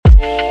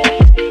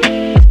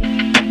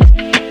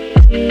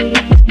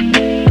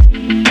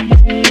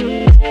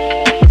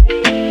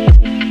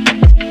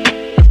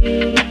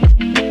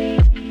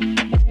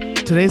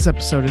Today's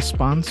episode is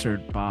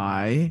sponsored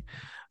by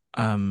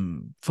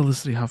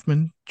Felicity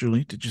Huffman.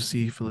 Julie, did you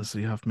see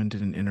Felicity Huffman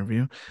did an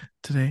interview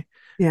today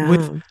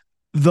with Yeah,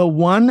 the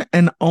one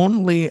and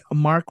only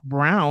Mark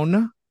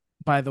Brown,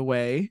 by the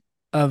way,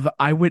 of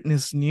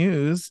Eyewitness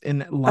News in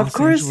of Los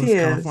course he Angeles,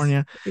 is.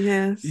 California? You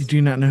Yes.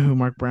 do not know who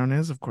Mark Brown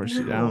is? Of course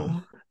you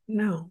don't. No,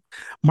 no.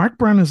 Mark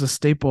Brown is a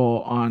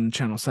staple on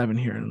Channel 7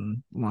 here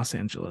in Los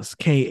Angeles,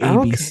 Okay.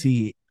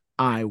 KABC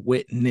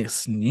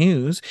Eyewitness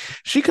News.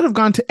 She could have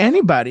gone to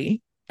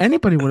anybody.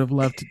 Anybody would have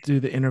loved to do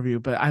the interview,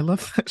 but I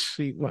love that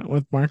she went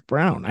with Mark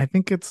Brown. I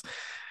think it's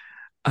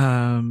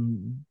I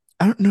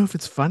don't know if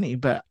it's funny,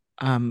 but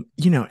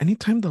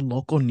anytime the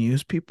local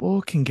news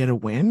people can get a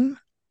win,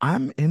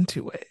 I'm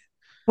into it.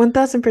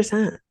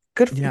 1000%.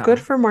 Good Yeah.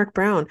 for Mark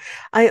Brown.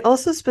 I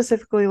also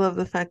specifically love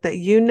the fact that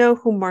you know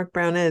who Mark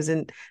Brown is,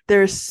 and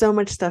there's so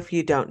much stuff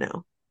you don't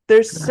know.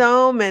 There's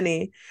so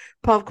many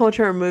pop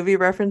culture or movie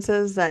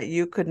references that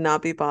you could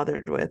not be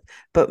bothered with.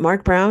 But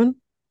Mark Brown,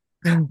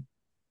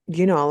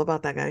 you know all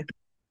about that guy.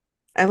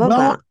 I love Well,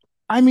 that.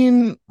 I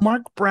mean,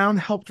 Mark Brown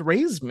helped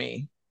raise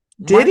me.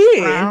 Did Mark he?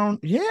 Brown,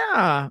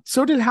 yeah.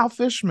 So did Hal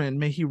Fishman.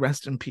 May he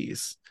rest in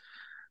peace.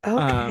 Um,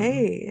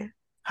 Okay.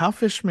 Hal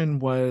Fishman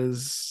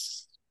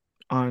was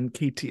on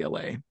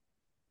KTLA.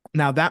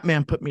 Now that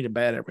man put me to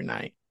bed every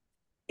night.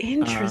 Uh,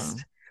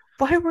 Interest.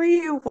 Why were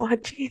you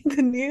watching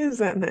the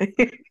news at night?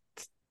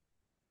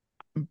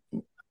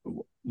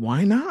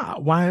 why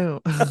not? Why?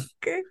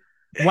 Okay.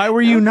 Why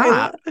were you Okay.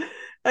 not?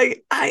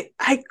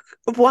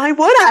 Why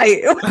would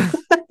I?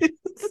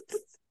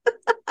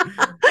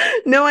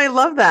 No, I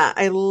love that.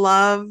 I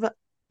love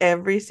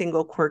every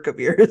single quirk of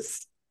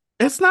yours.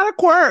 It's not a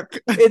quirk.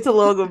 It's a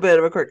little bit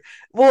of a quirk.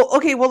 Well,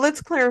 okay. Well,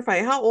 let's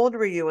clarify. How old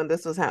were you when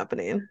this was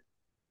happening?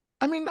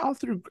 I mean, all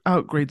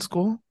throughout grade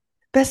school.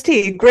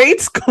 Bestie,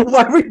 grade school.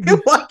 Why were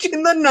you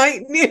watching the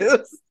night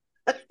news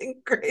in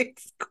grade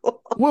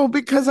school? Well,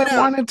 because I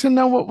No. wanted to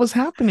know what was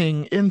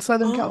happening in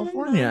Southern Oh my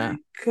California.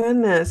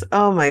 goodness.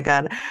 Oh my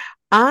God.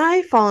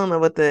 I fall in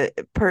love with a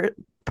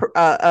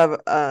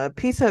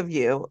piece of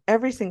you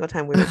every single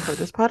time we record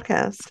this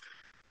podcast.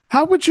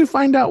 How would you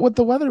find out what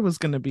the weather was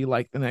going to be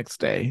like the next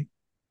day?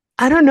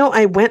 I don't know.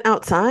 I went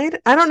outside.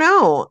 I don't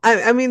know.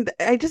 I mean,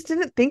 I just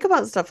didn't think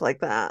about stuff like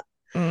that.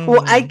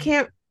 Well, I Mm,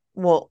 can't.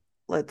 Well,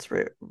 let's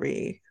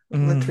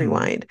hmm.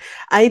 rewind.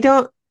 I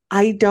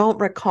don't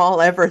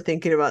recall ever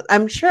thinking about.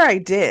 I'm sure I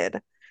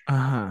did.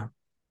 Uh-huh.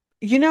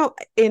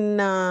 In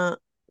no,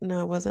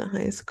 it wasn't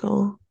high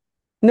school.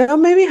 No,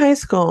 maybe high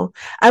school.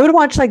 I would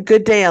watch like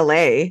Good Day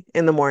LA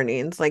in the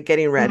mornings, like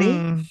getting ready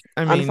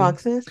I on mean,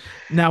 Foxes.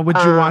 now Uh,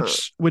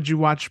 would you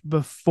watch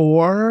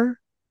before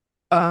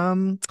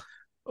um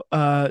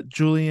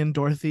Julian,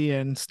 Dorothy,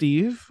 and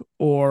Steve,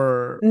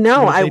 or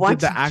no, where I they did the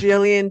watched act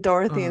Jillian,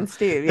 Dorothy, uh and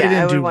Steve. they Yeah, I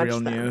didn't would do real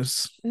watch them.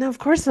 news. No, of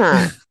course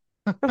not.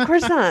 Of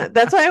course not.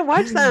 That's why I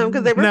watched them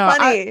because they were No,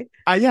 funny.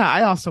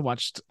 I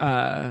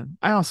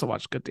also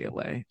watched Good Day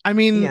LA. I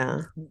mean,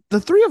 Yeah,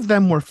 the three of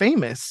them were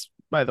famous,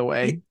 by the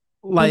way.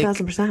 one Like,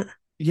 thousand percent.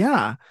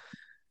 yeah,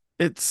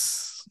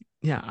 it's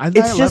yeah, I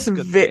It's just loved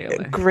Good Day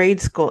LA.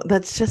 grade school.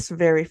 That's just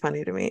very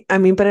funny to me. I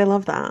mean, but I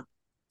love that.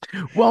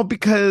 Well,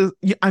 because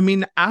I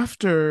mean,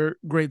 after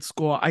grade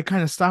school, I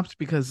kind of stopped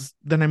because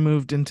then I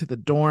moved into the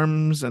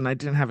dorms and I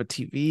didn't have a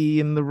TV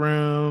in the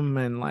room,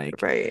 and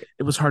like Right.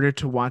 it was harder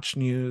to watch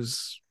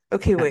news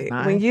Okay, at wait. When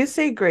night. you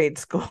say grade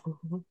school,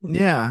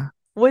 Yeah.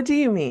 what do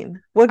you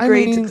mean? What I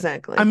grades mean,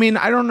 exactly?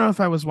 I don't know if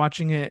I was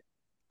watching it.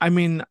 I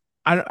mean,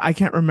 I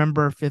can't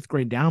remember fifth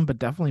grade down, but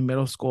definitely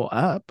middle school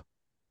up.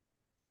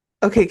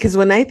 Okay, because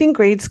when I think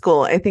grade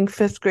school, I think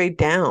fifth grade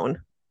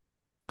down.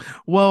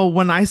 Well,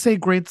 when I say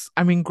grades,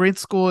 I mean grade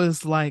school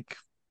is like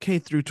K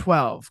through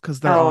 12 because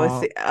they're Oh, I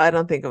all. see. I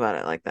don't think about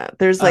it like that.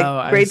 There's like Oh,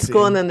 I grade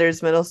school, and see. then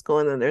there's middle school,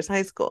 and then there's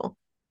high school.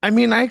 I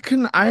mean,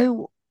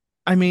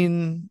 I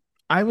mean,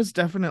 I was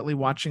definitely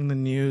watching the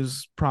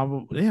news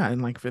probably, yeah, in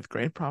like fifth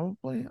grade,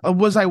 probably.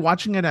 Was I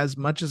watching it as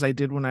much as I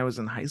did when I was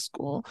in high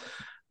school?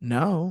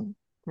 No,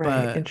 Right.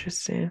 but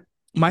Interesting.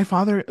 my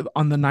father,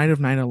 on the night of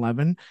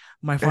 9/11,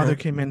 my father Uh,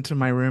 came into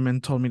my room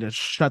and told me to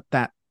shut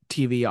that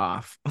TV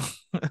off.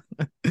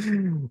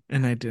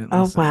 And I didn't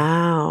oh, listen.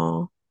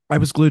 wow. I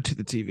was glued to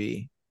the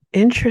TV.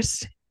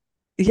 Interesting.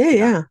 Yeah,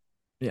 Yeah.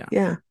 yeah, Yeah.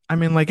 yeah. I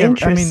mean,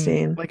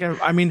 Interesting.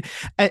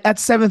 at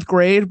seventh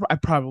grade, I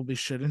probably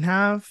shouldn't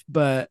have, Right.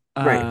 but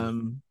I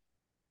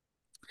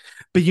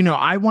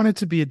wanted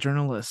to be a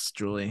journalist,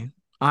 Julie.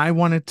 I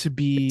wanted to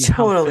be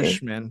Hal Totally.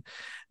 Fishman.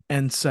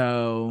 And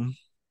so,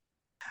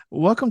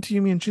 welcome to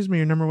Yumi and Chisme,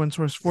 your number one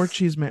source for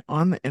chisme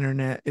on the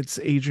internet. It's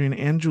Adrian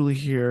and Julie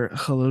here.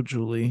 Hello,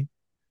 Julie.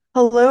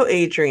 Hello,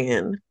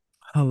 Adrian.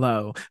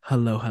 Hello,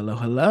 hello, hello,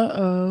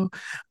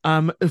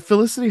 hello.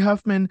 Felicity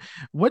Huffman,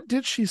 what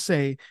did she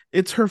say?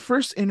 It's her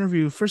first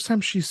interview, first time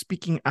she's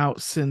speaking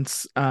out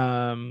since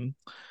the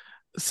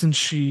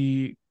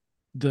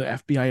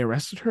FBI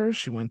arrested her.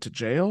 She went to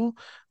jail.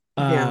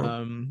 Yeah.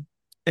 Um,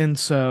 and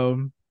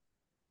so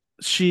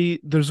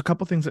there's a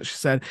couple things that she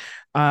said.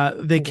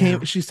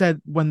 Yeah. She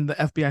said when the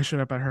FBI showed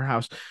up at her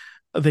house,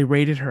 they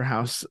raided her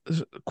house.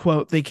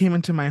 Quote, they came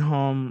into my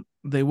home.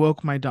 They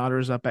woke my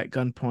daughters up at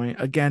gunpoint.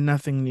 Again,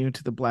 nothing new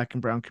to the black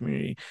and brown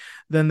community.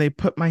 Then they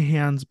put my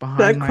hands behind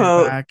That my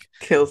quote back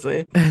kills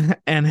me.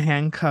 and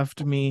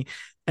handcuffed me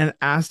and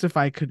asked if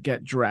I could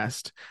get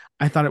dressed.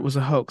 I thought it was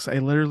a hoax. I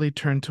literally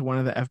turned to one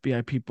of the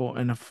FBI people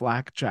in a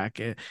flak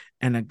jacket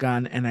and a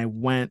gun and I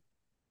went,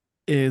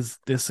 is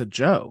this a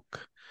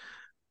joke?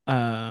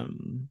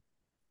 Um,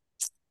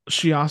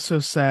 she also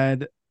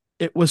said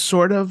it was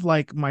sort of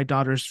like my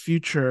daughter's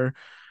future,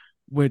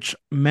 which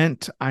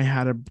meant I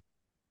had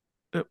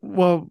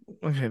well,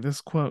 okay,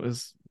 this quote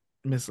is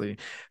misleading.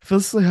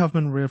 Felicity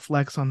Huffman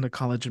reflects on the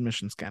college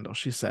admission scandal.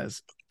 She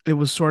says, it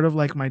was sort of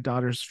like my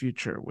daughter's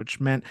future, which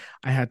meant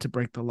I had to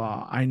break the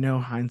law. I know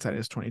hindsight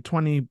is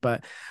 2020,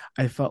 but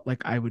I felt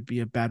like I would be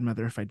a bad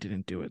mother if I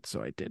didn't do it,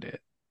 so I did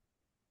it.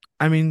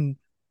 I mean,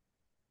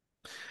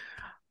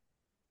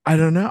 I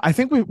don't know. I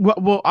think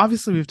well,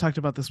 obviously we've talked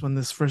about this when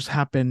this first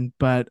happened,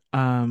 but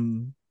I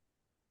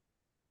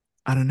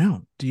don't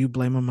know. Do you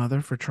blame a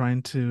mother for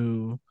trying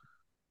to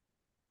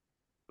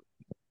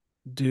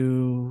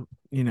do,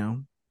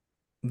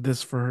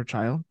 this for her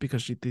child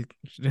because she didn't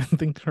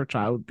think her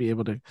child would be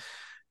able to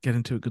get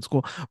into a good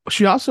school?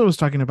 She also was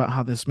talking about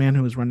how this man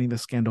who was running the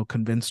scandal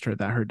convinced her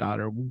that her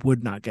daughter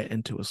would not get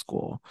into a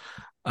school.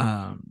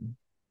 Um,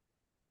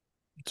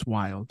 it's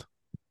wild.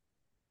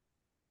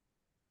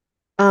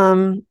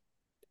 Um,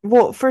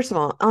 well, first of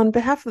all, on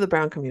behalf of the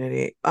Brown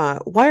community,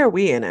 why are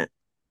we in it?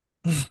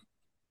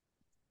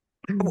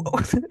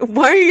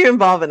 Why are you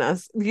involving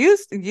us?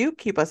 You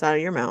keep us out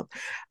of your mouth.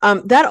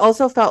 That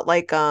also felt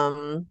like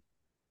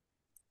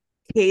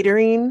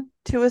catering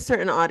to a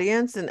certain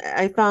audience, and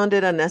I found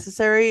it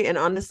unnecessary. And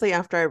honestly,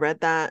 after I read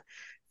that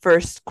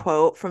first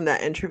quote from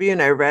that interview,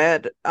 and I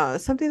read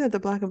something that the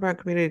Black and Brown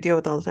community deal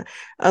with all the time,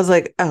 I was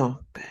like, oh,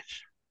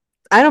 bitch,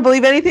 I don't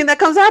believe anything that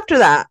comes after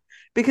that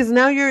because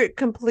now you're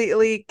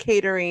completely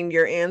catering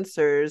your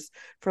answers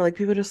for like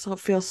people to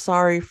feel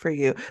sorry for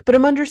you. But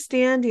I'm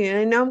understanding, and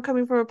I know I'm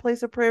coming from a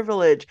place of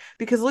privilege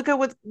because look at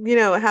what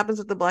happens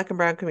with the Black and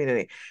Brown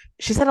community.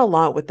 She said a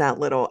lot with that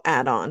little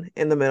add-on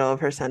in the middle of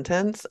her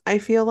sentence. I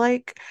feel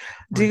like,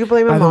 do Right. you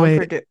blame a By the mom way,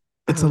 for do?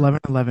 it's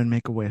 11:11.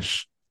 Make a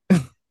wish.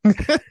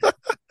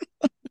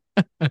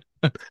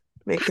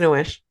 Making a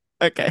wish?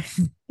 Okay.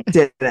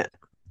 Did it?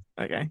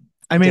 Okay.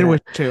 I made Did a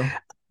wish it? too. It was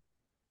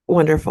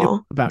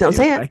Wonderful. about Don't you,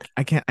 say but it.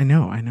 I can't. I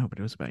know, but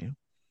it was about you.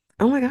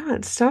 Oh my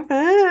God! Stop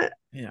it.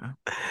 Yeah.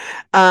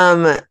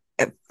 Um,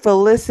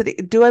 Felicity,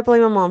 do I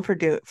blame a mom for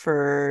doing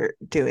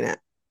it?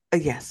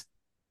 Yes.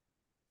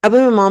 I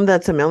blame a mom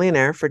that's a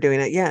millionaire for doing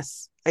it.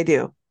 Yes, I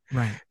do.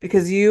 Right.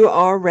 Because you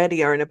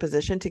already are in a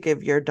position to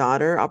give your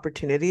daughter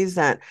opportunities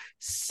that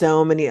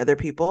so many other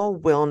people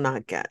will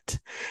not get.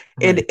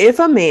 And Right. if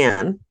a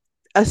man,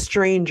 a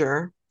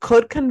stranger,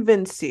 could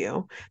convince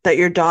you that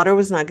your daughter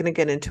was not going to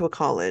get into a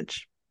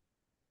college,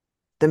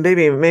 then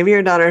baby, maybe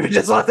your daughter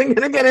just wasn't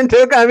going to get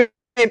into a college.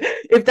 I mean,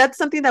 if that's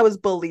something that was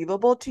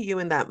believable to you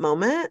in that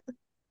moment,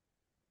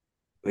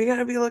 we got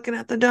to be looking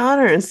at the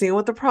daughter and seeing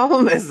what the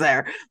problem is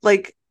there.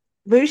 Like,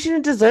 maybe she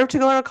didn't deserve to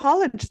go to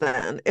college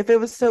then if it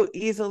was so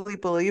easily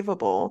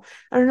believable.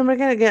 I don't know. Am I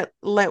going to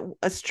let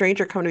a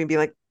stranger come to me and be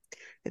like,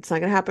 it's not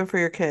going to happen for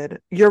your kid?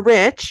 You're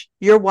rich,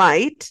 you're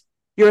white,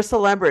 you're a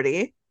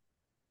celebrity.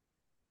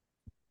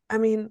 I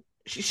mean,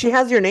 she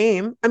has your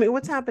name. I mean,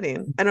 what's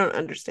happening? I don't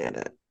understand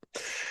it.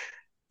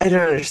 I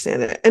don't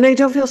understand it. And I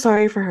don't feel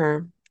sorry for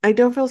her. I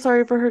don't feel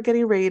sorry for her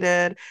getting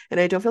raided. And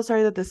I don't feel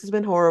sorry that this has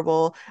been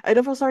horrible. I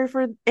don't feel sorry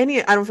for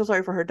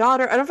her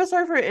daughter. I don't feel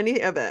sorry for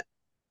any of it.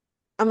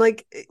 I'm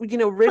like,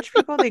 rich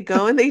people, they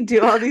go and they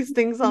do all these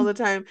things all the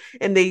time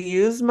and they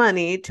use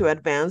money to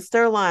advance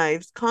their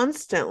lives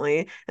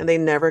constantly and they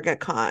never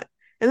get caught.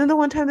 And then the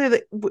one time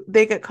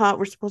they get caught,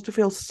 we're supposed to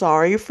feel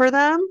sorry for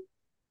them.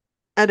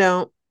 I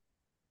don't.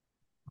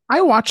 I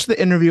watched the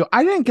interview.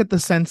 I didn't get the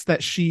sense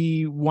that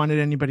she wanted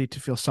anybody to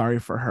feel sorry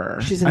for her.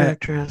 She's an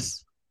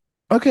actress.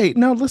 Okay,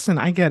 no, listen,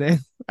 I get it.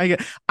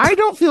 I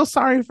don't feel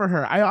sorry for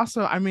her.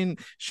 I mean,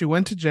 she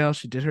went to jail,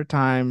 she did her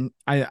time.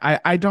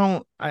 I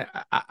don't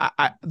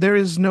there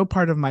is no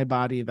part of my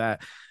body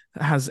that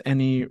has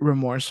any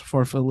remorse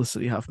for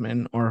Felicity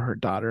Huffman or her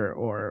daughter,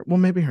 or well,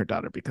 maybe her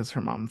daughter because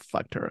her mom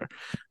fucked her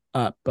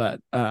up,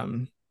 but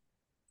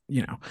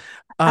you know.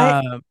 I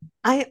Uh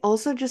I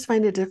also just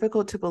find it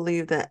difficult to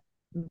believe that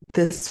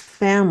this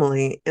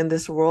family in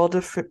this world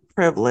of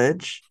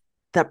privilege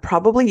that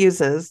probably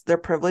uses their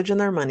privilege and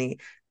their money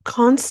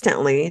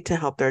constantly to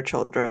help their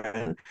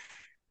children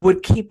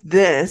would keep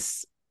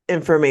this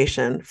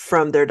information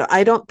from their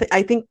I don't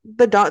I think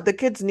the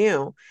kids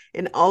knew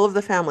in all of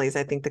the families.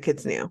 I think the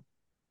kids knew.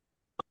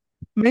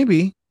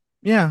 maybe.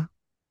 Yeah,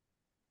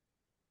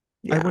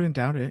 I Yeah. wouldn't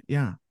doubt it.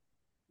 Yeah.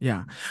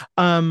 Yeah.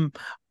 Um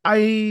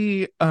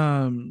I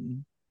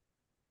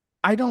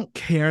I don't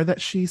care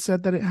that she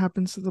said that it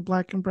happens to the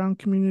black and brown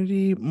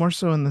community, more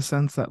so in the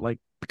sense that like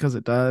because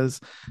it does.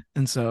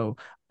 And so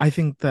I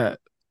think that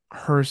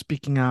her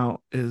speaking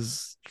out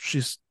is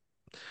she's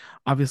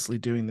obviously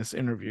doing this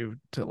interview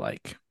to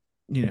like,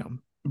 you know,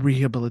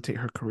 rehabilitate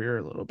her career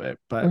a little bit.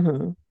 But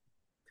Hmm.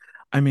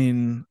 I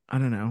mean, I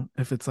don't know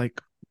if it's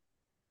like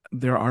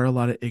there are a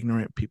lot of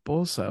ignorant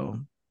people, so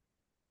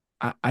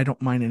I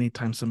don't mind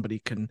anytime somebody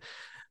can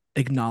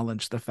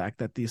acknowledge the fact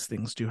that these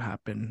things do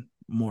happen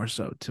more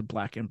so to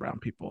black and brown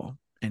people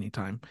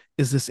anytime.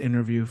 Is this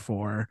interview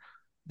for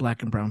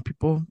black and brown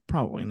people?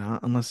 Probably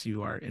not, unless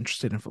you are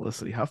interested in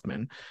Felicity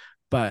Huffman.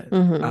 But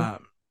Hmm.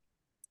 um,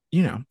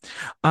 you know,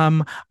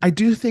 um, I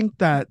do think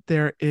that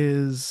there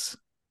is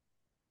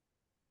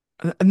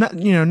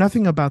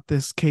nothing about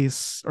this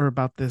case or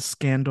about this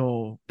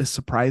scandal is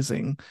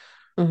surprising.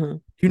 Hmm.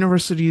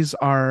 Universities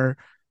are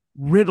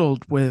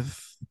riddled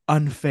with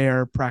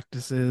unfair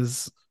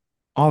practices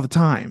all the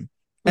time.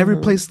 Every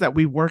Hmm. place that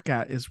we work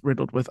at is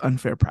riddled with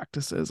unfair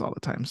practices all the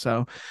time.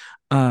 So,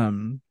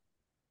 um,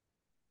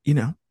 you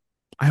know,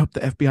 I hope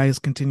the FBI is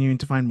continuing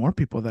to find more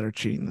people that are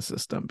cheating the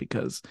system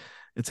because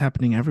it's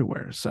happening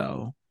everywhere.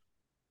 So,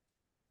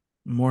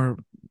 more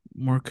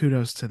more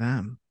kudos to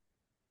them.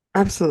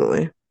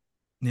 Absolutely.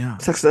 Yeah.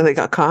 Sucks that they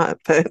got caught,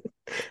 but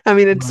I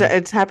mean, Right.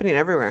 it's happening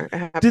everywhere. It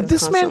Did happens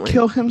this man constantly.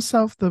 kill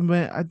himself? The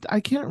man, I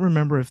can't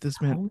remember if this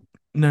man.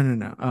 No, No, no,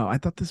 no. Oh, I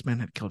thought this man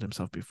had killed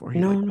himself before he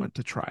no, like no, went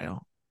to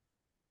trial.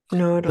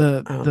 no.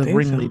 The I don't the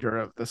think so. ringleader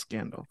of the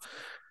scandal.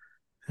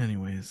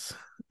 Anyways,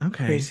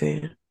 okay.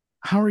 Crazy.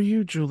 How are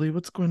you, Julie?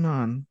 What's going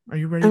on? Are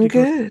you ready I'm to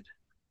go? good.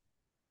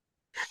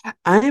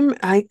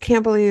 I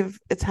can't believe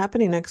it's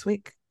happening next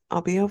week.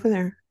 I'll be over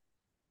there.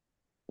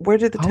 Where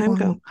did the How time long?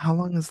 go? How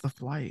long is the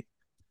flight?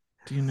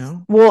 Do you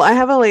know? Well, I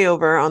have a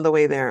layover on the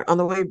way there. On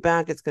the way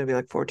back, it's going to be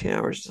like 14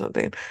 hours or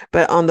something.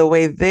 But on the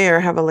way there,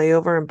 I have a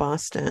layover in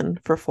Boston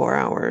for 4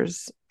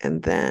 hours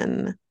and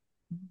then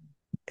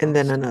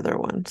Boston. another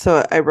one.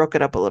 So I broke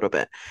it up a little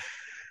bit.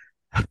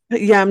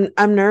 But yeah,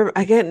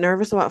 I get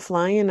nervous about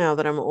flying now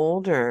that I'm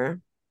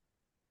older.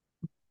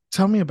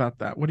 Tell me about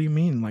that. What do you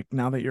mean? Like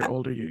now that you're I,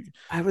 older, you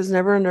I was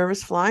never a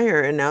nervous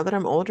flyer, and now that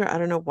I'm older, I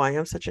don't know why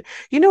I'm such a.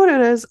 You know what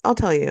it is? I'll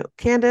tell you.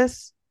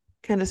 Candace,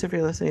 if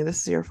you're listening,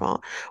 this is your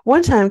fault.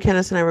 One time,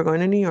 Candace and I were going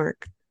to New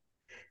York,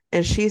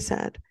 and she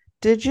said,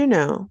 "Did you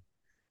know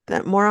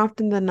that more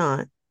often than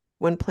not,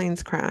 when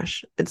planes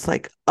crash, it's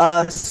like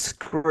a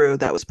screw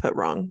that was put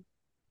wrong?"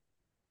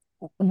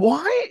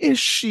 why is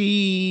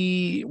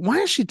she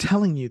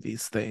telling you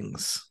these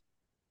things?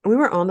 We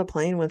were on the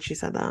plane when she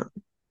said that.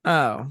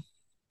 Oh,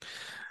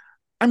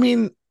 I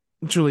mean,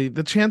 Julie,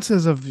 the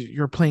chances of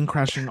your plane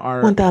crashing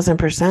are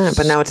 1000%,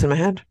 but now it's in my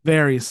head.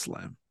 very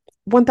slim.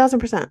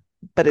 1000%,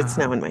 but it's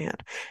now Uh, in my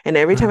head. And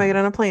every time I uh, get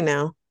on a plane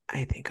now,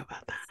 I think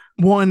about that.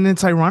 well, and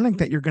it's ironic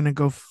that you're going to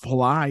go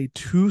fly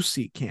to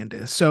see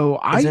Candace. So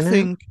I Isn't it?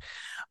 think,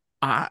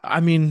 I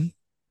mean,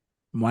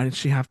 why did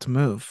she have to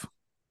move?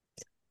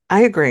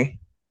 I agree.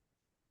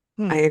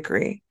 Hmm. I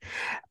agree.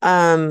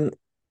 Um,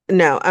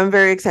 no, I'm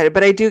very excited,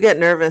 but I do get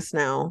nervous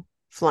now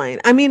flying.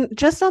 I mean,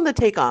 just on the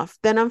takeoff,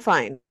 then I'm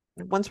fine.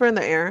 Once we're in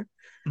the air,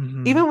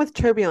 Hmm. even with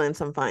turbulence,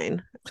 I'm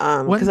fine.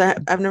 Because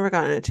When I've never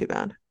gotten it too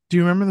bad. do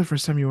you remember the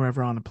first time you were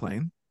ever on a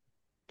plane?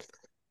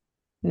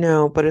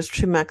 No, but it's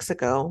to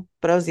Mexico.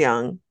 But I was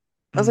young.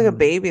 I was like a Mm,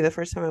 baby the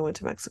first time I went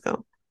to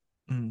Mexico.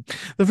 mm.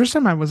 The first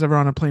time I was ever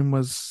on a plane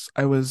was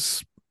I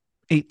was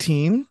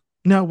 18.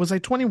 No, was I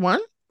 21?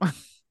 I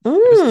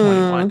was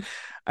 21. Mm,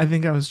 I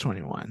think I was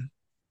 21.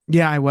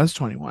 Yeah, I was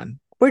 21.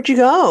 where'd you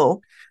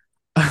go?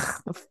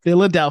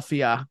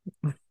 Philadelphia.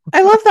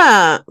 I love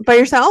that. By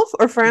yourself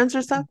or friends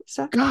or stuff?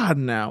 God,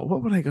 no.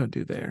 What would I go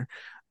do there?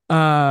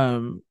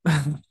 I'm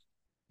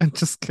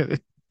just kidding.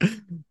 Oh,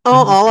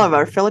 I'm just all of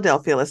our kidding.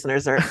 Philadelphia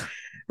listeners are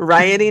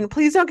rioting.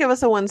 Please don't give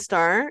us a 1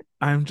 star.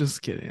 I'm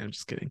just kidding. I'm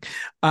just kidding.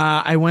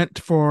 I went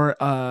for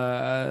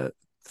a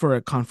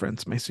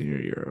conference my senior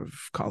year of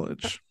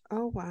college.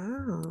 Oh,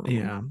 wow.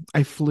 Yeah.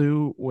 I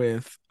flew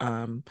with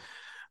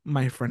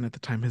my friend at the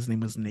time. His name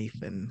was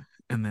Nathan,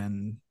 and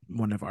then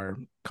one of our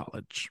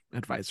college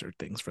advisor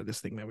things for this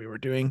thing that we were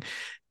doing.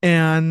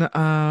 And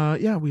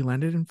yeah, we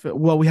landed in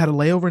well, we had a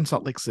layover in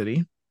Salt Lake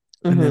City.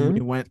 Mm-hmm.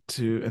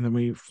 And then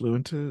we flew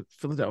into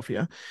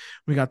Philadelphia.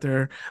 We got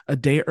there a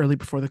day early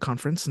before the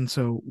conference. And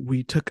so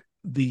we took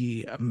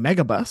the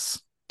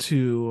megabus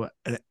to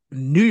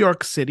New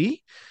York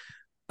City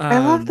I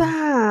love um,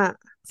 that.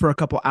 for a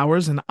couple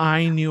hours. And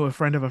I knew a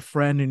friend of a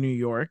friend in New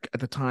York at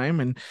the time.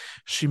 And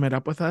she met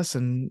up with us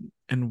and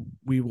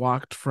we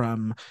walked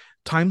from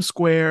Times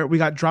Square. We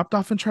got dropped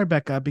off in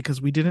Tribeca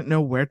because we didn't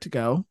know where to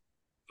go.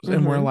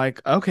 And we're Mm-hmm.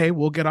 like, okay,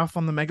 we'll get off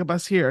on the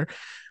megabus here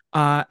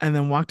and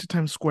then walked to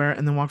Times Square,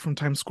 and then walked from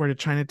Times Square to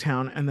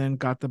Chinatown, and then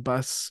got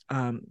the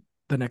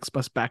next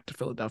bus back to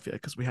Philadelphia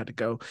because we had to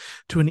go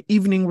to an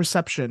evening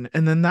reception,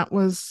 and then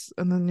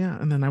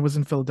and then I was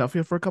in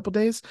Philadelphia for a couple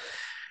days,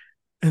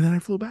 and then I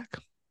flew back,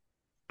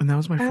 and that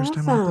was my I first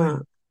love time on a that.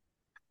 plane.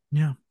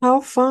 Yeah,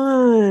 How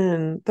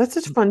fun. That's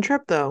such a fun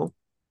trip, though.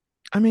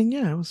 I mean,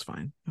 yeah, it was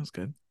fine. It was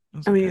good. It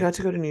was I mean, you okay. got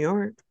to go to New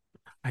York.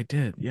 I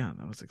did. Yeah,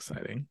 that was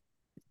exciting.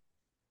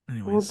 Well,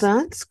 Anyways,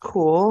 that's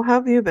cool. How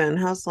have you been?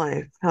 How's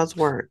life? How's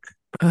work?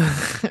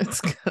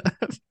 it's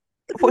good.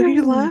 Why are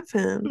you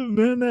laughing?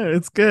 No,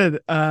 it's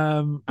good.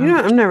 You know,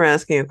 I'm never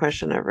asking you a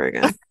question ever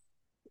again.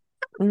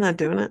 I'm not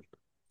doing it.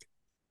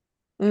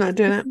 I'm not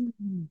doing it.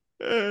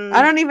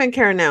 I uh, don't even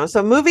care now.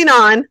 So moving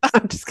on.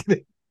 I'm just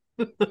kidding.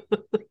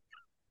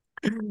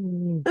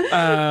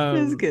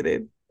 Just um,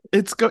 kidding.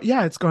 it's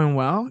going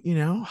well. You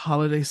know,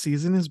 holiday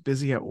season is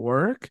busy at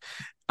work.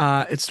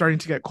 It's starting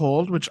to get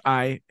cold, which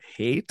I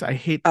hate. I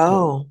hate the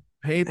cold. Oh,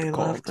 Hate the I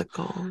love cold. the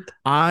cold.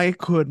 I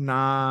could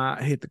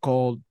not hate the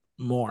cold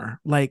more.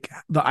 Like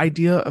the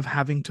idea of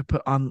having to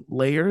put on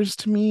layers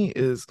to me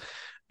is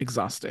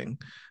exhausting.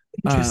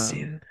 Um,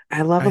 Interesting.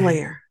 I love a I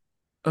layer.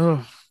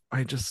 oh,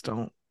 I just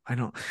don't. I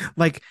don't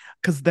like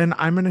because then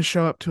I'm gonna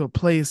show up to a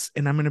place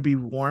and I'm gonna be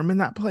warm in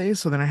that place,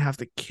 so then I have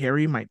to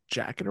carry my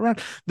jacket around.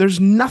 There's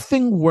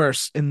nothing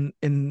worse in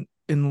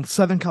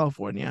Southern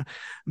California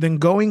than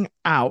going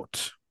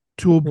out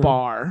to a Hmm.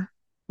 bar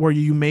where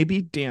you may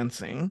be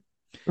dancing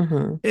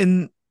Hmm.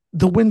 in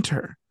the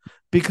winter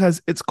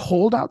because it's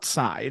cold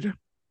outside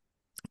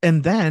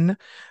and then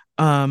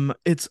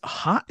it's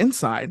hot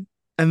inside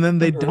and then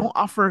they Hmm. don't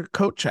offer a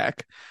coat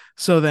check,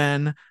 so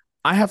then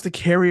I have to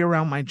carry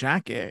around my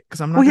jacket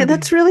because I'm not Well, yeah, going to be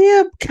that's really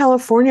a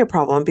California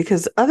problem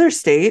because other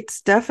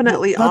states well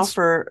definitely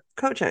offer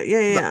coat check. Yeah,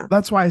 yeah, yeah.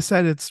 that's why I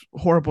said it's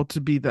horrible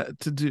to be that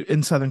to do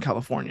in Southern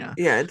California.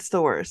 Yeah, it's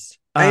the worst.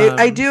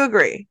 I um do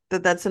agree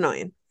that that's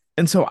annoying.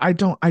 and so I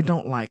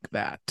don't like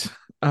that.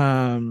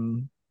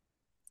 um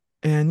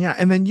And yeah,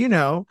 and then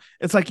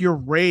it's like you're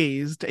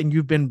raised and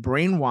you've been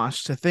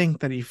brainwashed to think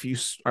that if you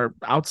are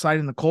outside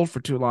in the cold for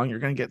too long, you're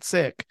going to get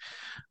sick.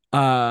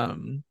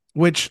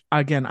 Which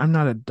again, I'm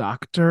not a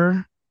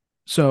doctor,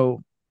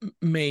 so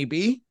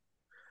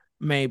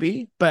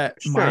maybe, but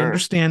my Sure.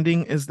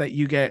 understanding is that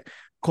you get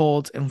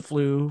colds and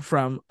flu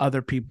from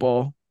other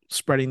people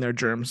spreading their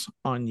germs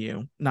on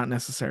you, not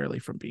necessarily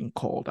from being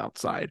cold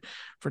outside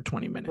for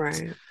 20 minutes.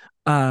 Right.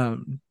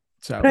 Um,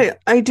 so But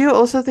I do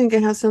also think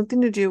it has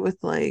something to do with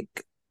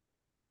like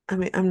I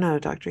mean, I'm not a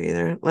doctor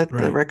either, let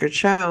the right, record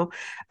show.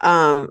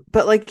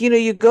 But like,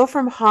 you go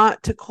from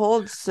hot to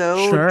cold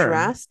so sure,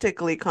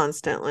 drastically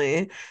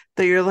constantly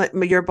that you're like,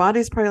 your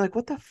body's probably like,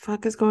 what the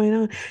fuck is going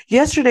on?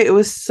 Yesterday, it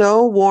was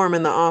so warm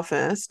in the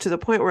office to the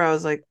point where I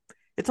was like,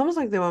 it's almost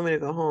like they want me to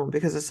go home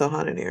because it's so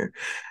hot in here.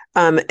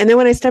 And then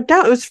when I stepped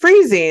out, it was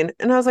freezing.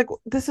 And I was like,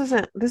 this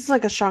is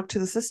like a shock to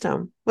the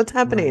system. What's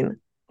right, happening?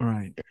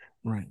 right,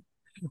 right.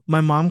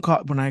 My mom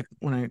called when I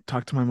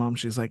talked to my mom,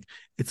 she's like,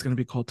 "It's gonna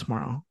be cold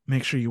tomorrow.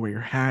 Make sure you wear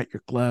your hat,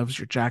 your gloves,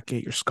 your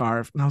jacket, your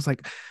scarf." And I was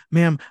like,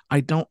 "Ma'am,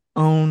 I don't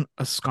own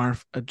a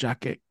scarf, a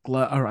jacket,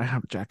 glove, or I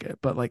have a jacket,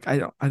 but like I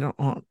don't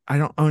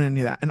own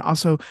any of that. And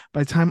also,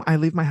 by the time I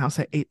leave my house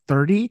at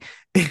 8:30,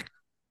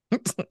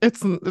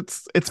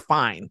 it's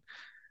fine.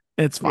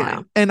 It's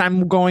Yeah, fine. And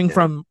I'm going yeah,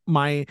 from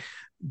my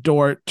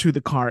door to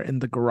the car in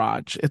the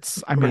garage.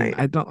 I mean, right.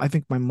 I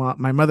think my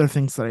mother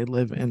thinks that I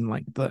live in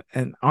like the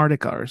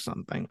Antarctica or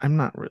something. I'm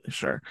not really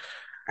sure.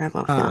 I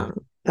love that.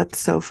 Um, That's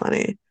so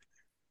funny.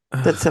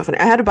 That's ugh, so funny.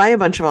 I had to buy a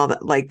bunch of all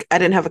that. Like, I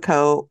didn't have a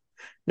coat,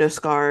 no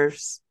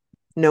scarves,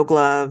 no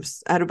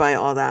gloves. I had to buy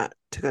all that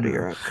to go to no.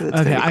 Europe because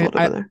it's going Okay, to be I, cold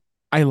over I there.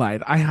 I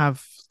lied. I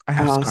have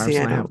Oh, see, scarves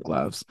I and I don't. have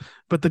gloves,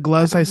 but the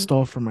I gloves I don't.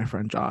 stole from my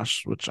friend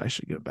Josh, which I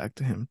should give back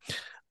to him.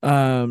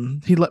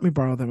 He let me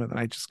borrow them and then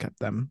I just kept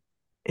them.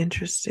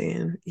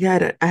 Interesting.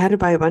 Yeah, I had to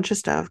buy a bunch of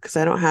stuff because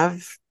I don't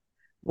have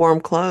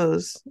warm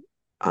clothes.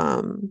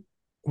 Um,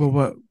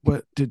 Well,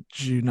 what did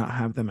you not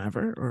have them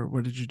ever, or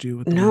what did you do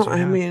with the no, ones you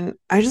I had? mean,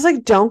 I just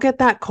like don't get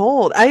that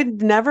cold. I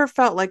never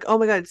felt like, oh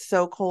my God, it's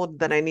so cold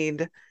that I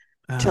need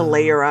to Uh,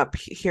 layer up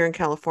here in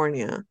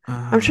California.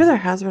 I'm sure uh, there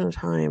has been a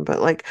time,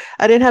 but like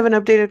I didn't have an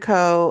updated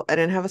coat. I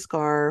didn't have a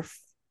scarf.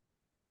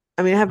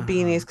 I mean, I have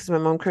beanies uh, because my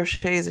mom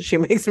crochets and she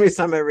makes me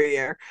some every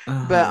year.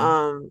 But uh.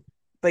 um,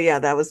 but yeah,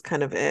 that was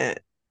kind of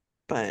it.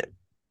 But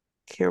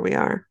here we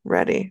are,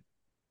 ready.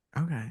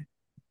 Okay.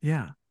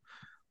 Yeah.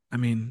 I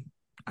mean,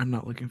 I'm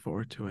not looking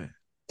forward to it.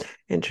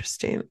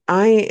 Interesting.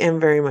 I am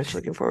very much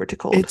looking forward to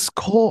cold. It's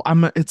cold.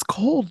 It's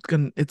cold.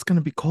 It's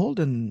gonna be cold.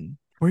 And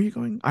where are you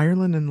going?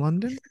 Ireland and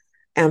London?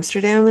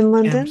 Amsterdam and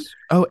London?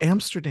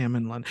 Amsterdam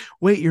and London.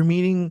 Wait, you're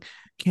meeting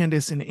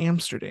Candace in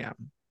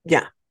Amsterdam.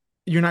 Yeah.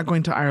 You're not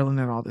going to Ireland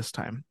at all this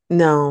time.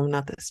 No,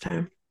 not this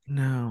time.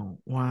 No.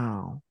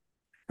 Wow.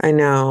 I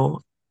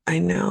know. I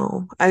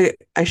know.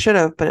 I should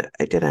have, but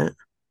I didn't.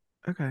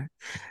 Okay.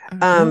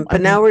 Well, I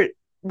But now mean,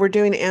 we're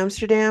doing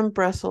Amsterdam,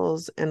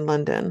 Brussels, and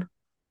London.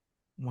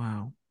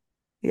 wow.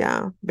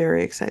 Yeah,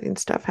 very exciting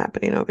stuff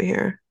happening over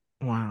here.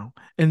 Wow.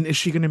 And is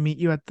she gonna meet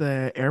you at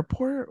the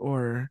airport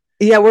or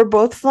Yeah, we're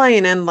both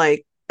flying in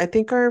like I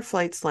think our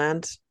flights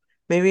land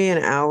maybe an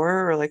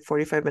hour or like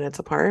 45 minutes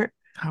apart.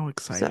 how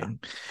So exciting?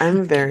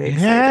 I'm very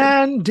excited.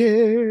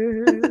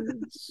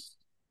 Candace.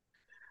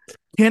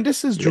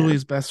 Candace is Yeah.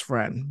 Julie's best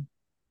friend.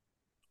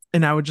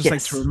 And I would just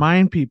like to Yes.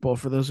 remind people,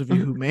 for those of you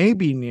who Mhm.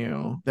 maybe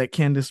knew, that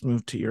Candace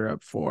moved to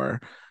Europe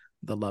for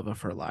the love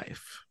of her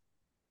life.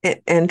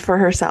 And for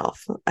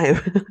herself.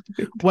 I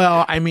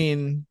Well, I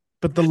mean,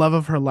 But the love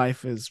of her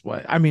life is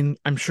what I mean.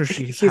 I'm sure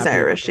she's He's happy about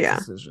Irish, this yeah.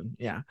 decision.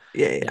 Yeah,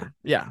 Yeah, yeah, yeah.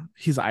 yeah.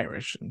 He's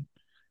Irish,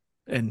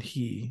 and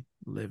he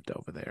lived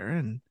over there,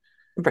 and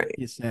Right.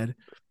 he said,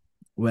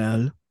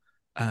 "Well,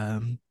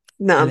 um,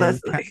 No, hello,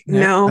 that's like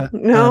no,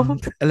 no, no.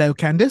 hello,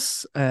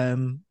 Candice.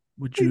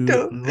 Would I you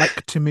don't.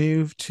 like to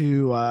move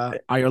to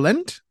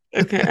Ireland?"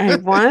 Okay, I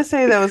want to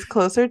say that was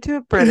closer to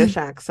a British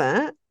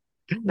accent,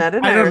 not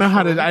an I don't know Irish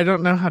how to. one. I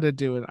don't know how to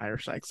do an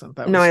Irish accent.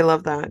 That No, I was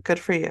love that. Good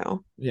for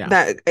you. yeah.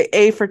 That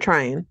A for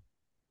trying.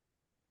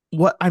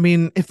 What I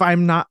mean, if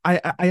I'm not, I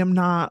am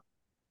not.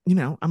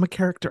 I'm a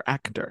character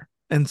actor,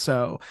 and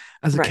so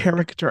as a Right,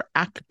 character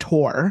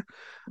actor,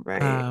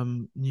 right.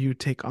 you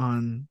take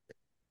on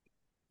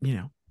you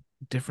know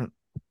different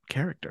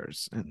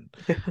characters. And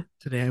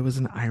today I was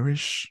an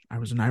Irish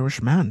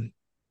man.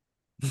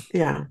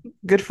 Yeah,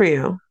 good for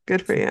you.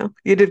 Good for you.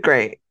 You did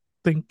great.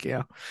 Thank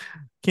you,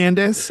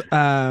 Candice.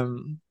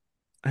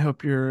 I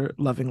hope you're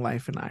loving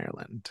life in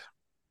Ireland.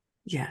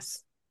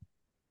 Yes,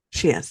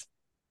 she is.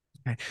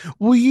 Okay.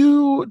 Will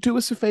you do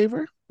us a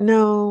favor?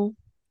 No,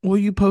 Will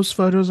you post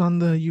photos on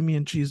the Yumi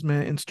and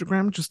Cheeseman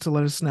Instagram just to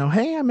let us know,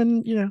 hey, I'm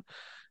in Europe.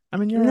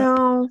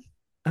 no.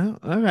 Oh,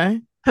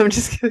 okay. I'm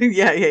just kidding.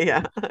 Yeah,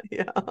 yeah,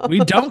 yeah, We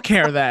don't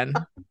care then.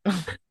 yeah.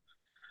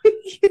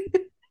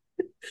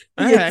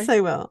 Yes, Okay.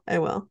 I will. I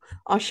will.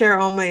 I'll share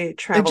all my It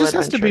travel just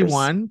has to be adventures.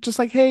 one. Just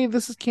like, hey,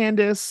 this is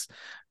Candice.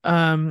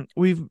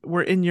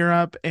 We're in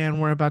Europe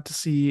and we're about to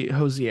see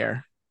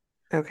Hosier.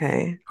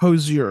 Okay.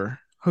 Hosier. I'm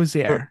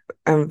Hosier.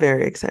 I'm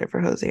very excited for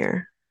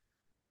Hosier.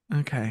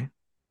 Okay.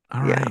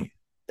 All Yeah. right.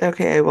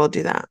 Okay, I will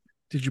do that.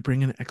 Did you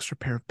bring an extra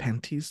pair of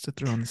panties to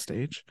throw on the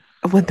stage?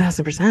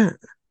 1000%.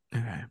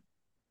 Okay.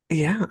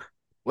 Yeah.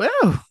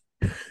 Well,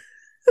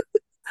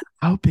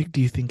 how big do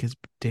you think his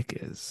dick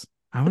is?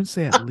 I would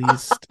say at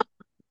least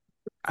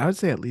I would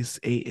say at least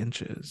 8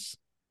 inches.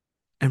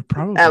 And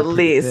probably At pretty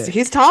least. big.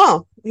 He's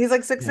tall. He's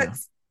like six Yeah.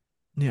 six.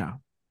 Yeah.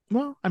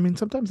 Well, I mean,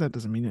 sometimes that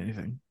doesn't mean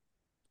anything.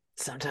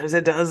 Sometimes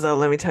it does, though.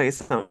 Let me tell you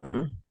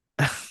something.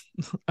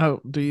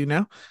 Oh, do you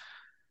know?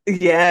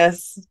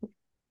 Yes.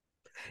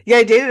 Yeah,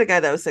 I dated a guy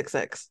that was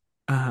 6'6".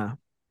 Uh-huh.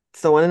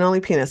 It's the one and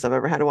only penis I've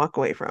ever had to walk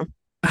away from.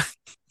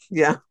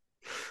 Yeah.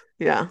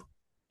 Yeah.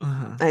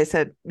 Uh-huh. I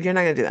said, you're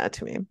not going to do that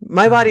to me.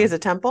 My body Uh-huh. is a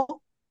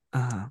temple,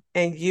 Uh-huh.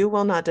 and you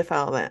will not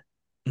defile that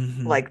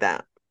Mm-hmm. like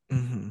that.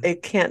 Mm-hmm.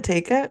 It can't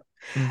take it.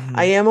 I Mm-hmm.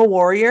 am a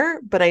warrior,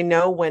 but I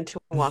know when to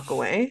walk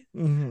away.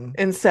 Mm-hmm.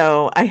 And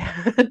so I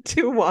had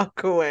to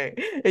walk away.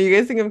 And you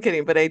guys think I'm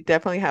kidding, but I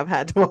definitely have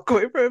had to walk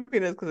away from a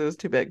penis because it was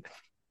too big.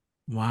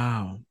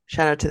 Wow.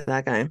 Shout out to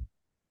that guy.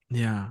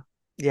 Yeah.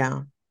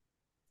 Yeah.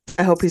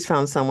 I hope he's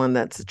found someone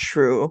that's a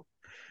true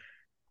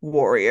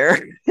warrior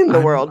in the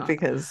I'm world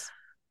because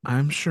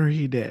I'm sure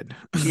he did.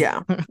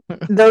 yeah.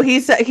 Though he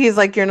said he's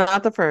like, you're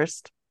not the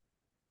first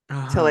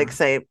to like Uh-huh.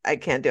 say, I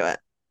can't do it.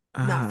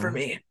 Not for Uh-huh.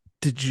 me.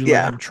 Did you let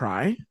Yeah. him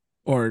try?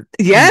 Or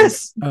you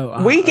Yes. oh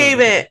okay. We gave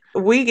it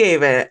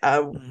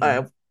Mm-hmm.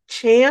 a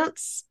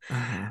chance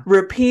Uh-huh.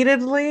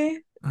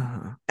 repeatedly.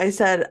 Uh-huh. I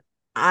said,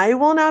 I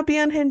will not be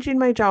unhinging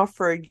my jaw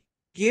for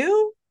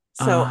you.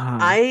 So Uh-huh.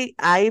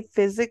 I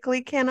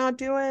physically cannot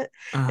do it.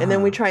 And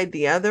then we Uh-huh. tried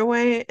the other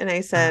way and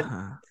I said,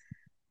 Uh-huh.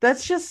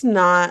 that's just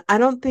not, I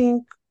don't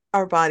think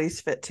our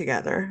bodies fit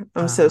together.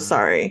 I'm so Uh-huh.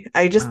 sorry.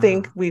 I just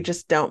think Uh-huh. we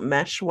just don't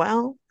mesh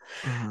well.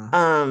 Uh-huh.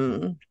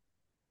 Um,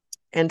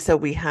 and so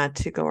we had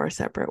to go our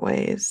separate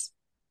ways.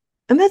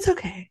 And that's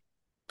okay.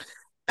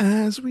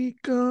 As we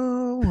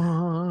go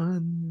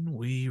on,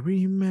 we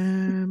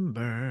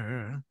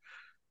remember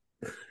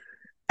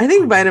I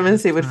think all Vitamin the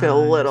C would feel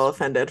a little times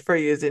we offended for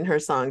using her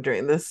song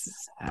during this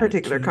had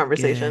particular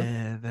conversation.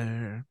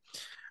 together.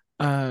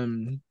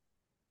 Um,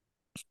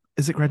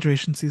 is it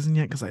graduation season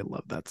yet? Because I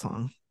love that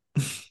song.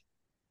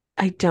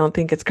 I don't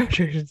think it's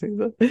graduation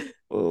season.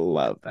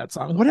 Love that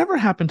song. Whatever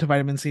happened to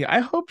Vitamin C? I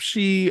hope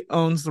she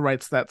owns the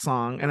rights to that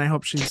song, and I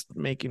hope she's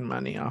making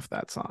money off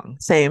that song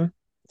Same,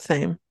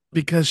 same.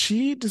 because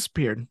she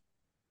disappeared.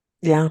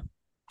 Yeah.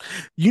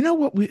 You know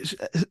what we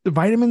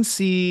Vitamin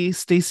C,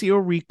 Stacey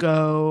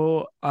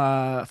Orico,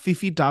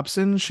 Fifi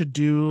Dobson should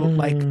do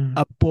like Mm.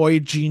 a boy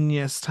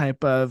genius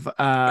type of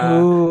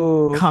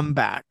Oh,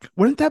 comeback.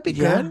 Wouldn't that be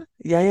yeah. good?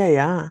 Yeah, yeah,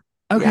 yeah.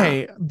 Yeah.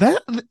 Okay,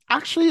 that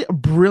actually a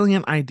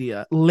brilliant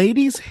idea.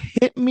 Ladies,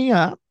 hit me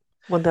up.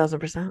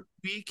 1000%.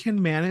 We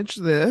can manage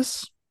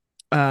this.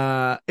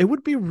 It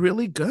would be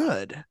really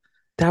good.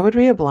 That would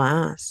be a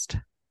blast.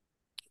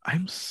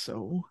 I'm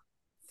so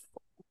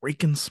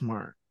freaking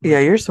smart. Yeah,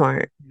 Like, you're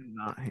smart.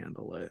 cannot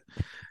handle it.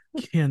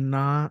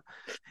 Cannot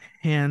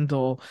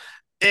handle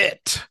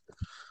it.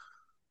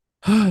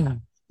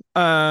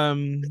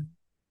 um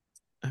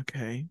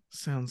okay,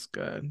 sounds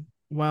good.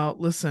 Well,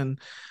 listen,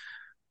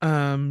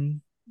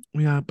 um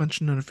we got a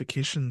bunch of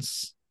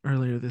notifications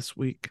earlier this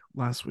week,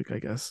 last week I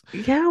guess.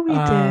 Yeah, we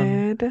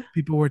um did.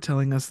 People were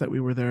telling us that we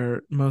were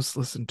their most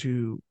listened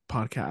to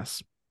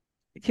podcasts,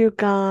 You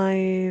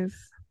guys.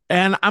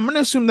 and I'm going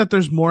to assume that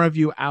there's more of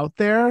you out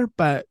there,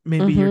 but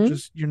maybe Mm-hmm.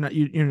 you're not,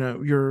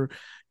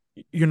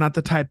 you're not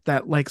the type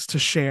that likes to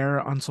share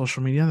on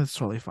social media. That's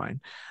totally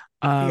fine.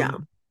 Yeah.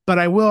 But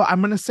I'm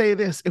going to say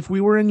this. If we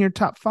were in your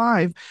top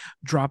 5,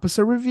 drop us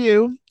a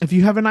review. If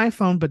you have an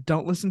iPhone, but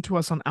don't listen to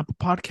us on Apple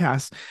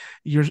Podcasts,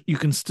 you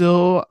can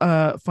still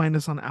find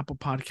us on Apple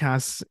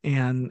Podcasts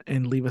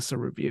and leave us a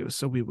review.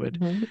 So we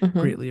would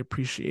greatly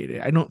appreciate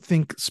it. I don't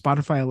think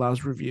Spotify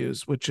allows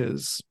reviews, which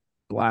is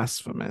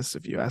blasphemous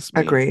if you ask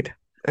me. Agreed.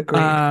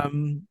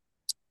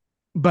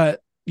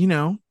 But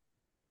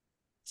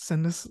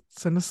send us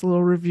a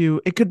little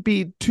review. It could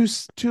be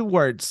two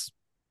words.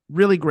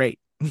 Really great.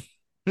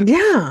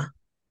 Yeah.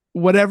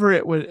 Whatever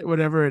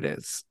it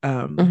is.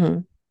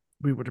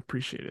 We would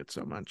appreciate it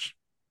so much.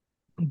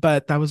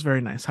 But that was very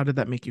nice. How did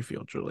that make you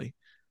feel, Julie?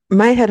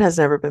 My head has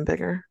never been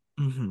bigger.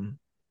 Mm-hmm.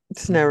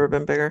 It's never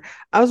been bigger.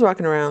 I was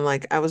walking around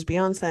like I was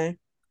Beyonce.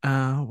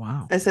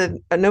 Wow. I said,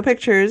 no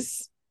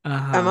pictures.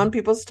 I'm on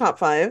people's top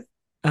 5,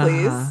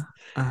 please.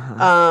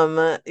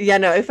 Yeah,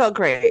 no, it felt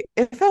great.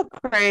 It felt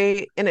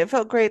great. And it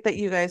felt great that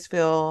you guys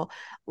feel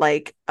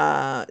like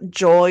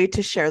joy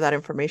to share that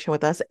information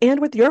with us and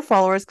with your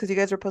followers, because you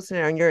guys were posting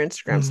it on your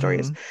Instagram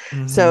stories.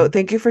 So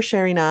thank you for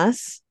sharing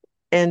us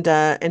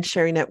and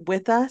sharing it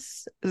with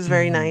us. It was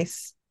very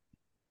nice.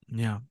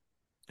 Yeah.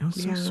 It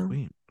was so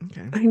sweet.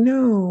 Okay. I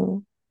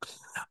know.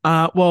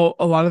 Well,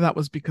 a lot of that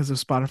was because of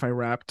Spotify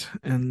Wrapped,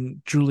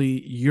 and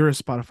Julie, you're a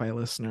Spotify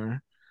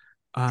listener.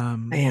 I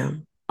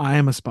am. I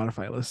am a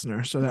Spotify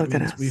listener, so that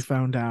means we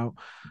found out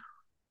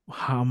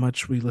how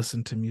much we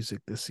listened to music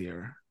this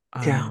year.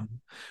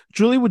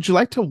 Julie, would you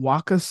like to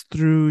walk us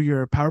through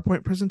your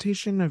PowerPoint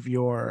presentation of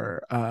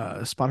your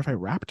Spotify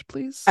Wrapped,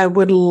 please? I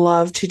would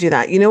love to do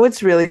that. You know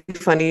what's really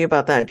funny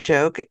about that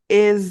joke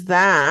is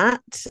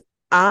that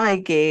I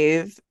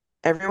gave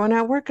everyone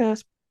at work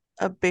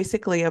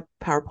basically a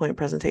PowerPoint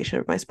presentation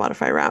of my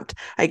Spotify Wrapped.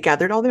 I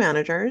gathered all the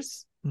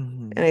managers.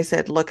 And I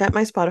said, look at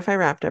my Spotify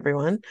Wrapped,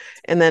 everyone.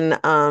 And then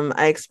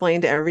I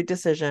explained every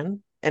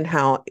decision and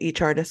how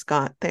each artist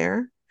got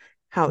there,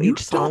 how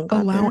each song got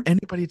there. You don't allow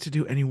anybody to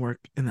do any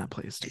work in that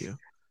place, do you?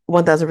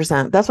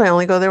 1000%. That's why I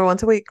only go there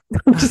once a week.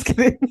 I'm just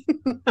kidding.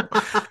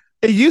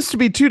 It used to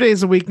be 2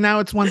 days a week. Now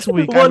it's once a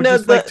week. Well, I would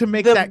just like to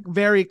make that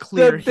very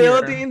clear. The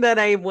building that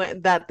I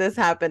went, that this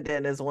happened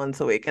in, is once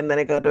a week, and then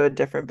I go to a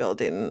different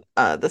building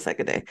the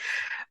second day.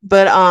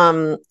 But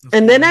and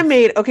then I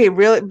made,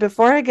 really,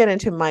 before I get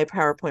into my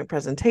PowerPoint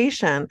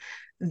presentation,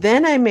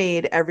 then I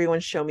made everyone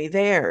show me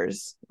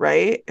theirs,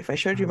 right? If I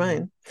showed you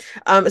mine.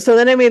 So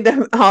then I made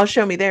them all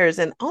show me theirs,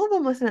 and all of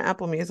them listen to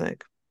Apple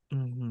Music.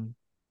 And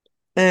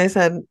I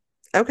said,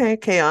 okay,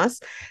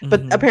 chaos.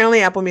 But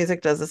apparently Apple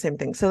Music does the same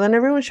thing. So then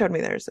everyone showed me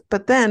theirs.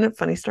 But then,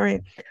 funny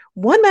story,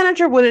 one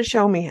manager wouldn't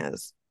show me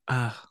his.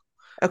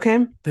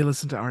 Okay. They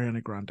listen to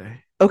Ariana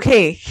Grande.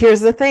 Okay, here's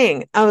the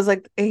thing. I was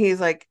like,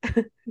 he's like,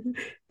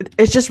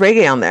 it's just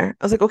reggae on there.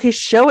 I was like, okay,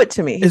 show it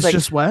to me. He's like,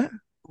 just what?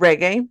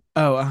 Reggae.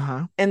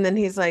 Oh, And then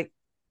he's like,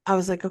 I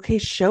was like, okay,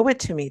 show it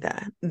to me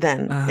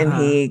then. And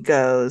he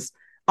goes,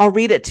 I'll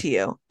read it to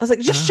you. I was like,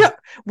 just show.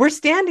 We're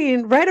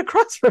standing right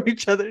across from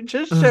each other.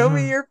 Just show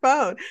me your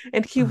phone.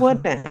 And he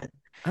wouldn't.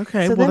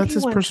 Okay, so well, that's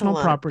his personal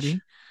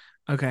property.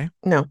 Okay.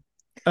 No.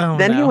 Oh,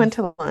 then he went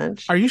to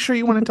lunch. Are you sure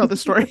you want to tell the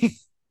story?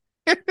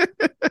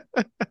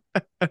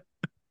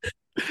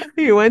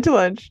 He went to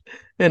lunch,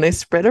 and I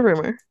spread a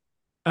rumor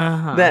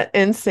that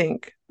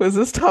NSYNC was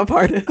his top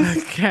artist.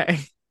 Okay.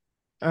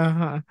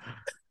 And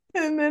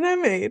then I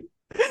made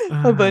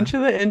a bunch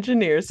of the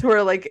engineers who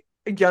are like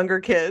younger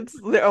kids,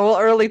 they're all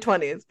early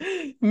 20s,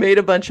 made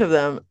a bunch of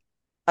them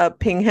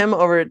ping him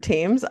over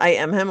Teams,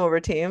 IM him over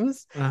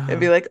Teams, and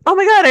be like, oh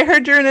my God, I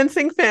heard you're an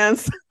NSYNC fan.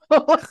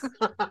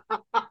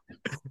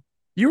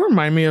 You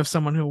remind me of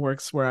someone who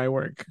works where I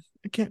work.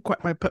 I can't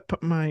quite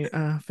put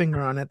my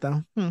finger on it,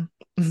 though. Came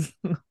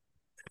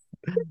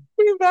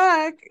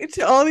back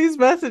to all these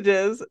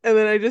messages, and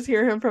then I just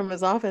hear him from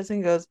his office, and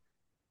he goes,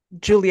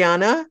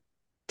 Juliana,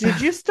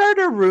 did you start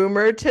a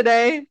rumor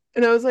today?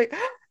 And I was like,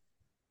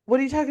 what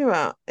are you talking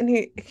about? And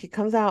he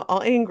comes out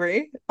all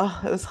angry.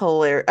 Oh, it was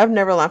hilarious. I've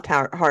never laughed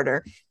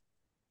harder.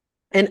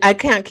 And I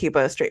can't keep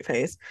a straight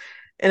face.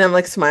 And I'm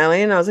like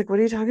smiling. And I was like, what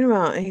are you talking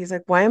about? And he's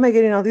like, why am I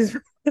getting all these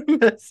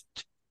messages?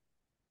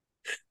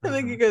 And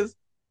then he goes,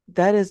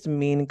 that is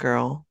mean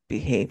girl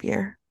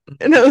behavior.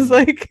 And I was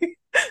like,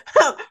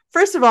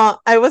 first of all,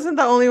 I wasn't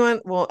the only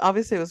one. Well,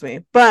 obviously it was me.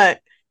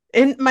 But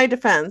in my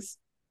defense,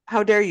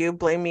 how dare you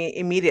blame me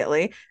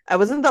immediately? I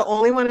wasn't the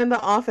only one in the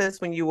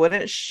office when you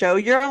wouldn't show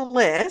your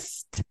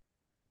list.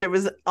 There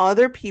was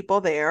other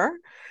people there.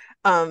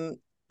 And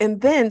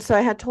then, so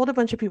I had told a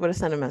bunch of people to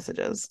send him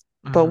messages.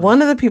 But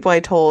one of the people I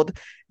told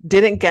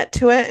didn't get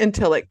to it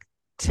until like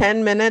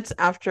 10 minutes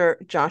after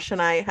Josh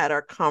and I had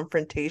our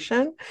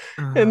confrontation.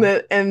 And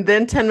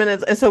then 10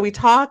 minutes. And so we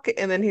talk,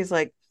 and then he's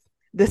like,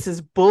 this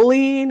is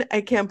bullying.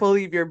 I can't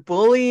believe you're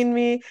bullying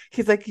me.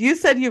 He's like, you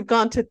said you've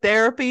gone to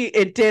therapy.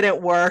 It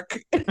didn't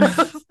work. He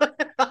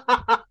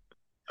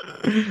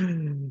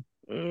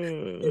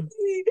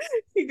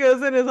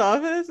goes in his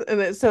office, and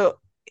then, so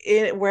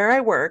where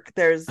I work,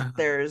 Uh-huh.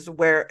 there's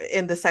where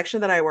in the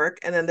section that I work,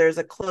 and then there's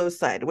a closed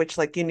side, which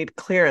like you need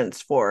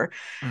clearance for.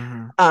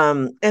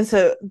 Uh-huh. And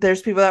so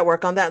there's people that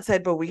work on that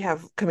side, but we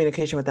have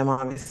communication with them,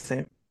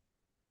 obviously.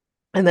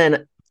 And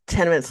then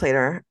 10 minutes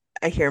later,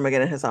 I hear him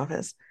again in his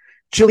office.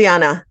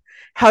 Juliana,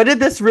 how did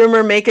this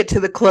rumor make it to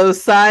the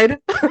closed side?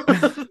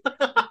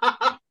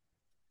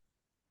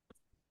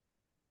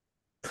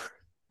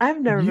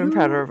 I've never been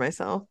prouder You of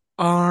myself.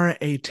 are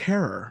a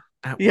terror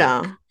at work.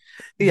 Yeah.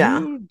 Yeah.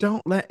 You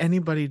don't let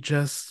anybody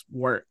just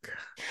work.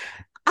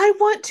 I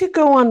want to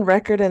go on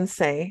record and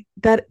say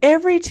that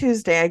every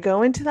Tuesday I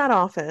go into that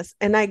office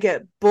and I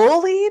get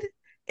bullied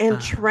and Uh,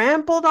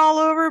 trampled all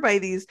over by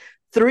these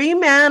three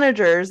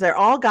managers. They're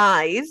all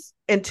guys,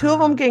 and two of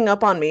them uh, gang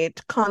up on me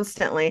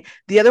constantly.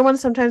 The other one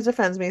sometimes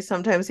defends me,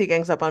 sometimes he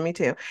gangs up on me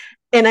too.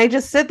 And I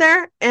just sit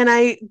there and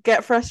I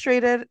get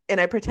frustrated and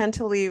I pretend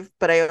to leave,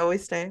 but I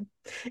always stay.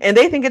 And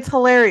they think it's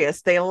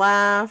hilarious. They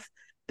laugh,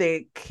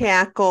 they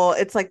cackle.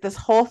 It's like this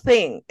whole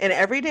thing. And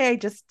every day I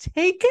just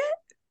take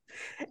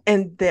it,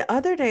 and the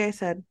other day I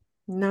said,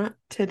 not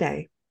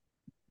today.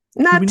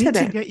 we Not need to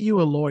today. get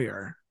you a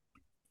lawyer.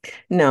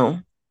 No,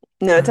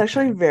 no, it's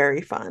actually Okay.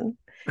 very fun.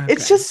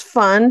 It's Okay. just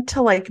fun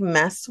to like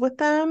mess with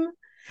them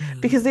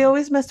because they Mhm.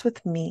 always mess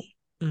with me.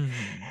 Mhm.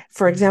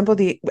 For example, Mhm.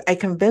 the I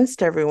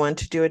convinced everyone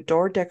to do a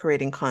door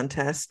decorating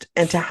contest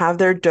and to have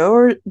their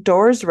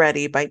doors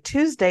ready by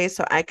Tuesday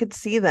so I could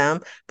see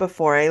them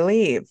before I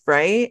leave,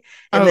 right?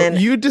 And Oh, then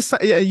you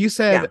decide. Yeah, you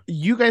said yeah,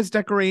 you guys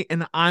decorate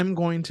and I'm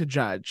going to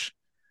judge.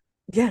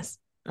 yes.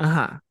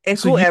 Uh-huh. And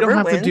So you don't whoever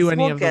have to do wins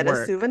any will of the get a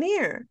work.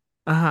 souvenir.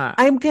 Uh-huh.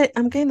 I'm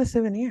getting the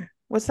souvenir.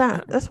 What's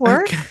that? That's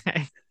work.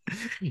 Okay. So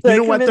You I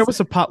know what? There convinced. was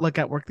a potluck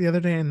at work the other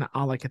day, and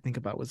all I could think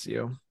about was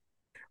you.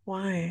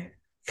 Why?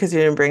 Because you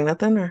didn't bring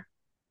nothing, or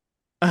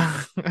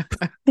I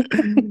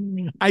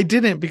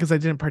didn't because I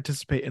didn't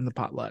participate in the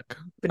potluck.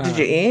 but did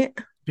you Um, eat?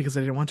 because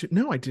I didn't want to.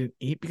 No, I didn't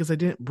eat because I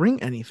didn't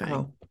bring anything.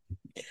 Oh,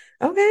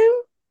 okay.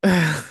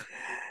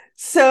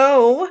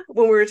 So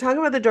when we were talking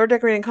about the door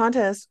decorating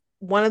contest,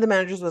 one of the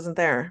managers wasn't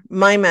there.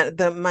 My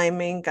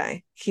main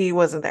guy, he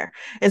wasn't there.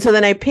 And so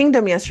then I pinged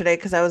him yesterday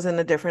because I was in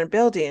a different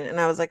building, and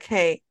I was like,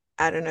 "Hey,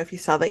 I don't know if you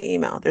saw the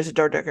email. There's a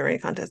door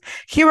decorating contest."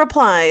 He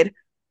replied,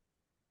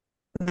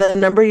 "The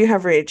number you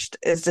have reached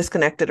is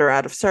disconnected or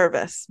out of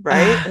service."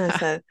 Right? And I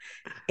said,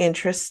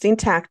 "Interesting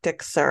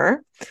tactic,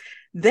 sir."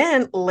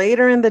 Then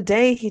later in the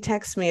day, he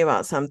texts me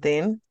about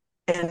something.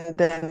 And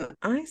then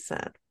I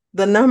said,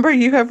 the number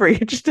you have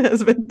reached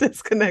has been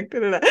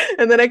disconnected.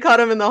 And then I caught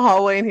him in the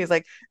hallway and he's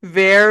like,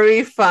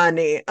 very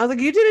funny. I was like,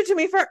 you did it to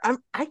me for,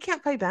 I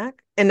can't fight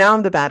back. And now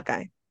I'm the bad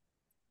guy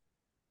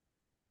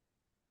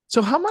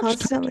So, how much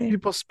time do constantly.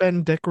 people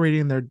spend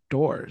decorating their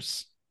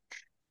doors?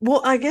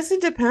 Well, I guess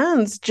it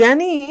depends.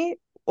 Jenny,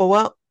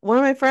 one of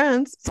my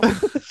friends,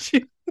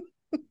 she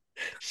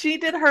she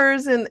did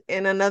hers in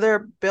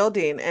another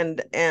building,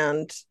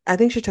 and I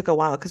think she took a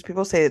while because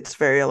people say it's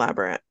very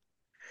elaborate.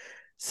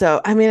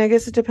 So, I mean, I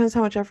guess it depends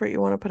how much effort you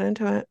want to put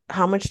into it.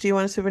 How much do you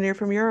want a souvenir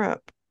from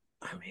Europe?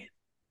 I mean,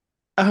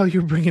 Oh,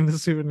 you're bringing the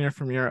souvenir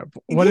from Europe.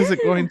 What is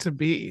it going yeah. to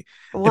be?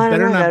 Well, It I don't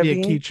better know. not Gotta be a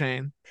be.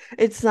 keychain.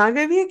 It's not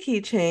gonna be a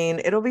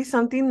keychain. It'll be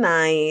something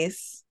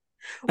nice.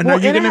 And are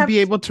Well, you and I going to have. be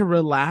able to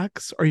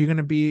relax or are you going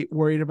to be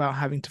worried about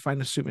having to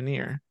find a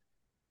souvenir?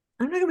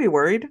 I'm not gonna be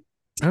worried.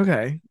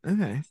 Okay.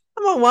 Okay.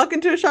 I'm gonna walk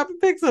into a shop and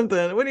pick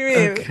something. What do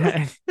you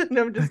Okay. mean?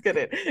 No, I'm just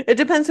kidding. It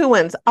depends who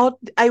wins.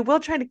 I will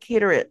try to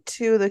cater it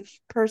to the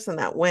person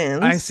that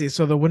I wins. see.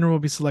 So the winner will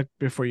be selected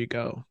before you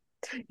go.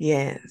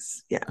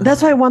 Yes, yeah.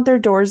 That's why I Uh, want their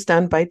doors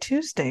done by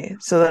Tuesday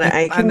so that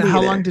I and can be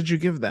how long there. did you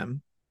give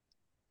them?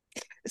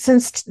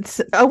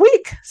 Since a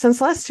week, since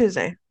last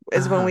Tuesday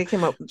is when Uh, we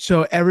came up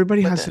so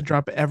everybody with has to it.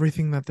 drop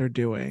everything that they're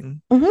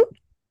doing Hmm.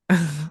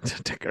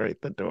 to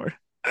decorate the door.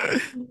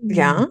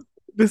 Yeah.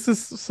 This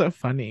is so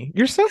funny.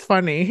 You're so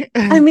funny.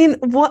 I mean,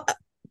 what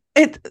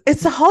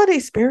it's a holiday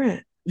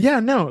spirit.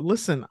 Yeah, no,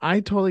 listen, I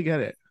totally get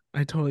it.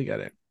 I totally get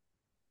it.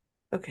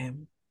 Okay.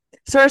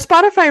 So our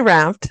Spotify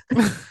Wrapped.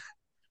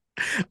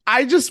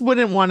 I just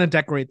wouldn't want to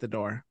decorate the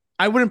door.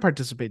 I wouldn't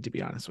participate, to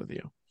be honest with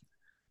you.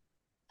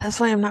 That's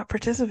why I'm not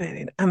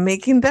participating. I'm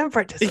making them Yeah,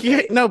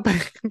 participate. no,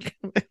 but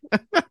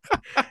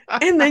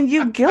And then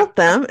you guilt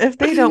them if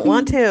they don't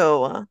want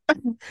to.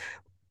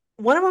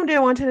 One of them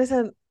didn't want to, and I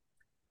said,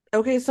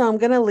 okay, so I'm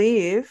gonna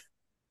leave.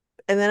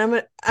 And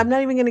then I'm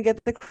not even gonna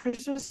get the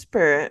Christmas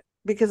spirit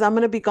because I'm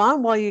gonna be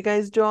gone while you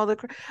guys do all the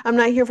I'm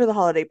not here for the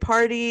holiday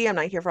party. I'm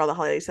not here for all the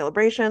holiday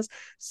celebrations.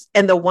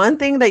 And the one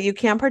thing that you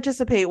can't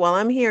participate while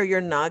I'm here,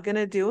 you're not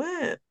gonna do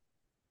it.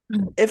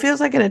 It feels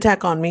like an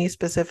attack on me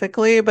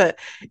specifically, but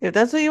if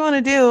that's what you want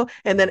to do,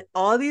 and then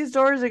all these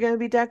doors are going to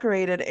be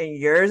decorated and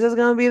yours is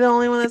going to be the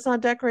only one that's not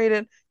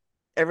decorated,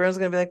 everyone's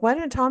going to be like, why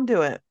didn't Tom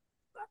do it?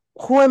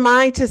 Who am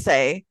I to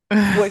say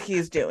what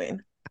he's doing?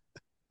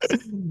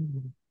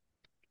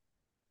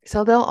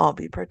 So they'll all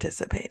be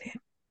participating.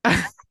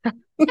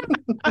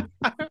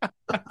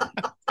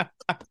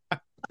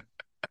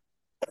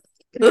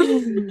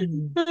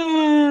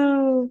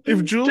 If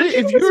Don't Julie, you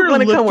if just you're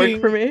want to come work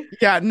for looking, me?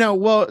 yeah, no,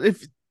 well,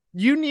 if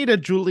You need a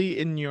Julie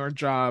in your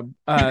job.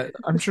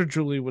 I'm sure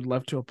Julie would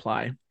love to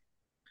apply.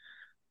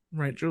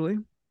 Right, Julie?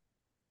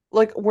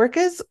 Like work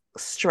is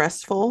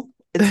stressful.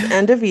 It's the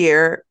end of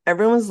year.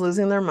 Everyone's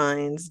losing their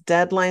minds.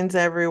 Deadlines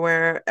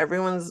everywhere.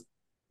 Everyone's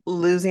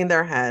losing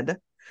their head.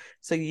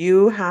 So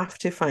you have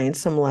to find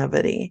some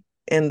levity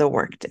in the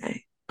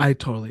workday. I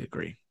totally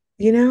agree.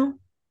 You know,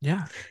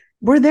 Yeah.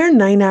 we're there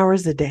 9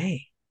 hours a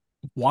day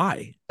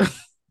Why?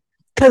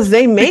 because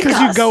they make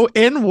Because you us. go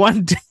in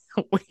one day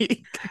a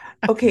week.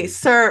 Okay,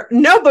 sir.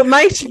 No, but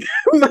my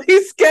my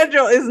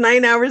schedule is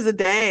 9 hours a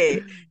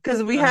day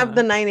because we have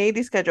the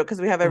 980 schedule because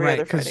we have every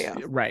other Friday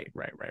off. Right.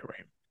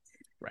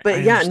 But I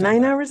yeah,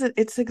 understand 9 hours.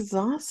 It's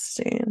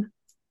exhausting.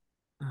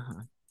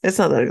 uh-huh. It's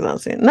not that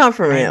exhausting. Not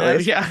for me, I at know,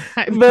 least. yeah.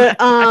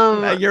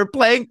 But You're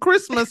playing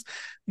Christmas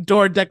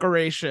door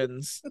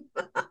decorations.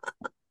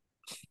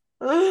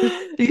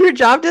 your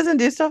job doesn't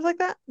do stuff like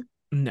that?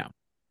 No.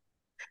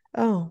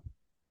 Oh.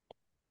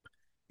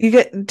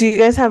 Do you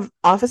guys have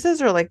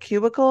offices or like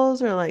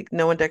cubicles or like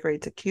no one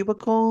decorates a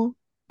cubicle?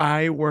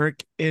 I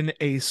work in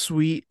a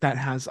suite that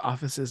has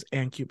offices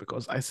and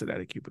cubicles. I sit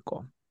at a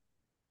cubicle.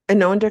 And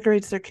no one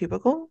decorates their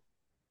cubicle?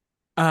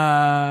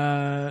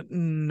 No.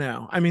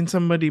 I mean,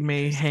 somebody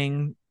may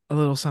hang a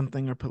little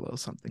something or put a little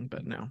something,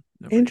 but no,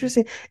 nobody.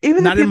 Interesting.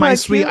 Even the Not in people my at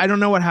suite. I don't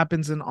know what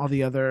happens in all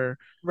the other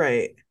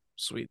right.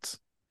 suites.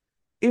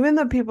 Even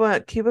the people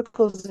at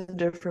cubicles in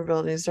different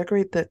buildings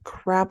decorate the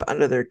crap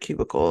out of their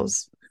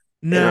cubicles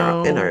in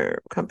No, our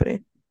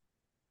company.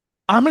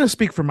 I'm going to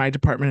speak for my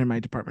department and my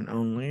department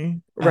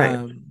only.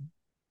 Right.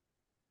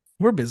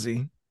 We're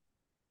busy.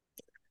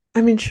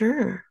 I mean,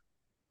 sure.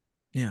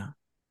 Yeah.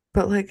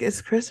 But like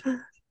it's Christmas.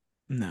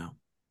 No.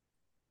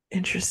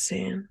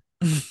 Interesting.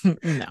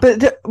 No.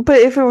 But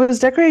if it was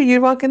decorated,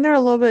 you'd walk in there a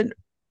little bit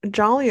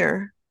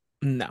jollier,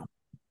 No.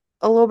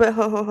 a little bit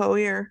ho ho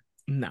ho-ier.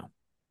 No.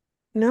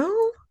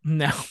 No?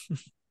 No.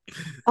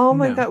 Oh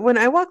my No. God. When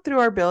I walk through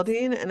our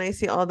building and I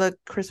see all the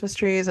Christmas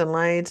trees and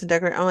lights and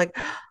decorate, I'm like,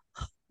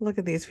 look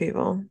at these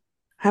people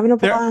having a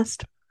There.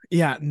 blast.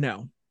 Yeah.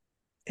 No.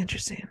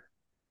 Interesting.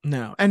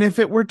 No. And if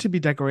it were to be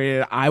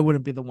decorated, I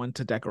wouldn't be the one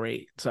to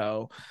decorate.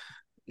 So,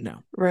 no.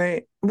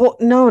 Right. Well,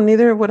 no,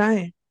 neither would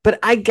I. But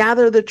I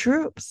gather the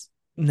troops.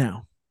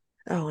 No.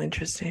 Oh,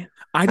 interesting.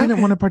 I didn't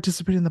Okay. want to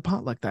participate in the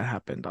potluck that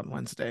happened on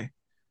Wednesday.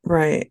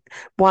 Right.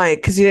 Why?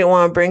 Because you didn't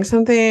want to bring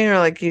something, or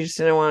like you just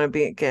didn't want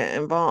to get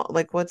involved.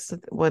 Like, what's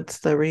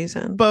the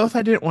reason? Both.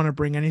 I didn't want to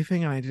bring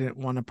anything, and I didn't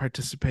want to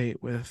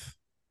participate with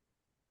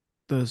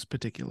those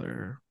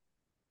particular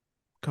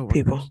coworkers.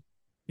 People.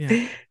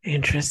 Yeah.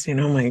 Interesting.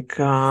 Oh my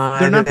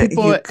God. They're not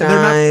people. You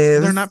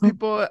guys. They're not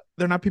people.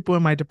 They're not people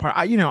in my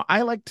department.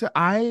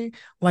 I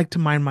like to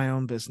mind my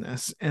own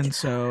business, and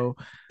so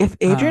If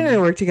Adrian and I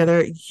work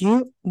together,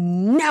 you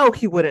know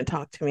he wouldn't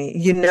talk to me.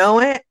 You know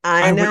it.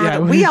 I know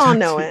it. We all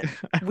know it.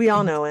 We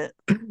all know it.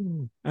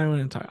 I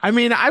wouldn't talk. I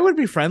mean, I would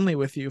be friendly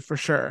with you for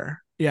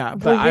sure. Yeah,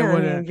 but I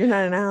wouldn't. You're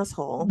not an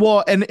asshole.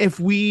 Well, and if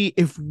we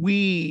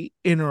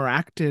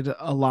interacted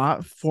a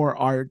lot for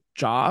our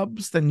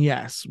jobs, then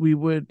yes, we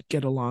would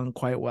get along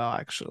quite well,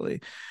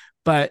 actually.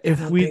 But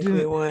if we didn't,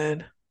 we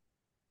would.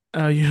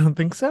 You don't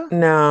think so?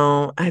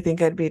 No, I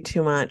think I'd be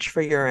too much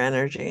for your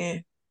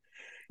energy.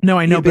 No,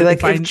 I know. You'd be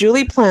but like, if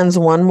Julie plans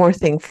one more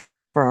thing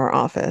for our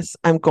office,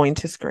 I'm going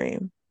to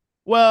scream.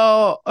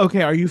 Well,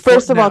 okay. Are you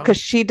first of all, because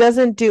she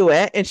doesn't do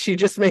it and she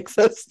just makes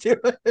us do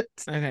it?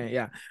 Okay,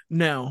 yeah.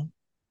 No.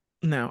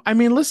 I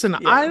mean, listen,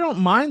 Yeah. I don't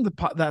mind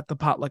that the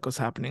potluck was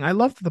happening. I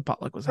loved that the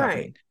potluck was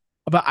happening.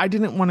 But I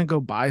didn't want to go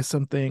buy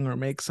something or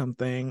make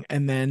something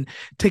and then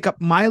take up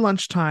my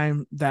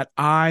lunchtime that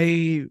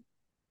I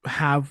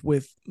have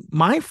with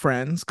my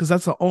friends, because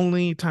that's the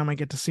only time I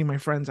get to see my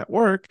friends at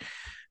work.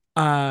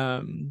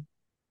 And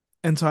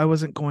so I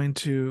wasn't going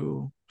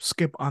to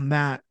skip on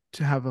that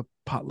to have a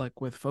potluck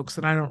with folks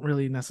that I don't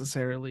really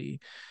necessarily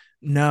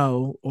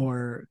know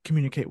or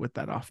communicate with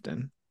that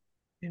often.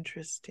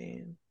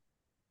 Interesting.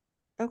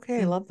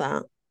 Okay, I love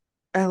that.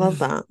 I love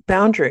that.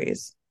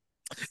 Boundaries.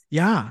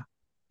 Yeah.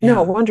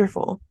 No,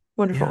 wonderful.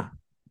 Wonderful.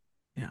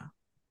 Yeah.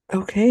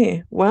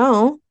 Okay.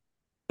 Well,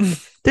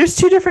 there's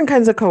two different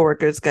kinds of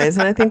coworkers, guys,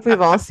 and I think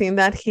we've all seen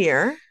that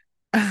here.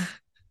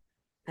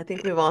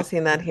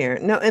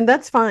 No, and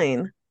that's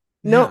fine.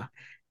 No,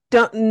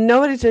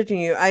 nobody's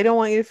judging you. I don't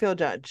want you to feel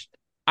judged.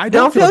 I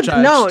don't feel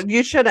judged. No,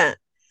 you shouldn't.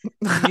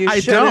 You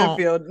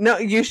shouldn't No,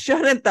 you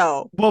shouldn't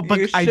though. Well, but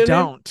I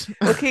don't.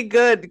 Okay,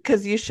 good,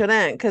 because you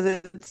shouldn't, because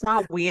it's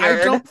not weird.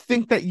 I don't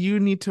think that you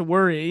need to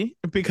worry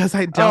because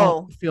I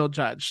don't feel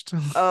judged.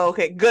 Oh,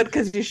 okay, good,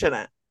 because you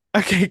shouldn't.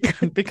 Okay,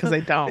 good, because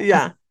I don't.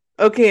 Yeah.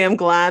 Okay, I'm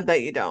glad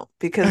that you don't,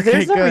 because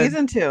there's no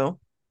reason to.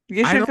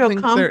 You should feel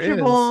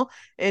comfortable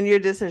in your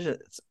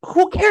decisions.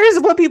 Who cares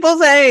what people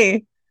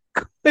say?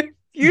 Do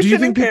you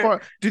think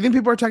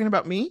people are talking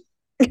about me?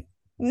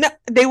 No,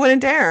 they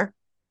wouldn't dare.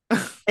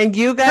 And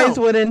you guys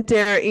wouldn't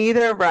dare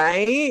either,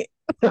 right?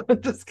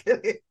 I'm just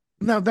kidding.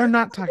 No, they're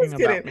not talking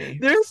Just about kidding. me.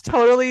 There's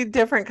totally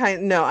different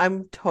kind. No,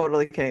 I'm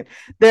totally kidding.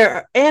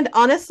 There and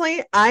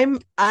honestly, I'm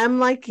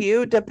like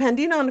you,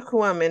 depending on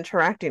who I'm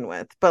interacting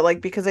with. But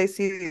like because I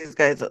see these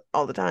guys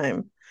all the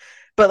time.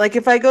 But like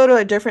if I go to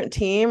a different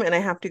team and I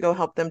have to go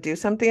help them do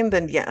something,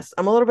 then yes,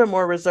 I'm a little bit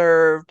more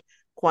reserved,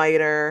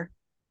 quieter.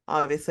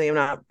 Obviously, I'm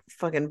not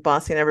fucking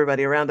bossing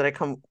everybody around that I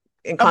come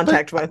in But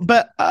contact with.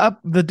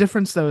 the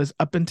difference though is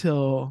up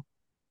until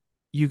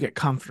you get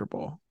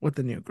comfortable with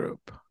the new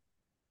group.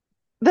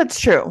 That's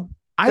true.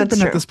 I've That's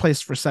been at true. this place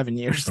for 7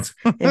 years.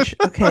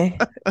 Okay.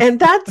 And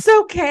that's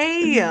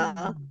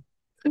okay.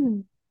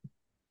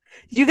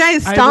 You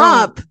guys I won't.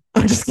 stop.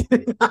 I'm just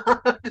kidding.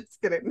 I'm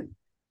just kidding.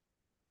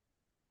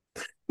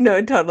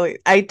 No, totally.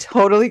 I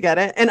totally get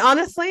it. And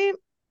honestly,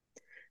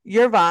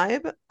 your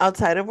vibe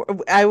outside of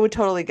I would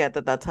totally get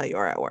that that's how you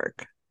are at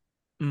work.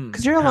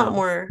 Because you're a lot How?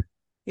 more,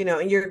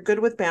 and you're good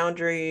with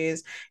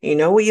boundaries. You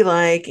know what you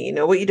like, you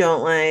know what you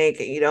don't like.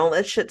 You don't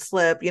let shit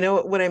slip. You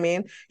know what I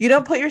mean? You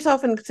don't put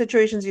yourself in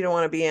situations you don't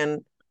want to be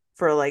in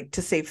for like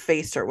to save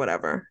face or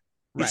whatever.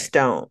 You Right. just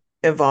don't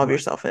involve Right.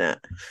 yourself in it.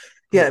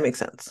 Yeah, that Right. makes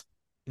sense.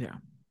 Yeah.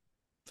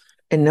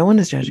 And no one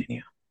is judging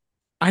you.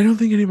 I don't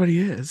think anybody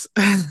is.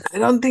 I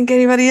don't think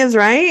anybody is,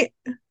 right?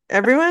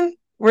 Everyone,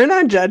 we're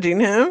not judging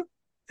him.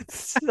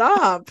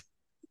 Stop.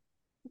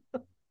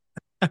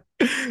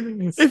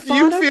 if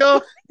you Spotify.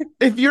 feel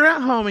if you're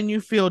at home and you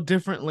feel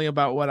differently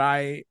about what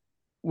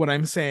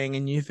I'm saying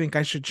and you think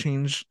I should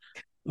change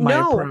my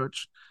No.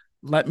 approach,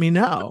 let me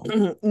know.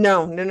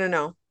 No, no, no,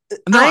 no.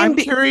 No, I'm I'm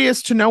be-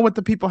 curious to know what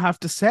the people have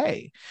to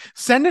say.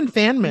 Send in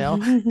fan mail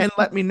and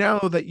let me know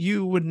that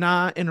you would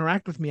not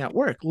interact with me at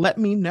work. Let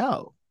me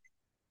know.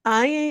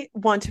 I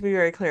want to be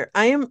very clear.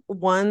 I am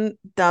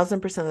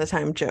 1000% of the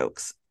time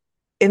jokes.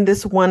 In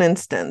this one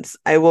instance,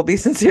 I will be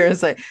sincere and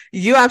say,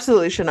 you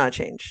absolutely should not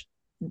change.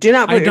 Do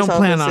not I put don't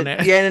yourself in plan a on sit.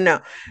 it. Yeah, no, no,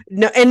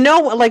 no, and no,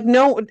 like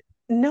no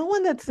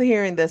one that's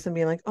hearing this and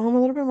being like, oh, I'm a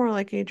little bit more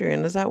like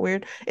Adrian. Is that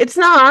weird? It's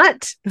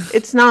not.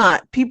 It's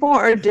not. People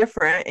are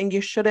different, and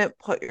you shouldn't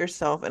put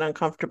yourself in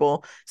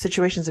uncomfortable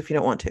situations if you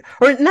don't want to,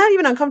 or not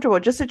even uncomfortable,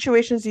 just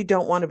situations you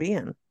don't want to be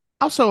in.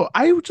 Also,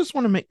 I just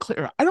want to make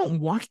clear I don't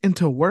walk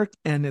into work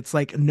and it's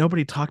like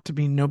nobody talk to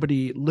me,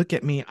 nobody look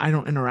at me, I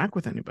don't interact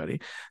with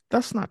anybody.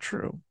 That's not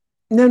true.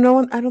 No, no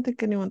one. I don't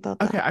think anyone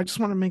thought Okay, that. I just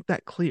want to make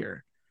that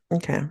clear.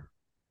 Okay.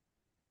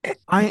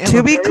 I am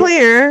To be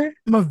clear,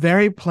 I'm a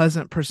very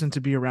pleasant person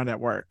to be around at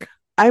work.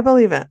 I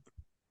believe it.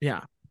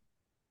 Yeah.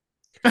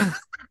 I'm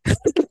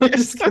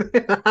just kidding.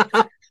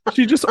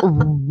 She just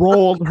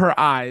rolled her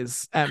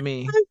eyes at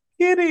me.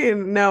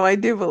 Kidding. No, I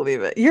do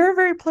believe it. You're a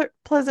very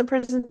pleasant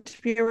person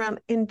to be around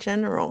in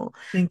general.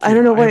 Thank I don't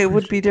you. know I why it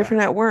would be appreciate that.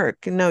 different at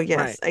work. No, Right.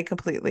 yes, I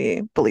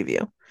completely believe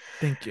you.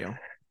 Thank you.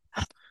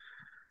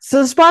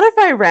 So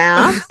Spotify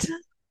Wrapped.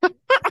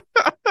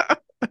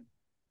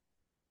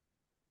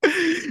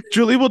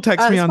 Julie will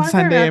text me on Spotify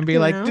Sunday and Wrapped be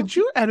came like, out. "Did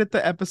you edit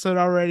the episode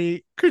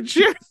already? Could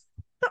you?"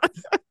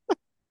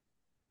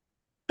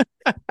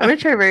 I'm gonna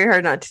try very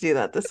hard not to do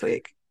that this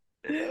week.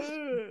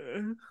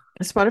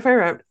 Spotify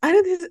Wrapped.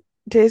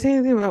 Did I say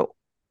anything about?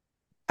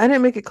 I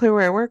didn't make it clear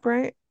where I work,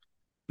 right?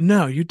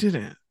 No, you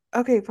didn't.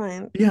 Okay,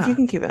 fine. You Yeah.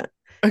 can keep it.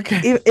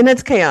 Okay. In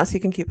its chaos, you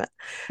can keep it.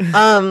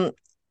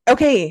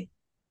 Okay.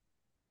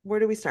 Where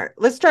do we start?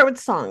 Let's start with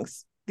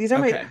songs. These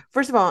are Okay.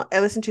 first of all, I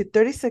listened to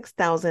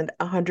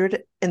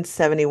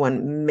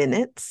 36,171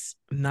 minutes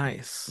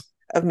Nice.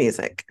 of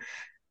music.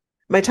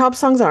 My top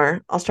songs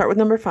are, I'll start with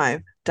number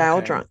 5, Dial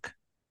Okay. Drunk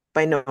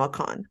by Noah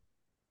Kahan.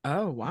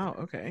 Oh, wow.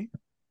 Okay.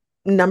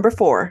 Number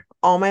 4,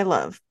 All My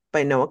Love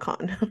by Noah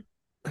Kahan.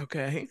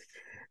 Okay.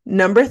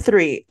 Number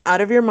 3,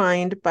 Out of Your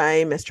Mind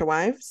by Mr.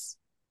 Wives.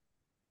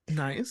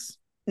 Nice.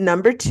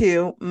 Number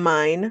 2,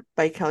 Mine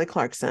by Kelly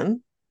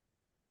Clarkson.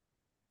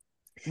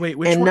 Wait,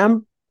 which And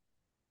one?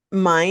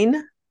 Mine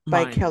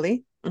by Mine.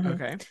 Kelly. Mhm.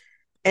 Okay.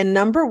 And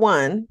number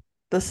 1,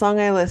 the song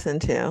I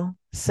listened to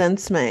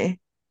since May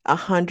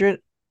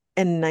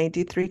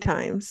 193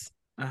 times,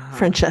 Uh-huh.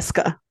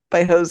 Francesca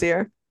by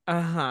Hozier.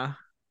 Uh-huh.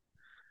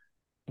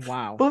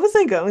 Wow. What was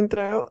I going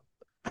through?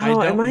 I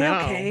Oh, am don't I know.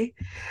 okay?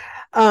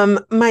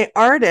 My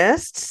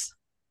artists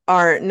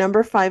are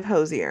number 5,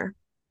 Hozier.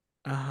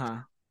 Uh-huh.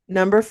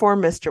 Number 4,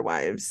 Mr.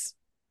 Wives.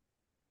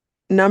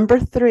 Number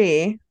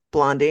 3,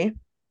 Blondie,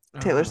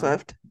 Taylor Uh-huh.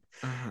 Swift.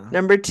 Uh-huh.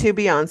 Number 2,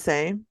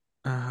 Beyonce.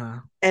 Uh-huh.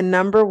 And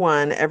number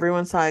 1,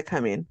 everyone saw it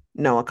coming,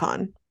 Noah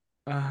Kahan.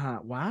 Uh-huh.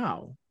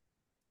 Wow.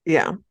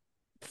 Yeah.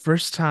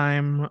 First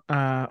time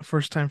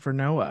for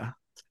Noah.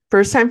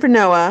 First time for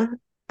Noah.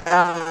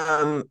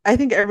 I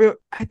think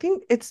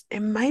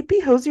it might be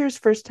Hozier's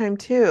first time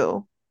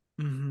too.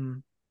 Mm-hmm.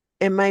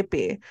 It might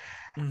be.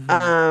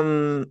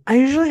 Mm-hmm. I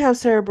usually have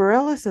Sarah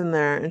Bareilles in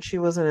there, and she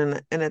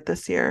wasn't in it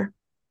this year.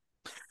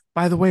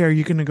 By the way, are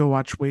you gonna go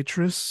watch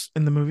Waitress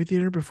in the movie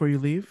theater before you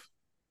leave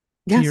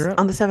to Yes, Europe?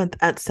 on the 7th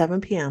at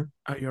 7 p.m.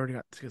 Oh, you already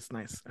got tickets.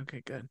 Nice.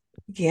 Okay, good.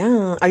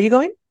 Yeah. Are you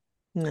going?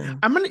 No.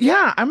 I'm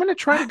gonna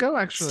try to go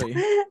Stop actually.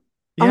 it.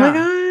 Oh my Yeah.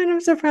 God,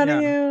 I'm so proud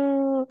of Yeah.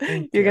 you.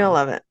 Thank You're gonna you.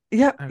 love it.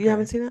 Yep. You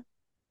haven't Okay. seen it?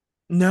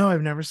 No,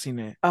 I've never seen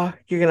it. Oh,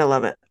 you're gonna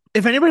love it.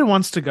 If anybody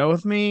wants to go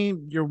with me,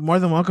 you're more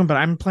than welcome, but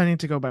I'm planning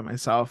to go by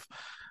myself.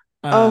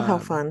 Oh, how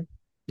Um, fun.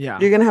 yeah.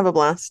 You're gonna have a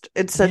blast.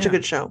 It's such a Yeah.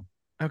 good show.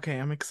 Okay,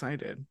 I'm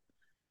excited.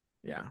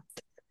 Yeah.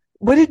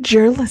 What did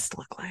your list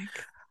look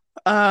like?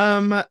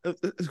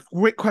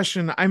 Great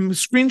question. I'm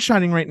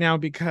screenshotting right now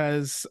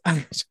because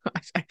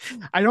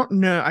I don't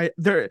know.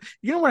 You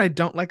know what I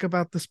don't like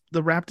about this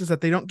the Wrapped is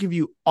that they don't give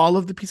you all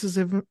of the pieces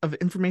of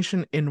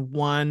information in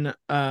one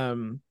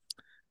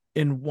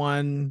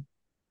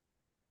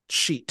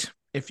sheet,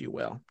 if you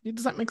will.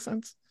 Does that make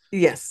sense?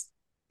 Yes.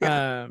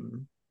 Yeah.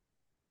 Um,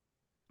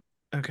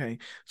 okay.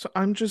 So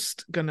I'm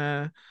just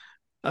gonna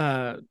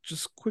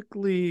just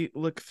quickly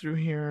look through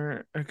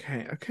here.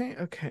 Okay.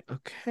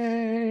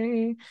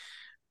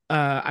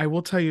 I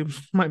will tell you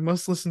my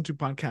most listened to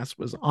podcast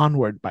was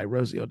Onward by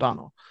Rosie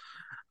O'Donnell.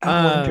 Oh,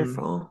 Um,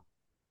 wonderful.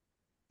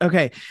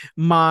 okay.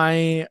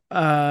 My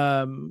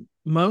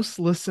most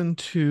listened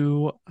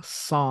to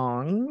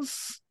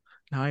songs.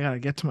 Now I gotta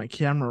get to my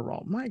camera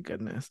roll. My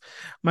goodness.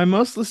 My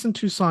most listened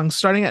to songs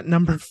starting at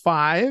number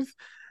 5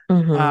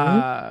 Mm-hmm.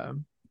 uh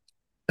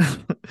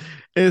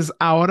is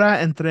Ahora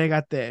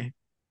Entrégate.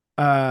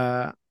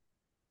 Uh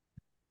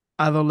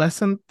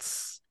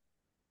Adolescents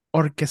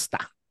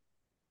Orquesta.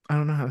 I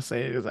don't know how to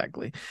say it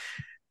exactly.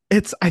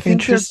 It's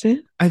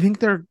Interesting. I think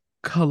they're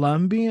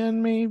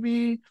Colombian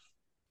maybe.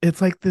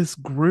 It's like this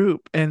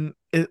group and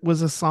it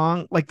was a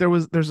song like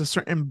there's a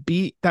certain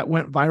beat that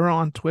went viral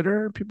on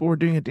Twitter. People were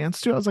doing a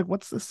dance to it. I was like,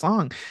 "What's this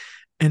song?"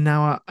 And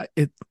now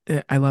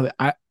I love it.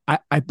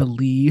 I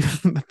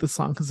believe that the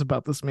song is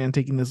about this man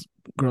taking this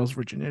girl's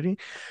virginity,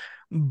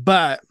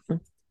 but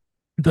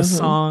the Mm-hmm.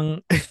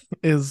 song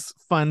is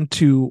fun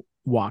to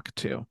walk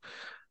to.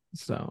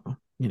 So,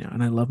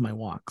 and I love my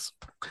walks.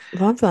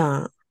 Love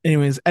that.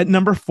 Anyways, at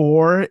number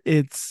 4,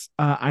 it's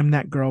I'm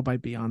That Girl by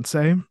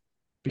Beyonce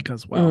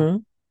because, well, Mm-hmm.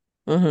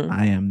 Mm-hmm.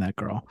 I am that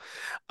girl.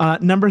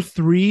 Number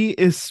 3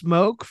 is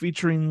Smoke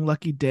featuring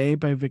Lucky Day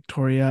by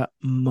Victoria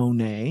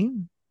Monet.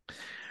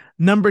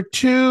 Number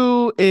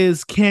 2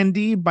 is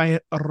Candy by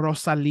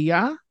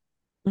Rosalia.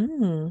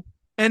 Mm.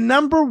 And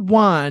number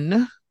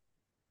 1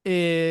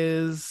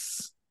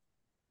 is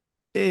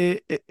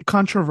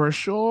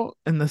controversial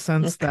in the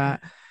sense Okay.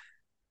 that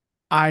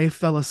I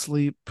fell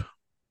asleep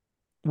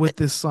with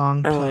this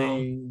song Oh,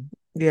 playing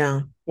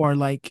yeah. for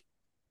like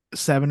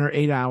 7 or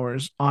 8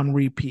 hours on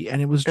repeat,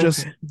 and it was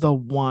just Okay. the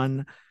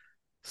one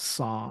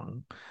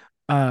song.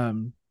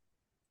 Um,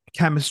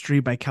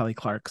 Chemistry by Kelly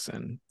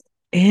Clarkson.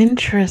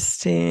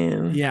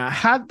 Interesting. Yeah,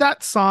 had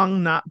that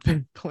song not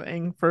been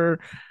playing for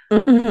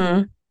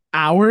Mm-hmm.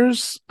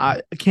 hours,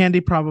 Candy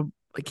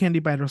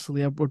by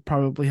Rosalia would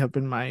probably have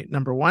been my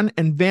number 1,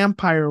 and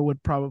Vampire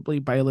would probably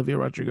by Olivia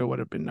Rodrigo would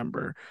have been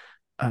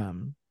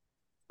um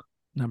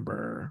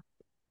number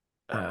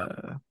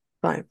uh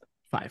 5.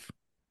 5.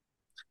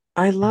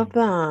 I love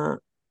Anyway,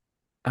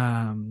 that.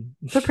 um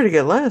It's a pretty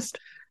good list.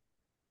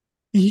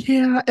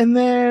 yeah, and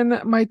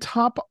then my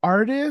top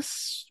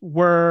artists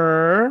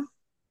were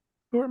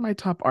who are my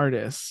top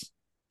artists?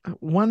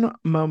 One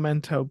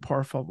momento,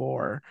 por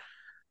favor.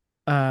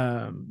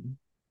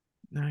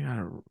 Now I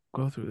gotta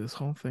go through this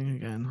whole thing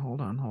again.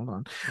 Hold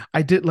on.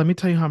 Let me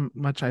tell you how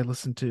much I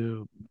listened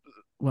to.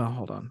 Well,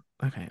 hold on.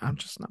 Okay, I'm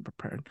just not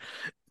prepared.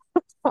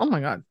 Oh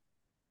my God.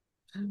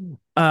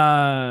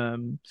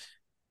 Um,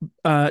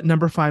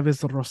 Number 5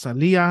 is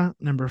Rosalia.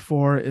 Number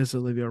 4 is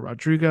Olivia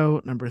Rodrigo.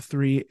 Number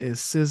 3 is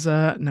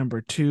SZA.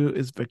 Number 2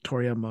 is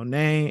Victoria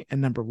Monet, and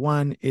number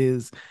 1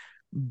 is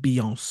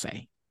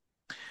Beyonce.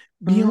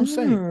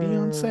 Mm.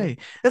 Beyonce.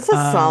 It's a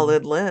Um,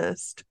 solid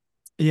list.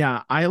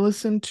 yeah, I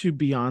listened to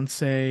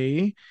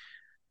Beyonce.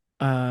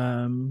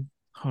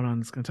 Hold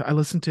on, I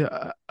listened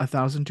to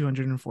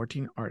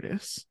 1,214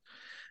 artists,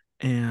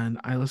 and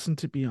I listened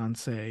to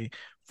Beyonce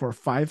for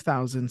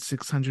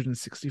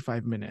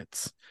 5,665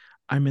 minutes.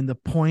 I'm in the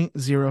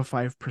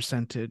 0.05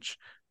 percentage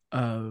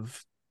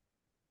of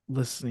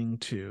listening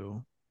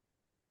to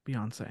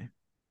Beyonce.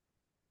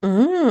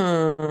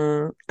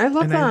 I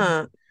love And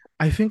that.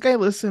 I think I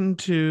listened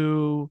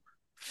to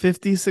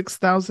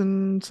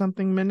 56,000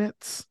 something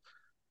minutes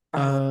Oh,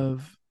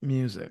 of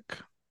music.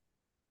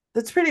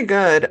 that's pretty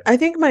good. I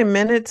think my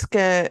minutes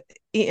get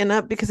eaten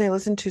up because I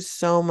listen to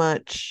so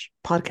much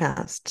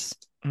podcasts.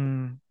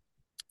 Mm,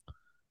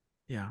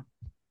 yeah.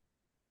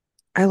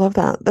 I love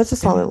that. That's a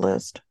solid And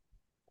list.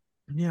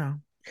 yeah.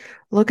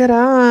 Look at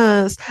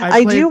us. I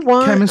I do played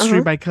want, Chemistry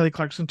uh-huh. by Kelly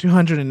Clarkson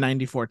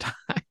 294 times.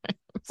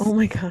 Oh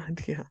my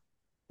God. Yeah.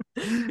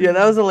 Yeah,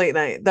 that was a late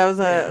night. That was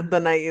Yeah. the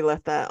night you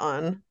left that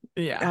on.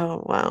 Yeah.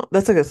 Oh wow.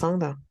 That's a good song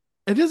though.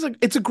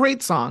 It's a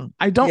great song.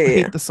 I Yeah, don't yeah, hate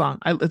yeah. the song.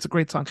 It's a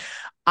great song.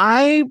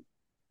 I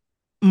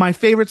My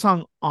favorite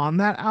song on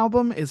that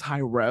album is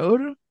High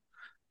Road.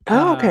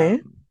 Oh, Um,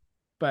 okay.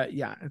 but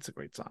yeah, it's a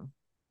great song.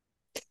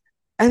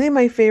 I think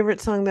my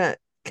favorite song that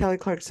Kelly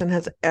Clarkson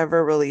has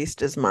ever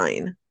released is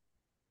Mine.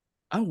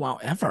 Oh wow,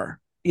 ever.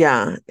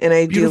 Yeah, and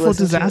I do Beautiful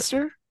listen to it.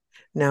 Disaster?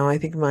 No, I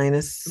think Mine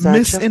is such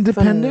Miss a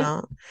Independent?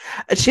 phenomenal.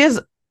 She has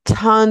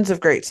tons of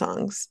great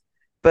songs.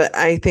 but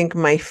I think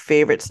my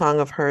favorite song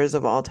of hers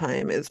of all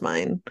time is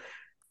mine.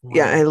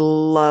 Yeah, I Wow.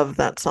 love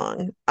that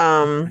song.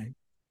 Okay.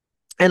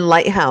 And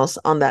Lighthouse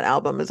on that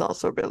album is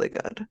also really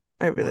good.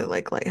 I really Wow.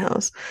 like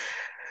Lighthouse.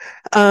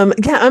 Yeah,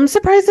 I'm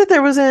surprised that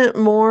there wasn't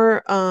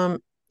more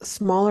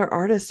smaller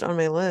artists on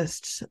my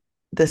list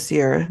this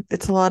year.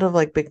 It's a lot of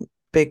like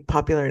big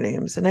popular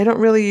names, and I don't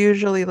really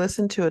usually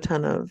listen to a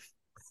ton of.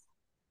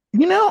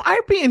 I'd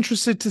be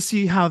interested to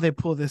see how they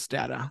pull this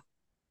data.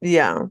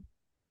 Yeah.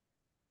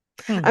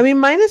 I Hmm. mean,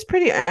 mine is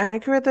pretty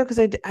accurate though, because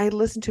I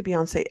listened to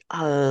Beyonce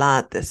a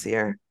lot this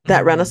year. That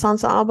Mm-hmm.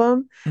 Renaissance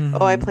album.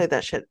 Oh, I Mm-hmm. played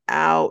that shit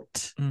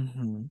out.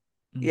 Mm-hmm.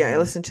 Yeah, I Mm-hmm.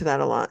 listened to that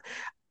a lot.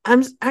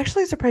 I'm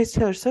actually surprised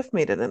Taylor Swift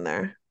made it in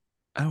there.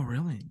 Oh,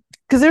 really?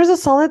 Because there was a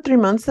solid 3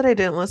 months that I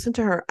didn't listen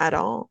to her at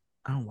all.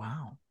 Oh, wow.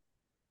 Wow.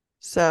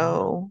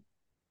 So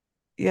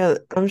yeah,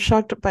 I'm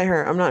shocked by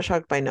her. I'm not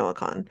shocked by Noah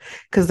Khan.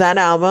 Because that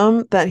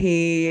album that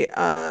he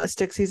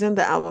Stick Season,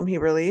 the album he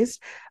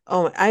released,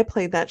 oh, I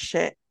played that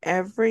shit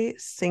every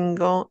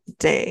single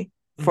day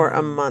for a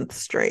Mm-hmm. month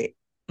straight.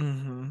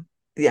 Mm-hmm.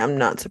 Yeah, I'm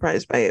not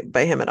surprised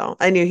by him at all.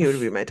 I knew he would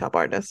be my top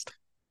artist.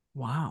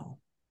 Wow.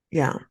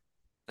 Yeah.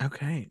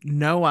 Okay.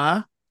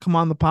 Noah, come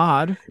on the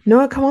pod.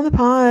 Noah, come on the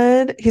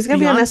pod. He's gonna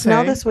be on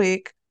SNL Beyonce, this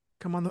week.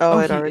 come on the. Oh, Oh,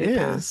 it he already is.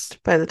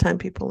 passed by the time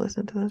people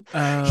listen to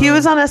this. He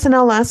was Oh, on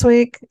SNL last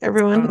week,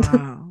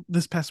 everyone.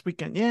 this past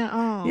weekend. Yeah.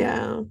 Oh,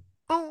 Yeah.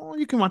 oh,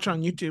 you can watch it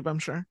on YouTube, I'm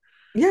sure.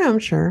 Yeah, I'm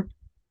sure.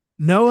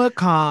 Noah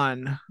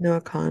Khan.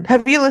 Noah Khan.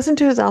 Have you listened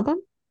to his album?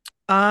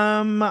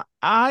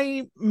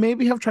 I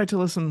maybe have tried to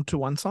listen to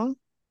one song.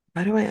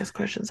 Why do I ask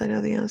questions I know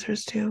the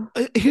answers to?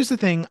 Here's the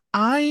thing.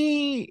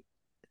 I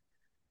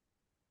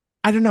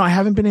don't know. I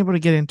haven't been able to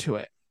get into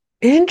it.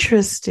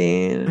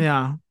 Interesting.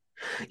 Yeah.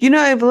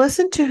 I've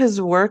listened to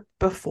his work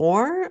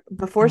before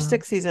Uh,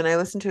 Stick Season. I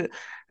listened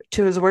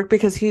to his work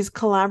because he's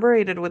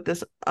collaborated with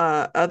this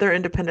other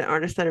independent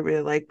artist that I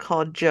really like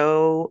called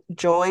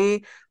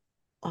Joy.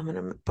 I'm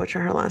gonna butcher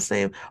her last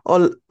name.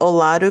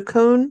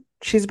 Oladokun.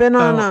 She's been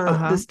on oh, the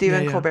uh-huh. Yeah,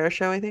 Stephen yeah. Colbert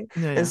show, I think,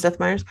 Yeah, and yeah. Steph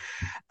Myers.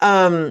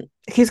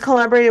 He's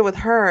collaborated with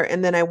her,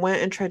 and then I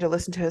went and tried to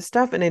listen to his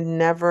stuff, and it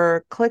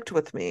never clicked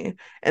with me.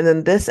 And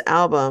then this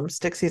album,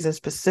 Stick Season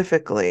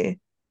specifically,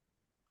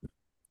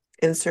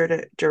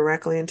 inserted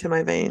directly into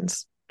my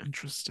veins.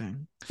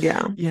 Interesting.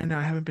 Yeah. Yeah, no,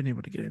 I haven't been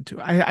able to get into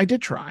it. I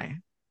did try.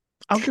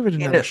 I'll give it You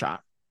another know,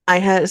 shot. I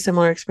had a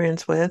similar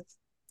experience with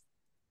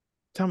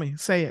Tell me,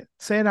 say it.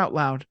 Say it out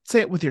loud.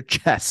 Say it with your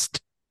chest.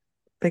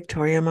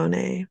 Victoria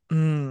Monet.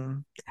 I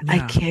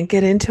Yeah. can't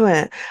get into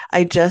it.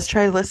 I just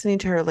tried listening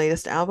to her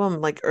latest album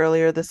like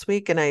earlier this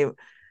week, and I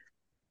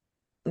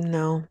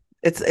no,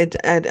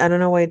 I don't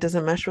know why it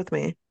doesn't mesh with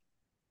me.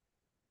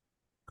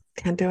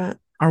 Can't do it.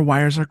 Our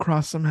wires are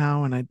crossed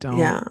somehow, and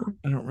Yeah,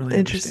 I don't really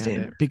understand interesting.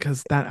 it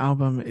because that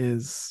album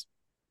is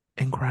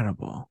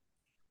incredible.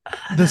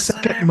 The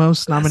second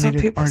most That's what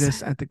nominated people say.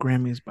 artist at the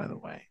Grammys, by the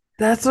way.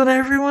 That's what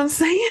everyone's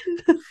saying.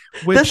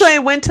 That's why I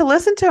Which went to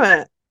listen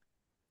to it.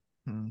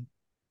 hmm,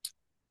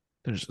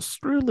 there's a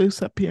screw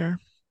loose up here.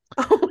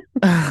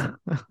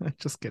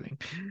 Just kidding.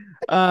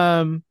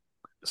 Um,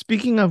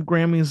 Speaking of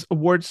Grammys,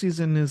 award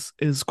season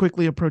is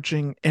quickly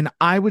approaching, and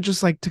I would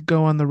just like to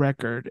go on the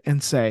record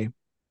and say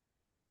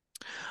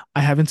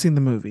I haven't seen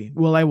the movie.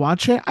 Will I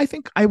watch it? I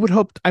think I would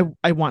hope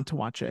I want to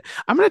watch it.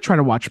 I'm gonna try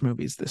to watch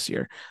movies this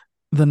year,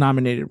 the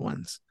nominated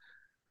ones.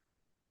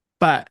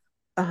 But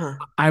Uh-huh.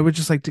 I would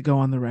just like to go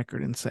on the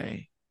record and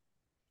say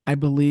I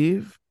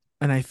believe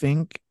and I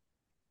think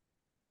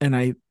and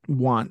I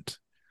want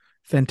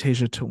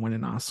Fantasia to win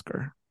an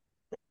Oscar.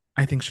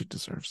 I think she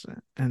deserves it.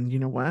 And you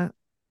know what?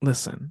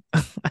 Listen,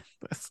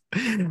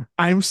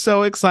 I'm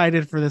so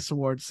excited for this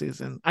award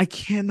season. I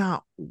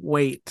cannot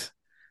wait.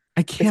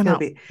 I It's gonna cannot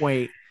be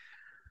wait.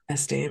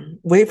 esteem.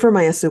 Wait for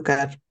my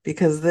azúcar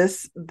because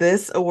this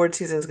award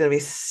season is gonna be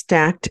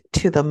stacked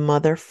to the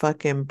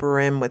motherfucking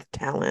brim with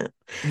talent.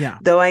 Yeah.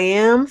 Though I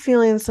am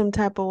feeling some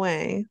type of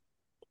way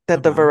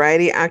that the About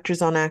variety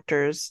actors on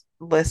actors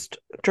list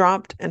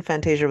dropped and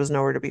Fantasia was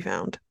nowhere to be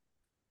found.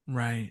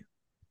 right.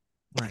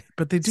 Right.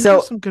 But they do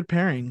have So some good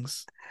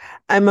pairings.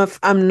 I'm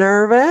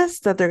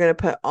nervous that they're going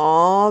to put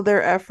all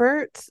their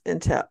efforts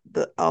into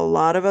a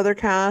lot of other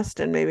cast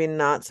and maybe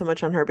not so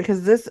much on her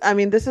because this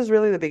is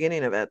really the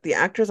beginning of it. The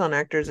actors on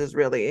actors is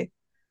really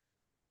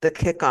the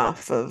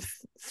kickoff of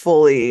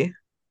fully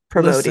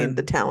promoting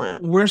the Listen,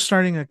 talent. we're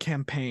starting a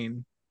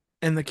campaign,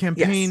 and the Yes.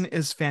 campaign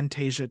is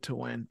Fantasia to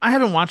win. I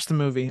haven't watched the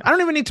movie. I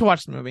don't even need to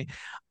watch the movie.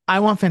 I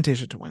want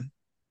Fantasia to win.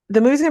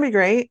 The movie's going to be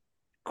great.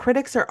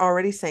 Critics are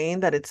already saying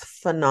that it's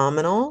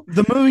phenomenal.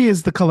 The movie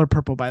is The Color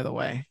Purple, by the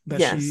way, that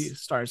she Yes.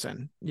 stars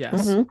in.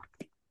 Yes. Hmm.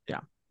 Yeah,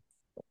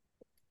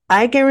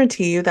 I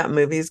guarantee you that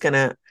movie is going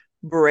to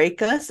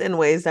break us in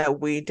ways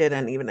that we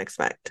didn't even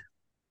expect.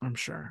 I'm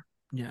sure.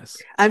 Yes.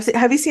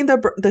 Have you seen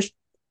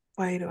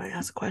why do I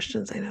ask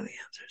questions I know the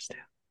answers to?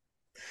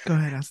 Go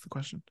ahead, ask the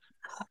question.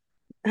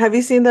 Have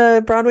you seen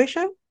the Broadway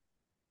show,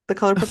 The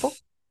Color Purple?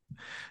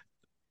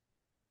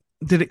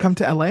 Did it come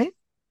to LA?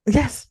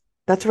 Yes,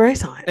 that's where I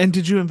saw it. And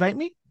did you invite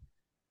me?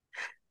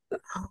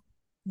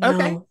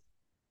 Okay. No,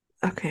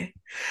 Okay.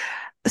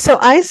 So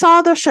I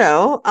saw the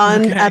show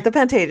on at Okay. the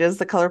Pantages,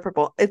 The Color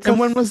Purple. And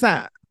when was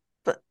that?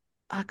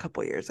 A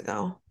couple years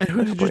ago. And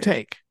who A did couple you years.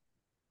 take?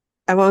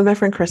 I went with my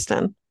friend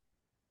Kristen.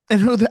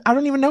 And I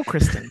don't even know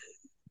Kristen.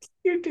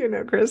 You do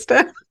know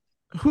Kristen.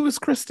 Who is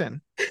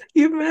Kristen?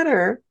 You've met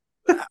her.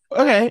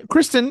 Okay,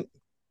 Kristen,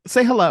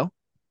 say hello.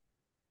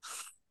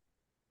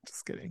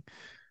 Just kidding.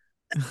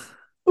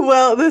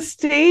 Well, the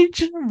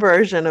stage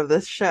version of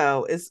this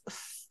show is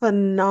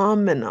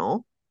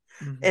phenomenal.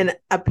 Mhm. And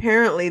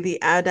apparently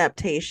the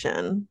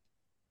adaptation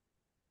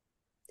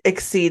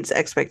exceeds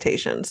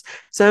expectations.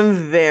 So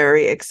I'm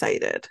very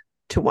excited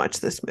to watch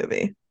this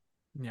movie.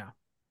 Yeah.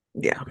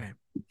 Yeah. Okay.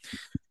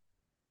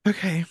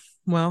 Okay.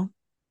 Well,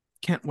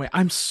 can't wait.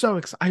 I'm so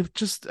excited.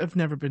 I've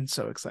never been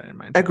so excited in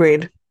my entire life.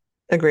 Agreed.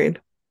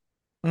 Agreed.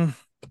 Mm,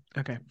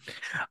 okay.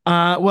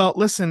 Well,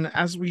 listen,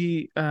 as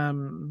we I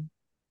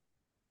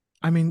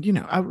mean,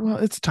 well,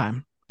 it's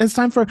time. It's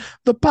time for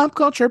the pop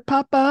culture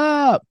pop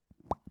up.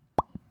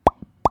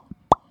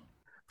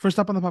 First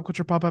up on the pop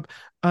culture pop up,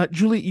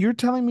 Julie, you're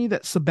telling me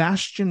that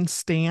Sebastian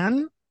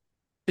Stan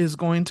is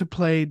going to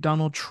play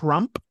Donald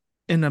Trump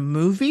in a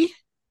movie?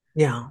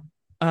 Yeah.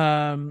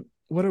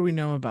 What do we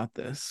know about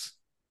this?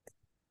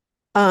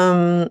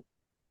 Um,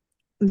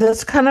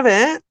 that's kind of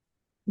it.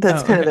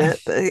 That's Oh, kind of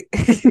okay.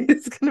 it.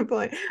 It's gonna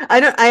play.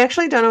 I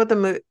actually don't know what the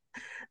movie.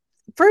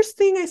 First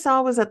thing I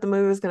saw was that the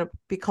movie was gonna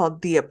be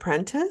called The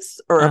Apprentice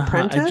or Uh-huh.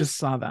 I just Apprentice.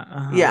 saw that.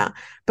 Uh-huh. Yeah.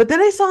 But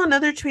then I saw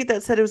another tweet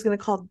that said it was gonna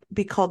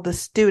be called The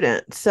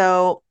Student.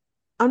 So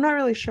I'm not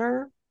really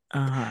sure.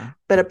 Uh-huh.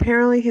 But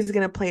apparently he's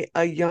gonna play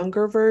a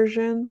younger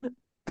version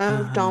of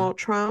Uh-huh. Donald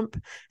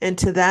Trump. And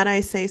to that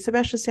I say,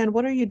 Sebastian Stan,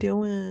 what are you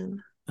doing?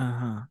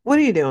 Uh-huh. What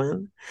are you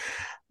doing?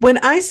 When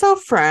I saw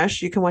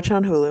Fresh, you can watch it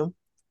on Hulu.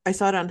 I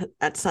saw it on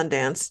at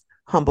Sundance,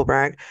 humble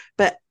brag.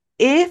 But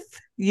if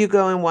you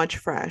go and watch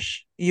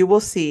Fresh, you will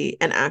see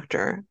an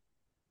actor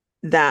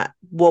that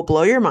will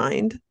blow your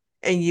mind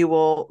and you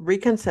will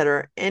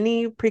reconsider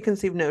any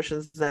preconceived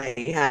notions that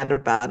you had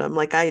about him,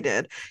 like I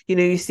did.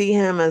 You see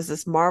him as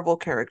this Marvel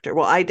character.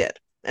 Well, I did.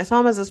 I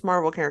saw him as this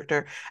Marvel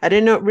character. I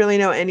didn't really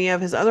know any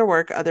of his other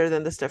work other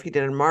than the stuff he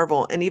did in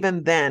Marvel. And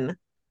even then,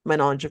 my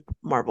knowledge of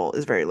Marvel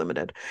is very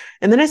limited.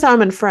 And then I saw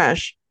him in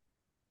Fresh,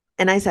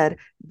 and I said,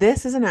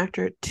 this is an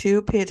actor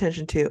to pay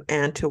attention to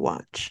and to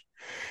watch.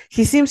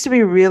 He seems to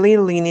be really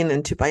leaning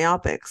into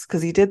biopics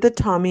because he did the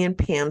Tommy and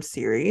Pam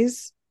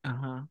series.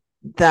 Uh-huh.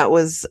 That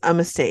was a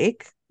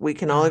mistake. We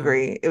can all Uh-huh.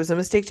 agree. It was a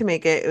mistake to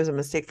make it. It was a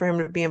mistake for him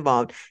to be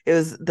involved. It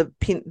was the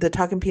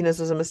talking penis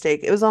was a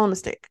mistake. It was all a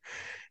mistake.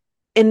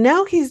 And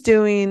now he's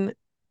doing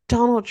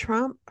Donald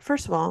Trump.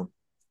 First of all,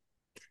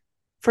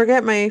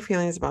 forget my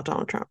feelings about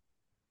Donald Trump.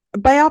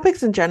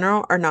 Biopics in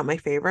general are not my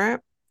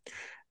favorite.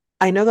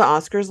 I know the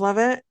Oscars love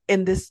it,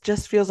 and this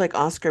just feels like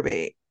Oscar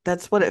bait.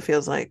 That's what it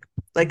feels like.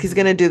 Like he's Mm-hmm.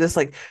 gonna do this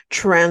like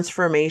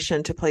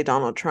transformation to play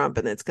Donald Trump,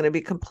 and it's gonna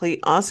be complete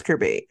Oscar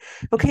bait.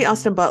 Okay, Mm-hmm.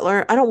 Austin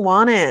Butler, I don't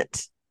want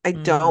it. I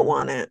don't Mm-hmm.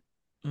 want it.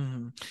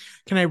 Mm-hmm.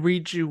 Can I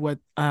read you what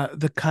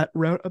the cut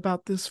wrote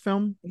about this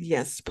film?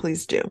 Yes,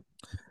 please do.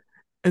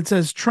 It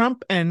says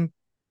Trump and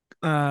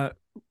uh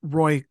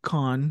Roy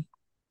Khan,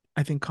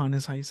 I think Khan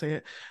is how you say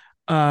it.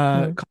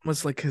 Mhm. Khan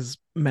was like his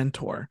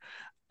mentor.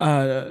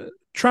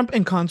 Trump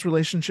and Khan's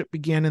relationship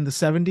began in the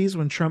 70s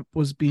when Trump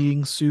was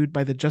being sued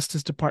by the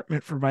Justice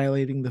Department for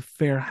violating the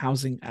Fair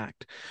Housing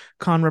Act.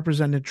 Khan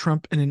represented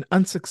Trump in an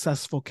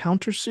unsuccessful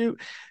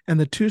countersuit, and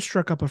the two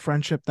struck up a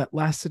friendship that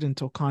lasted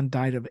until Khan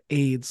died of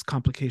AIDS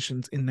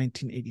complications in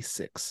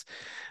 1986.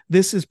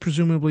 This is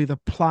presumably the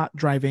plot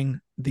driving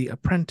The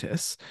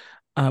Apprentice,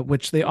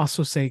 which they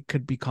also say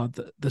could be called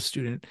the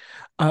student.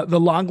 The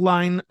log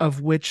line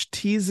of which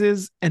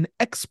teases an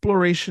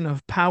exploration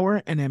of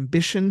power and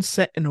ambition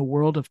set in a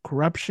world of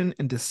corruption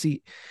and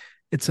deceit.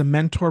 It's a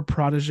mentor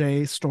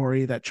protege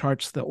story that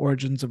charts the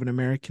origins of an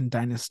American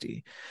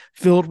dynasty.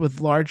 Filled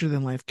with larger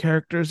than life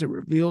characters, it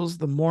reveals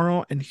the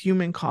moral and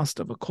human cost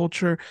of a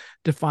culture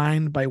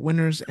defined by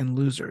winners and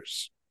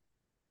losers.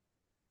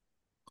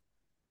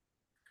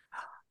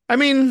 I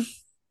mean,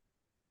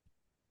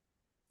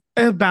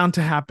 it's bound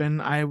to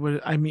happen. I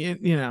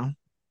mean,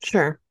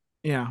 Sure.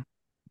 yeah.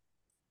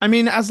 I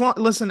mean, as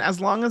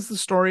long as the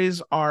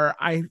stories are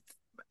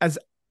as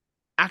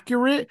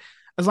accurate,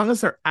 as long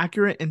as they're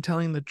accurate in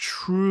telling the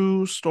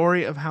true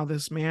story of how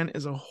this man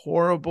is a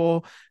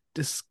horrible,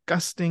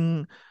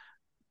 disgusting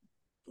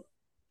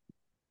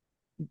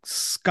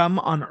scum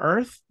on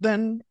earth,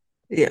 then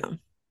Yeah.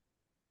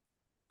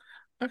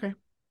 okay.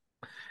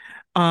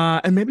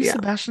 And maybe Yeah.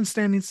 Sebastian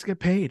Stan needs to get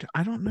paid.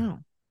 I don't know.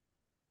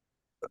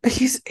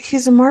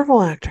 He's a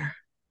Marvel actor.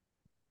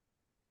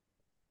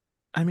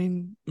 I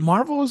mean,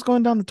 Marvel is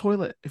going down the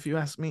toilet, if you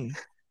ask me.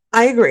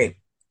 I agree.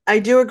 I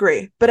do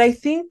agree. But I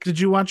think Did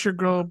you watch your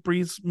girl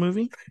Bree's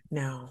movie?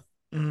 no.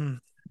 Mm,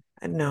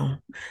 No.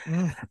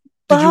 mm.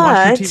 Did you watch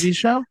her But TV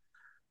show?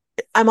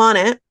 I'm on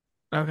it.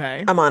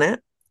 Okay. I'm on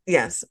it.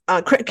 Yes.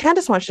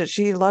 Candace watched it.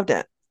 She loved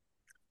it.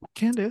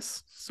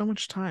 Candace, so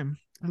much time.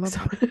 I love So,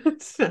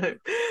 that. so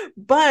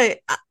but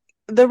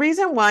the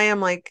reason why I'm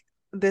like,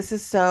 this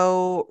is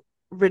so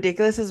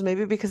ridiculous is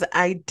maybe because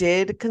I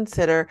did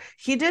consider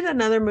he did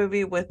another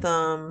movie with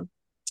Julianne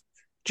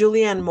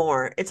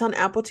Moore. It's on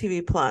Apple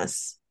TV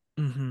Plus.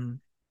 Mm-hmm.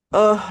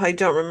 Oh, I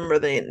don't remember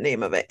the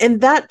name of it.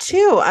 And that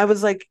too, I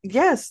was like,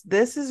 yes,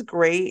 this is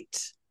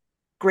great,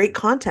 great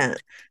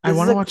content. I This is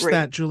want to a watch great.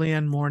 that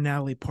Julianne Moore,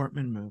 Natalie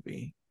Portman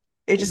movie.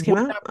 It just came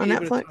Would out not on be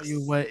able to tell you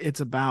Netflix. what it's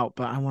about,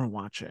 but I want to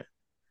watch it.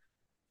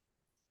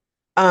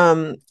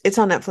 It's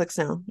on Netflix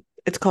now.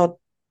 It's called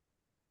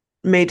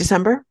May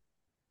December.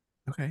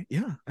 Okay,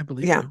 yeah, I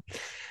believe Yeah. you.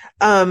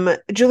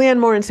 Julianne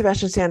Moore and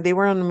Sebastian Stan, they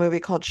were on a movie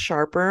called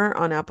Sharper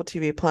on Apple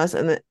TV Plus,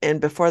 and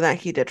before that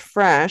he did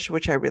Fresh,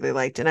 which I really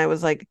liked, and I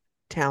was like,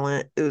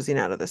 talent oozing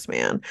out of this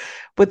man.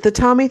 With the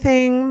Tommy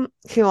thing,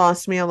 he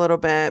lost me a little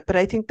bit, but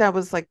I think that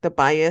was like the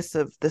bias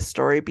of the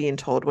story being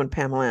told when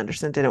Pamela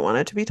Anderson didn't want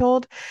it to be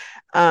told.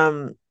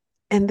 Um,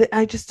 and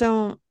I just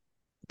don't.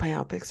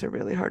 Biopics are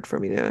really hard for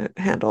me to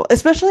handle,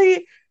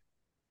 especially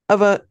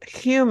of a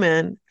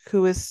human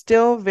who is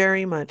still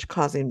very much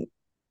causing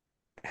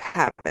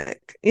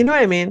havoc. You know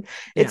what I mean?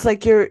 It's Yeah.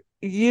 like you're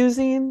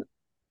using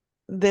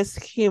this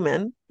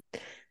human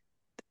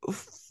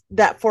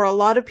that for a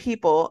lot of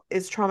people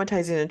is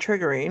traumatizing and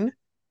triggering,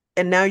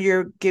 and now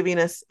you're giving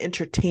us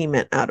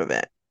entertainment out of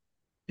it.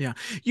 Yeah.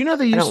 You know,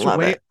 I don't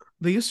love it.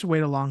 they used to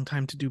wait a long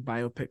time to do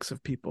biopics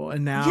of people.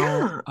 And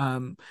now, Yeah.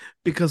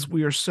 because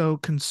we are so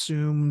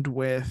consumed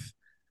with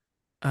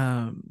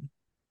um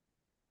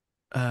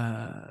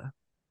uh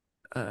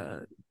uh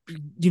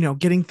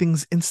getting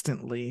things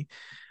instantly,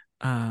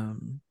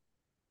 um,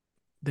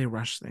 they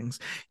rush things.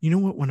 You know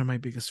what one of my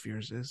biggest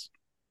fears is?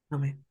 Tell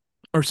me.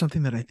 Or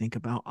something that I think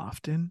about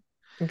often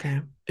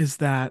Okay. is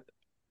that,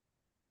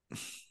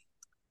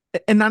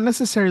 and not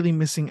necessarily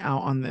missing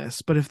out on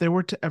this, but if there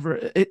were to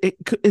ever,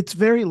 it's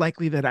very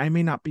likely that I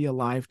may not be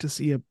alive to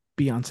see a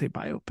Beyonce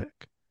biopic,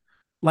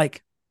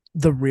 like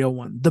the real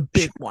one, the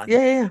big Sure. one. Yeah,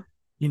 yeah, yeah.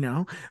 You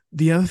know,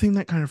 the other thing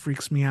that kind of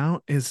freaks me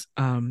out is,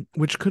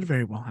 which could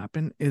very well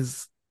happen,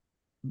 is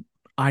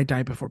I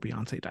die before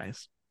Beyonce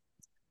dies.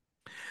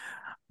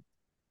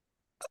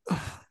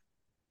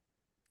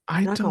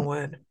 I Knock on don't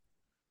wood.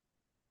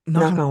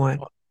 knock Knock on on wood.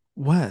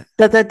 what.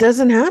 That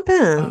doesn't happen.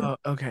 Oh,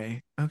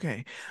 okay,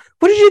 okay.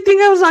 What did you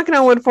think I was knocking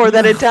on wood for?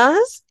 That No, it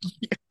does?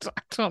 I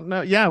don't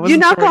know. Yeah, I You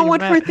wasn't sure knock what on you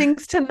wood for meant.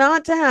 things to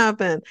not to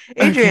happen.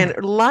 Okay. Adrian,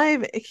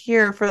 live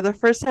here for the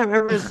first time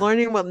ever is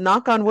learning what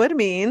knock on wood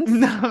means.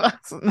 No,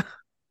 that's not,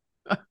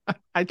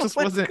 I Oh just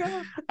my wasn't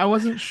God. I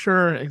wasn't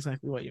sure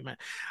exactly what you meant.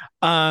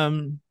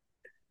 Um,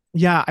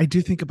 yeah, I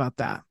do think about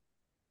that.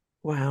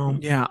 Wow.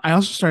 Yeah, I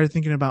also started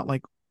thinking about,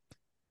 like,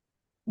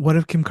 what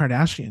if Kim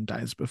Kardashian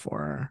dies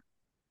before,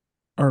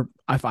 or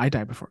if I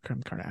die before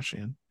Kim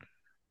Kardashian?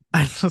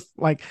 I just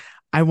like,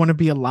 I want to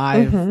be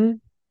alive Mm-hmm.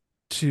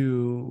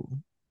 to,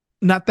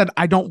 not that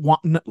I don't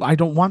want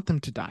them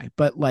to die,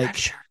 but like,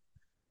 Sure.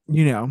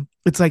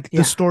 it's like the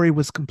Yeah. story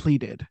was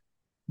completed.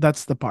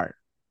 That's the part.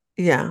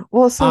 Yeah.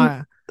 Well,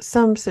 Uh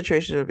some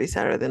situations would be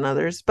sadder than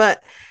others,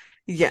 but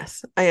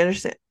yes, I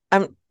understand.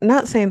 I'm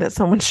not saying that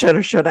someone should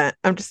or shouldn't.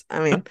 I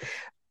mean,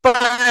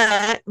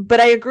 but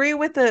I agree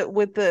with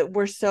the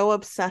we're so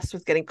obsessed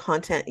with getting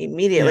content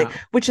immediately, yeah.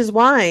 which is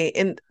why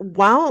and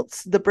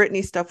whilst the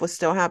Britney stuff was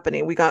still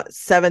happening, we got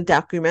 7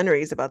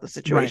 documentaries about the Right.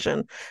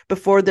 situation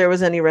before there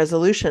was any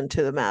resolution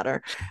to the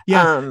matter.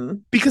 Yeah,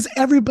 because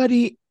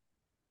everybody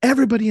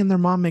and their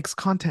mom makes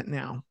content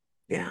now.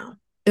 Yeah.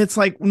 It's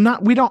like,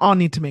 not we don't all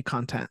need to make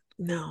content.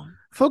 No.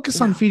 Focus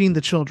on No. feeding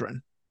the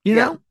children, you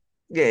Yeah. know?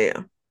 Yeah,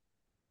 yeah.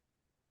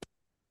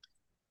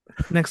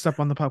 Next up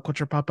on the pop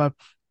culture pop up,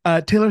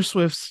 Taylor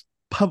Swift's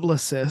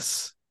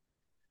publicist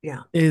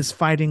Yeah. is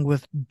fighting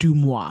with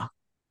Dumois.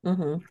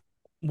 Mm-hmm.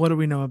 What do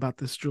we know about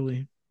this,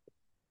 Julie?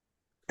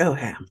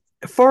 Okay.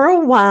 For a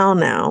while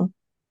now,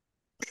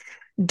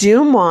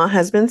 Dumois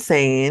has been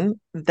saying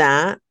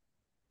that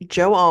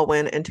Joe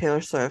Alwyn and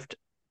Taylor Swift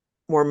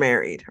were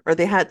married or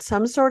they had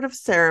some sort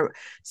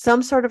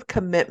of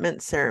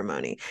commitment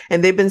ceremony.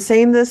 And they've been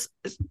saying this,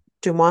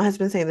 Dumois has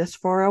been saying this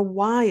for a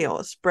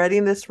while,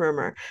 spreading this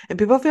rumor. And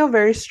people feel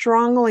very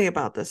strongly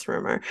about this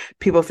rumor.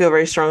 People feel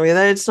very strongly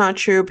that it's not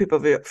true. People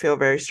feel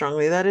very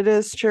strongly that it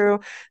is true.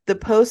 The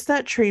post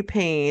that Tree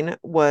Payne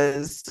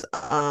was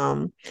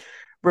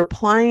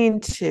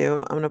replying to,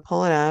 I'm going to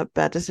pull it up.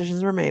 Bad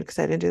decisions were made because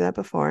I didn't do that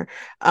before.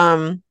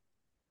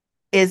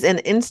 Is an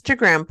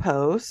Instagram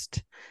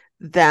post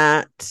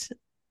that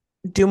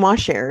Dumois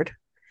shared.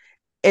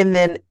 And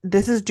then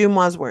this is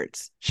Dumois'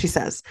 words. She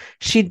says,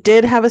 she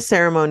did have a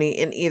ceremony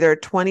in either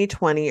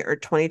 2020 or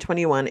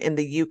 2021 in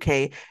the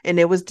UK, and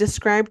it was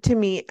described to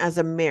me as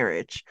a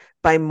marriage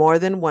by more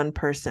than one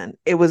person.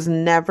 It was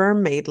never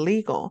made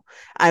legal.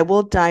 I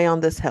will die on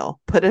this hill.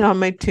 Put it on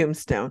my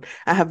tombstone.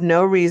 I have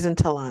no reason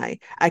to lie.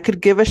 I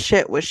could give a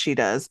shit what she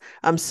does.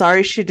 I'm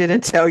sorry she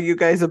didn't tell you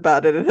guys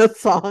about it in a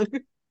song.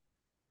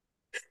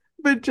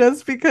 But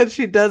just because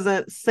she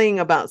doesn't sing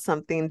about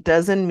something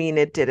doesn't mean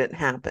it didn't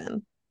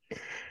happen.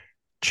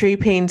 Tree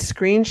Payne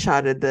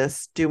screenshotted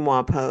this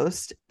Dumois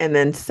post and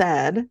then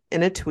said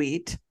in a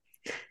tweet,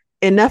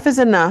 Enough is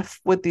enough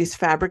with these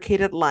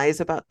fabricated lies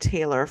about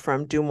Taylor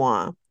from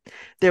DeuxMoi.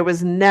 There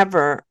was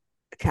never,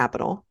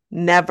 capital,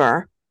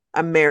 never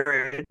a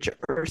marriage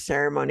or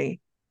ceremony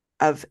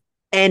of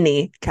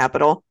any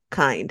capital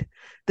kind.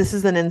 This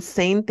is an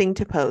insane thing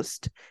to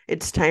post.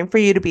 It's time for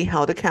you to be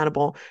held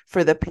accountable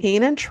for the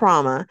pain and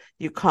trauma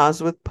you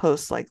cause with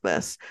posts like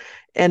this.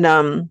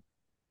 And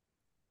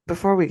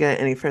before we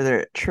get any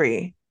further,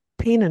 Tree,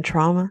 pain and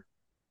trauma.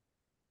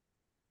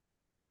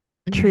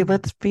 Tree,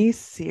 let's be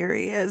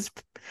serious.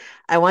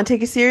 I want to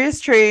take you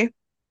serious, Tree.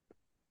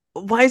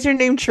 Why is your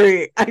name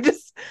Tree?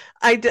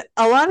 A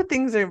lot of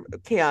things are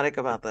chaotic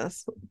about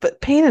this,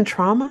 but pain and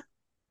trauma.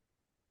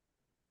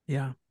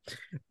 Yeah.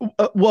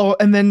 Well,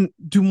 and then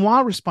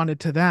DeuxMoi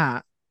responded to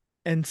that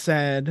and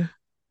said,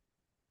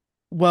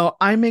 well,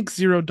 I make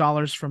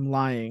 $0 from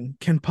lying.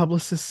 Can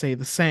publicists say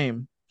the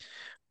same?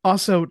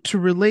 Also, to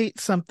relate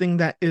something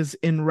that is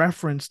in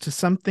reference to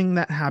something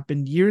that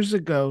happened years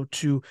ago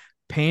to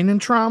pain and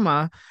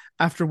trauma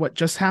after what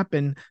just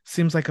happened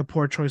seems like a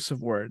poor choice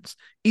of words.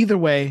 Either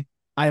way,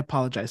 I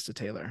apologize to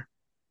Taylor.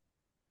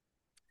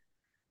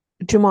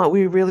 Dumont,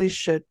 we really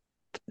should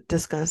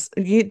discuss.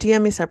 You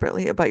DM me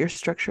separately about your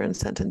structure and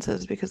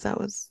sentences because that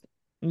was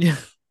Yeah.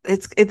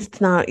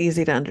 It's not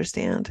easy to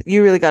understand.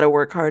 You really got to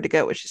work hard to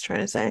get what she's trying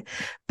to say.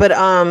 But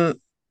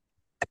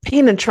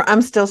pain and trauma.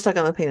 I'm still stuck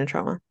on the pain and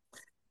trauma.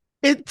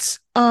 It's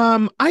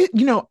when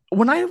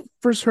I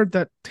first heard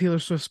that Taylor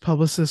Swift's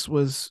publicist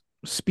was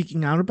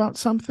speaking out about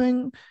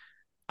something,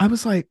 I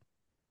was like,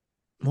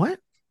 what?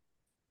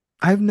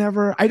 I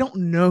don't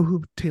know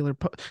who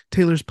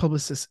Taylor's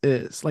publicist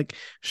is. Like,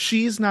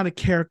 she's not a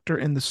character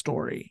in the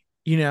story,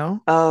 you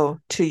know? Oh,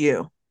 to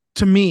you.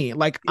 To me,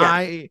 like,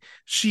 Yeah.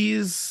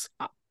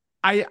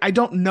 I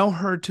don't know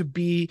her to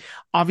be,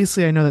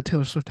 obviously I know that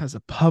Taylor Swift has a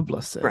Right.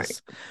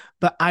 publicist,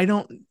 but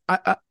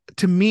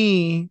to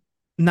me,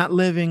 not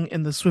living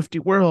in the Swiftie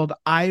world,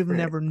 I've Right.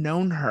 never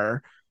known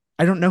her.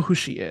 I don't know who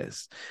she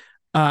is.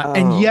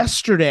 And Oh,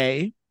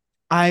 yesterday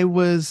I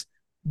was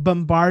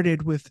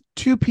bombarded with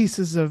two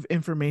pieces of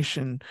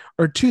information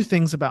or two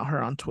things about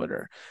her on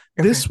Twitter.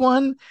 okay. This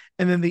one,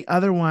 and then the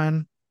other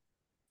one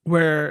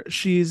where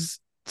she's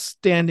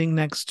standing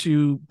next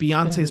to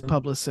Beyonce's Mhm.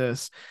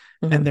 publicist,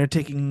 and Mhm. they're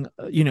taking,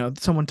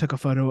 someone took a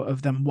photo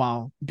of them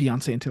while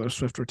Beyonce and Taylor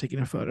Swift were taking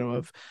a photo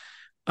of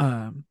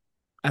um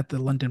at the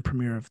London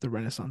premiere of the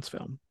Renaissance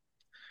film.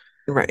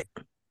 Right.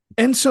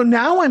 And so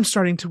now I'm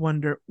starting to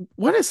wonder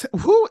what is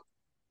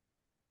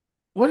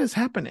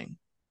happening?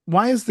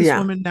 Why is this Yeah.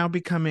 woman now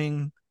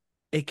becoming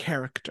a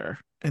character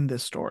in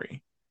this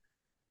story?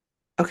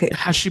 Okay.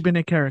 Has she been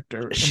a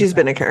character in the She's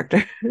been a past?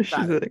 character. She's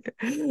Got it. been a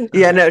character.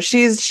 Yeah,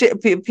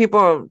 Okay. no,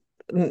 people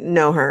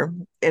know her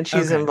and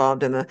she's Okay.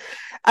 involved in the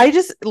I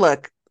just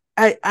look,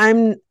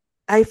 I'm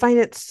I find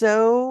it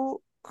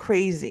so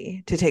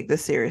crazy to take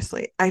this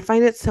seriously. I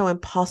find it so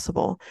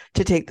impossible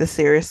to take this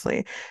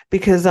seriously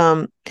because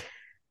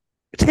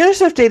Taylor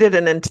Swift dated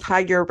an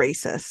entire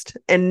racist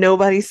and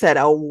nobody said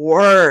a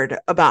word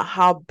about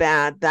how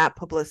bad that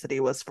publicity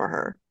was for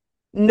her.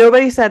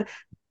 Nobody said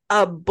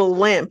a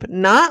blimp,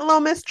 not Low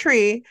Miss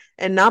Tree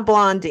and not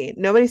Blondie.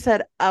 Nobody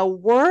said a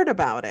word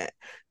about it.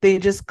 They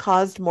just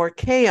caused more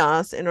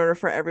chaos in order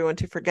for everyone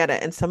to forget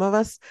it. And some of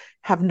us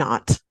have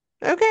not.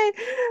 Okay.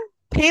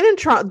 Pain and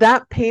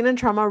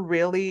trauma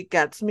really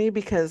gets me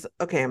because,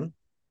 okay,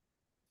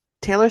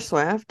 Taylor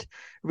Swift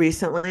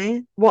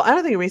recently, well, I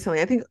don't think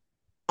recently, I think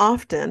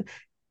often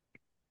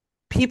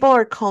people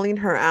are calling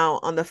her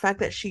out on the fact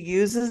that she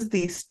uses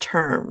these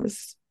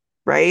terms,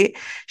 right?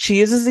 She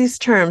uses these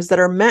terms that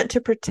are meant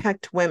to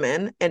protect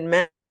women and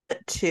meant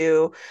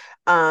to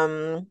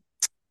um,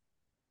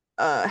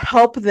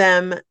 help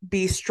them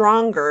be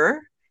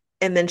stronger.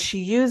 And then she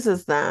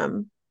uses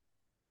them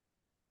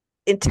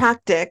in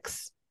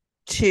tactics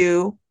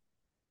to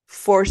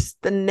force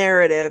the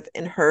narrative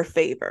in her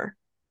favor,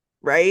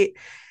 right?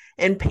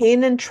 And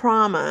pain and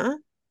trauma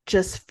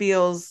just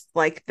feels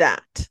like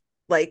that.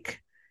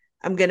 Like,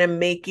 I'm going to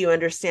make you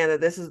understand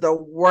that this is the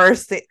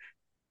worst thing,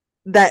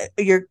 that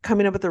you're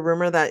coming up with the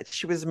rumor that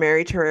she was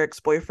married to her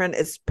ex-boyfriend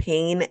is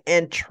pain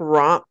and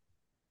trauma.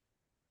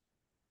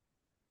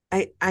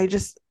 I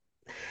just,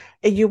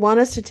 you want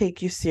us to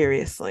take you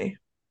seriously.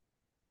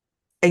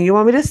 And you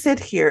want me to sit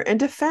here and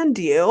defend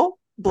you,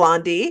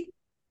 Blondie.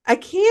 I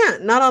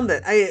can't, not on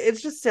the,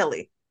 it's just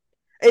silly.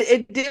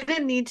 It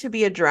didn't need to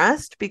be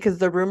addressed because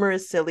the rumor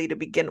is silly to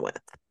begin with.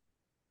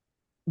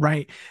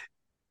 Right.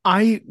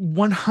 I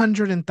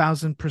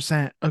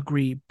 100,000%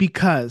 agree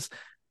because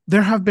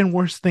there have been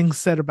worse things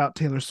said about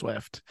Taylor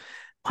Swift.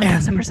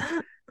 And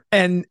 1000%.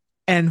 and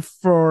and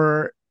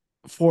for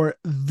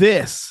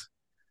this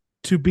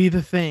to be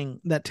the thing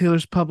that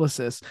Taylor's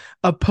publicist,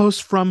 a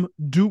post from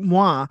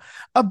DeuxMoi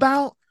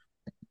about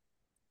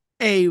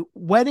a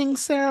wedding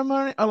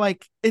ceremony, or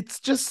like, it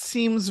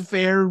seems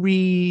weird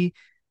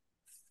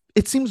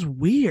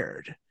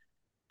Very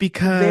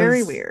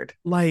because, weird.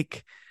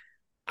 like,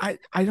 I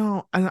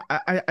don't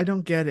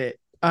get it.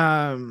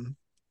 And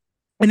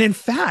in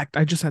fact,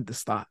 I just had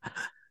this thought.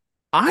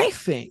 I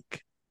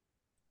think,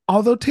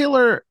 although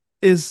Taylor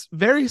is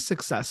very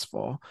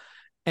successful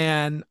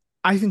and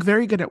I think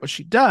very good at what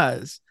she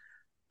does.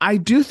 I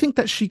do think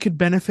that she could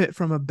benefit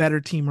from a better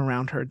team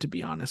around her, to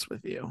be honest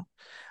with you.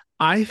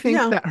 I think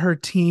Yeah. that her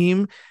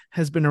team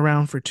has been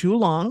around for too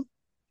long.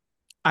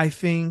 I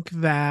think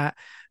that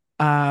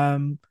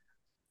um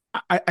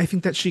I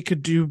think that she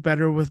could do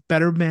better with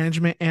better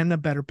management and a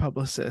better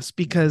publicist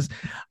because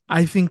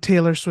I think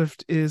Taylor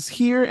Swift is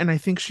here and I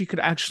think she could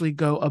actually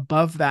go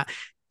above that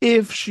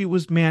if she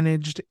was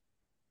managed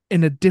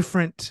in a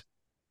different,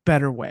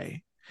 better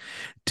way.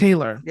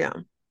 Taylor, Yeah.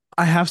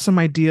 I have some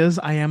ideas.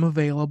 I am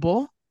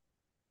available.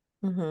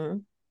 Hmm.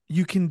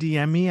 You can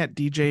DM me at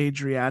DJ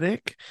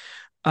Adriatic.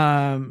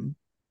 Um,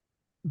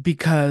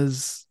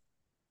 because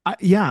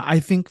yeah, I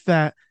think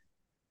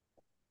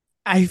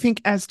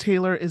as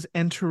Taylor is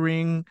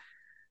entering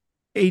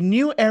a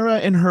new era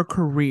in her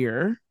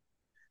career,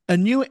 a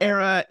new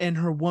era in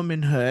her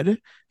womanhood.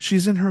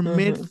 She's in her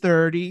mid Hmm.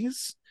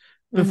 30s.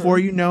 Before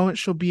Hmm. you know it,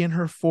 she'll be in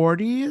her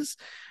 40s.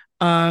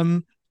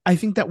 Um, I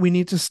think that we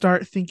need to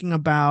start thinking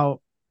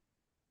about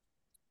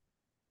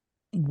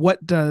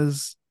what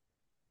does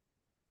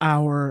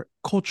our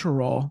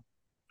cultural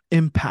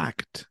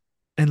impact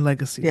and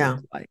legacy look Yeah.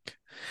 like.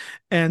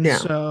 And Yeah.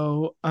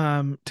 so,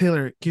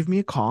 Taylor, give me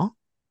a call.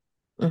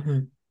 Hmm.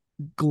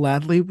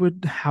 Gladly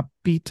would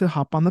happy to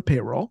hop on the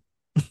payroll.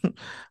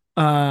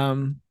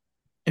 um,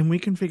 and we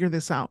can figure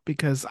this out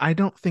because I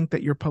don't think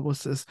that your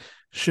publicist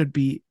should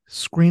be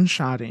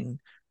screenshotting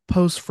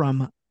posts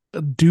from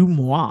Du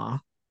Moi.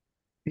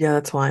 Yeah,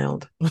 that's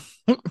wild.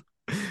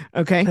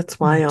 Okay, That's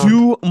wild.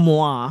 Du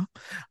Moi.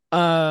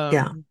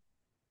 Yeah.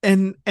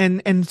 Um,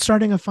 and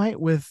starting a fight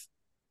with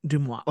Du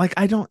Moi. Like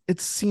I don't.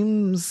 It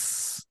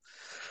seems.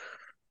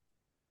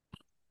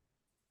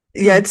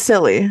 Yeah, Hmm, it's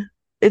silly.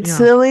 It's yeah.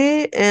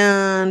 silly.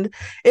 And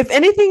if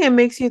anything, it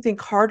makes you think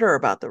harder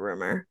about the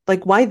rumor.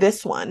 Like, why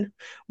this one?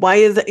 Why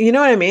is it, you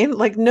know what I mean?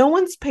 Like, no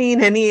one's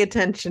paying any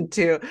attention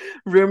to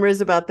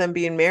rumors about them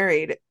being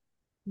married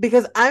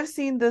because I've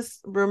seen this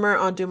rumor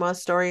on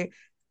Dumas' story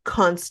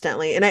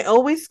constantly. And I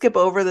always skip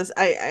over this.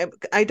 I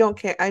don't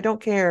care. I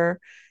don't care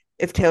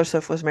if Taylor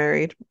Swift was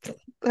married.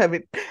 I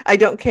mean, I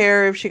don't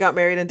care if she got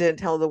married and didn't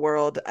tell the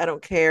world. I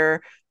don't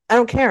care. I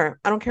don't care.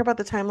 I don't care about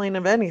the timeline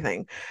of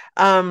anything.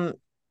 Um,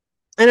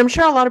 and I'm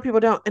sure a lot of people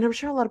don't, and I'm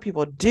sure a lot of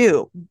people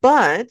do,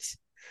 but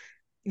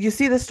you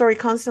see the story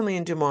constantly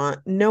in Dumont.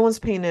 No one's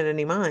paying it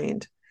any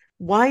mind.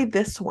 Why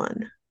this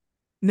one?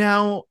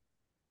 Now,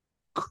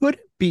 could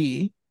it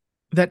be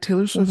that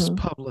Taylor Swift's Mm-hmm.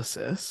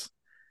 publicist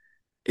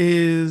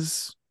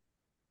is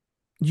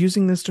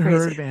using this to her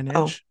Crazy. Oh,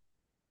 advantage?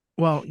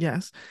 Well,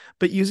 yes,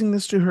 but using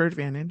this to her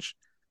advantage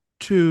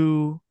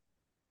to,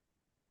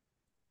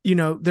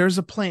 there's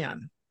a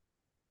plan.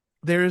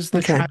 There's the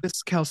okay.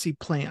 Travis Kelsey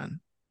plan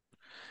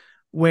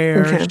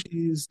where Okay.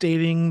 she's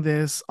dating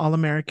this all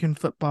American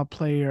football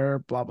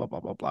player, blah, blah, blah,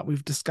 blah, blah.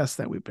 We've discussed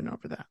that. We've been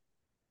over that.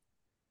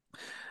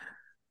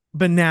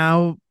 But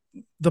now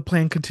the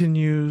plan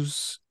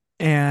continues,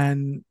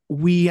 and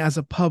we as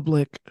a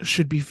public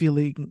should be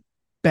feeling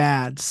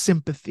bad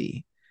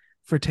sympathy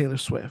for Taylor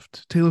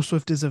Swift. Taylor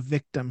Swift is a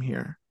victim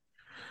here.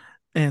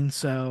 And A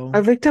so,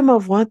 victim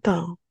of what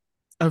though?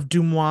 of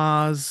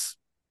Dumois'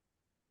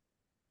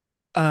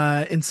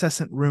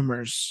 incessant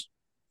rumors.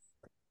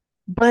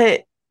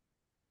 But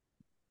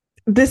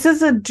this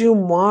is a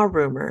Dumois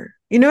rumor.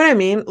 You know what I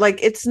mean? Like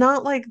it's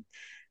not like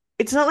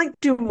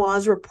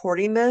Dumois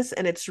reporting this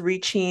and it's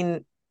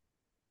reaching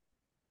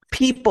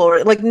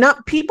people. Like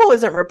not people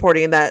isn't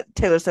reporting that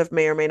Taylor Swift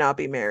may or may not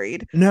be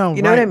married. No,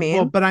 You know what I right. Well,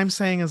 mean? but I'm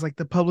saying is like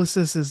the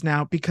publicist is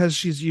now because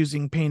she's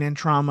using pain and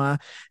trauma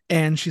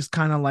and she's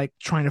kind of like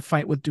trying to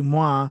fight with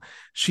Dumois,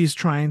 she's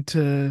trying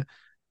to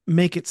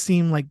make it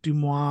seem like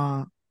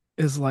Dumois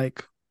is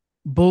like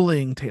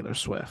bullying Taylor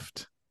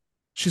Swift.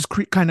 She's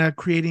kind of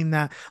creating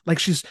that like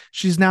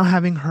she's now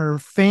having her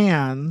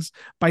fans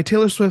by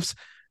Taylor Swift's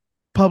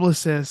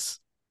publicist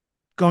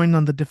going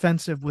on the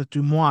defensive with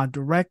Dumois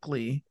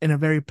directly in a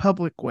very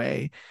public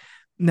way.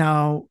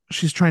 Now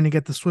she's trying to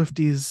get the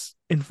Swifties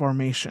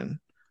information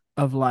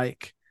of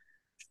like,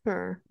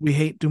 Sure. we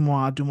hate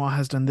Dumois. Dumois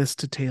has done this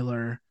to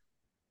Taylor.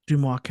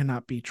 Dumois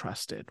cannot be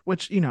trusted,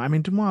 which, I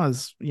mean, Dumois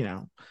is,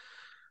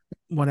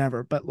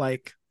 whatever, but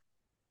like,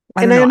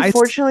 I And don't I know.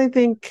 unfortunately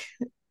think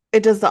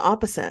it does the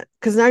opposite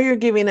because now you're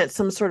giving it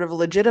some sort of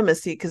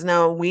legitimacy because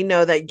now we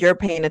know that you're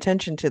paying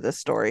attention to this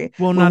story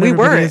Well, when not we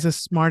everybody weren't. is as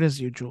smart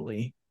as you,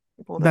 Julie.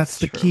 Well, That's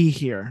that's the true. key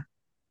here.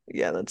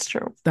 Yeah, that's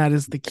true. That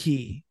is the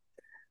key.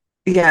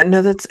 Yeah,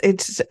 no,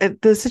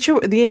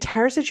 the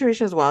entire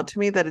situation is wild to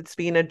me that it's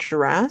being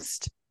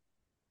addressed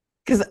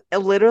because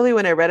literally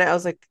when I read it, I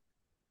was like,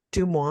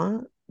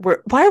 Dumois?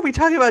 Why are we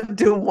talking about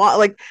Dumois?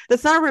 Like,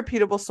 that's not a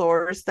reputable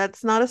source.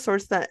 That's not a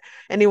source that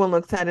anyone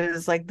looks at it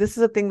as like, this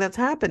is a thing that's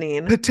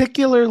happening.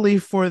 Particularly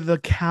for the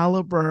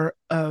caliber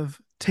of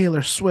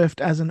Taylor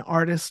Swift as an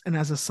artist and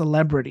as a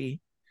celebrity.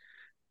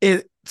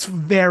 It's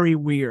very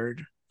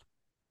weird.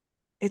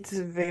 It's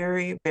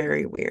very,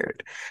 very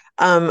weird.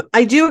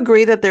 I do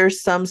agree that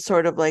there's some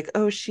sort of like,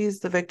 oh, she's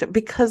the victim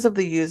because of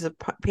the use of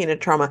painted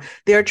trauma.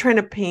 They are trying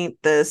to paint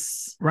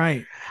this.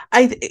 Right.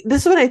 This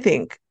is what I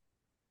think.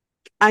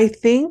 I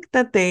think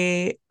that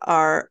they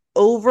are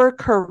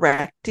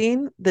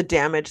overcorrecting the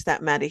damage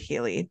that Maddie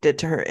Healy did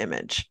to her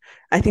image.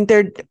 I think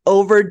they're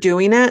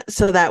overdoing it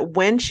so that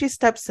when she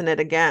steps in it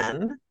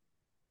again,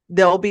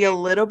 there'll be a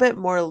little bit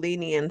more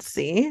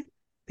leniency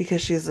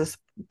because she's this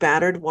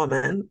battered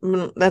woman.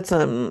 That's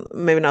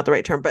maybe not the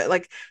right term, but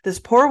like this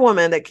poor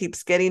woman that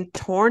keeps getting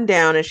torn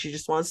down and she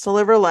just wants to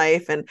live her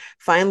life and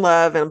find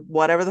love and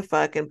whatever the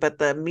fuck. And but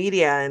the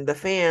media and the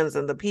fans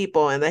and the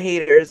people and the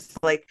haters,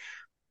 like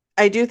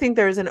I do think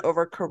there's an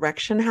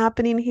overcorrection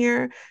happening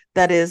here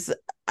that is,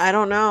 I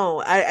don't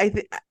know.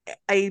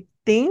 I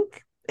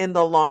think in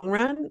the long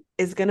run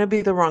is going to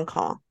be the wrong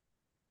call.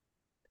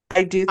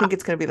 I do I, think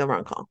it's going to be the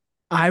wrong call.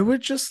 I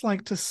would just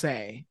like to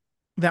say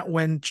that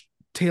when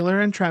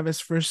Taylor and Travis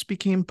first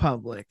became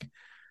public,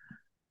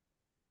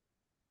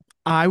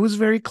 I was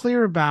very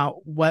clear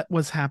about what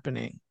was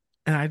happening.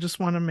 And I just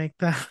want to make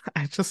that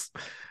I just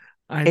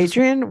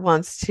Adrian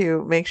wants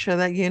to make sure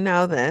that you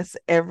know this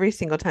every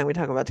single time we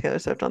talk about Taylor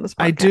Swift on this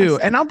I do. podcast.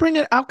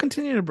 And I'll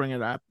continue to bring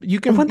it up. You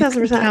can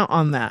 1000%. count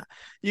on that.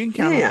 You can Yeah,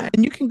 count on yeah. that.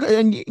 And you can go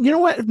and you know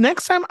what?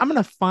 Next time I'm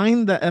gonna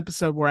find the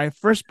episode where I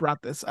first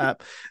brought this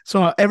up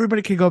so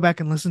everybody can go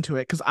back and listen to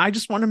it. Because I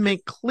just want to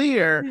make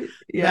clear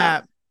Yeah,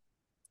 that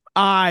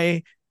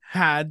I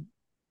had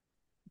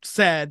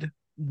said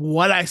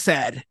what I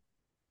said,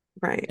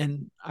 right,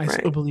 and I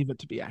still right. believe it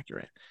to be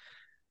accurate.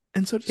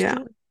 And so just Yeah.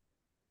 do it.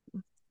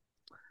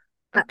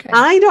 Okay.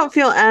 I don't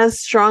feel as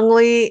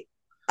strongly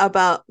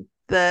about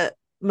the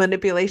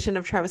manipulation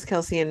of Travis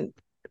Kelce and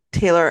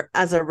Taylor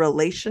as a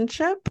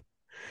relationship.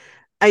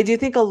 I do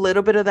think a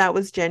little bit of that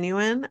was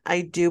genuine.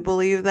 I do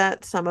believe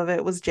that some of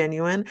it was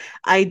genuine.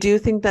 I do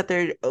think that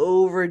they're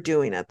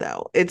overdoing it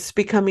though. It's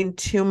becoming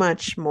too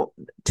much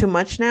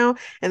now,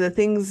 and the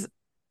things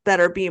that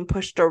are being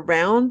pushed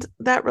around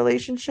that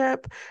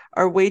relationship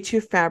are way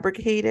too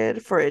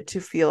fabricated for it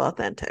to feel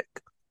authentic.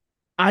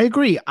 I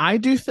agree. I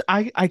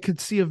could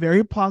see a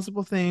very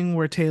plausible thing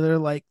where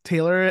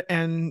Taylor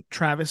and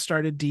Travis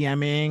started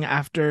DMing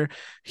after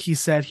he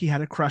said he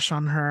had a crush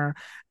on her,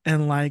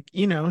 and like,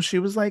 she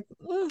was like,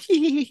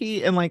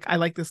 and like, I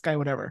like this guy,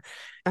 whatever.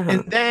 And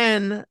Uh-huh.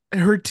 then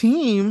her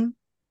team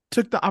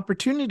took the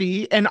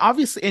opportunity, and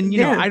obviously, and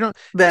Yeah. take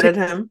Vetted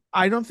him.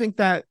 I don't think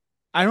that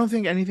I don't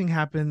think anything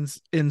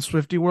happens in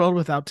Swifty world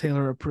without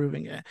Taylor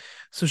approving it.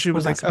 So she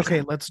was like, okay,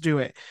 1000%. let's do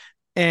it.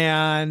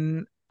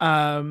 And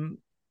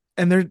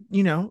and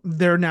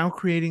they're now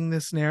creating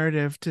this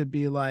narrative to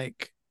be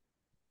like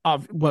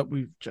of what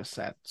we've just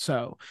said.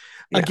 So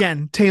Yeah.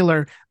 again,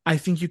 Taylor, I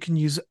think you can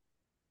use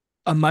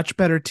a much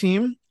better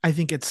team. I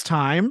think it's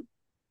time.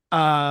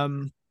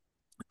 Um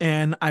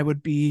and I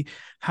would be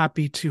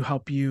happy to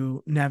help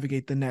you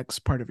navigate the next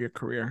part of your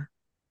career.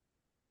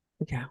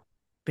 Yeah.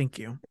 Thank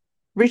you.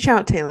 Reach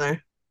out,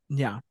 Taylor.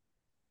 Yeah,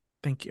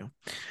 thank you.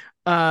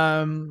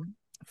 Um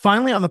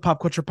Finally on the pop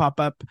culture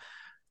pop-up,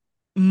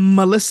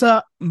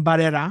 Melissa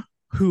Barrera,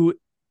 who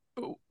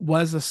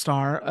was a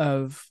star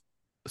of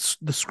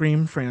the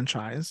Scream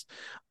franchise.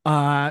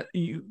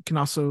 You can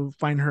also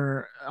find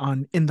her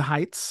on In the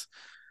Heights,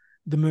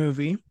 the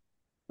movie.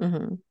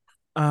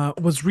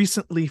 Mm-hmm. Was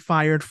recently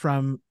fired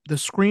from the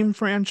Scream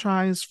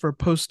franchise for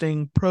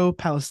posting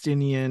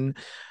pro-Palestinian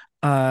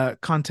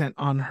content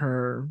on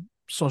her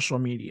social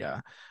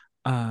media.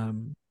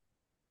 Um,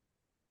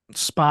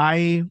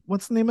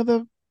 what's the name of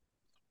the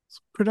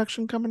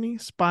production company?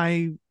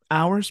 Spy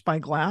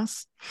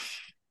Glass.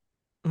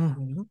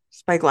 Mhm.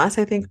 Spyglass,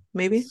 I think,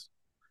 maybe.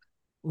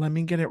 Let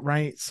me get it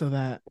right so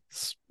that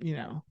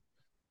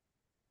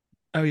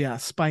oh yeah,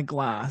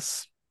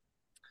 Spyglass.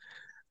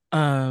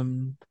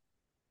 um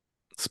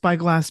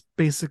Spyglass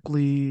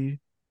basically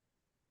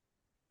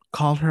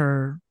called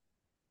her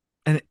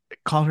and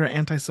called her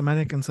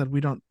anti-Semitic and said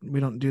we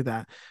don't do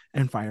that,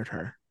 and fired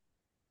her.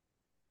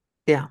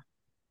 Yeah,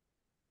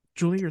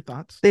 Julie, your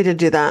thoughts? they did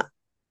do that.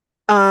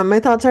 My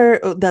thoughts are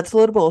that's a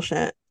little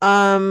bullshit.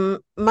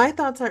 My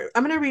thoughts are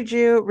I'm gonna read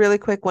you really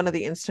quick one of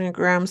the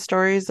Instagram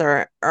stories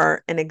are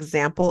an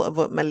example of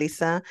what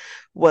Melissa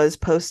was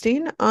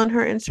posting on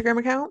her Instagram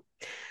account.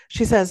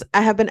 She says,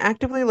 I have been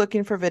actively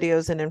looking for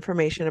videos and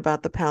information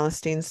about the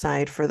Palestine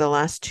side for the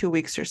last 2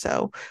 weeks or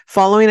so,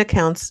 following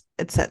accounts,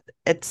 etc.,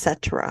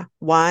 etc.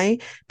 Why?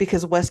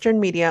 Because Western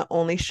media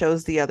only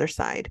shows the other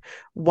side.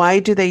 Why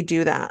do they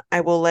do that?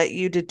 I will let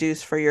you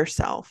deduce for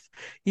yourself.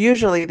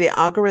 Usually, the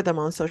algorithm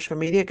on social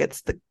media gets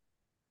the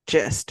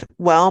gist.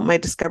 Well, my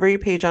discovery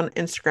page on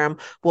Instagram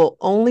will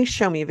only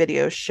show me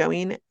videos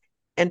showing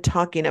and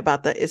talking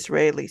about the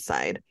Israeli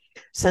side.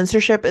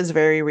 Censorship is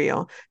very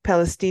real.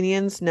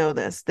 Palestinians know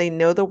this. They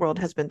know the world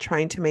has been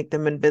trying to make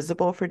them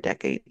invisible for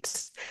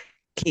decades.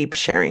 Keep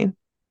sharing.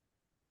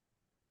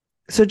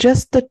 So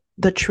just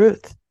the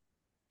truth,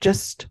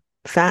 just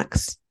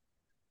facts.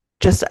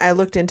 Just I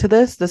looked into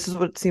this. This is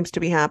what seems to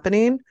be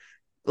happening.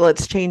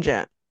 Let's change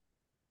it.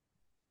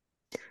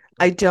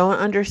 I don't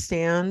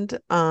understand.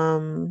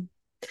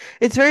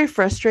 It's very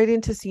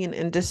frustrating to see an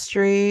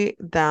industry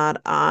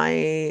that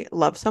I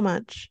love so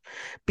much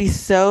be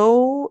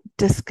so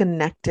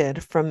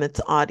disconnected from its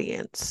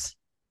audience.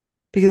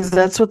 Because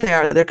that's what they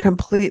are. They're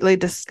completely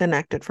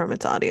disconnected from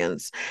its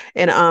audience.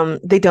 And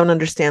they don't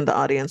understand the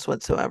audience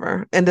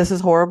whatsoever. And this is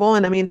horrible.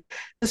 And I mean,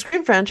 the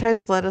Scream franchise,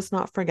 let us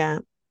not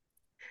forget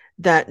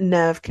that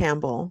Neve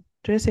Campbell,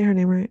 did I say her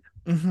name right?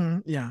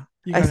 Yeah,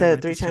 you I got it said it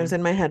right three this times time.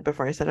 in my head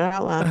before I said it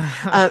out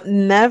loud.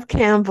 Neve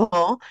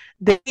Campbell,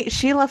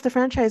 she left the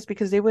franchise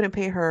because they wouldn't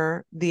pay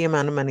her the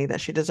amount of money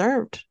that she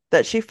deserved,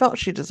 that she felt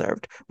she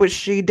deserved, which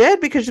she did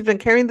because she's been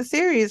carrying the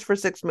series for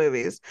 6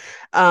 movies,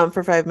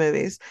 for 5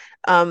 movies.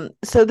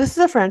 So this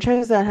is a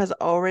franchise that has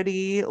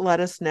already let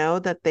us know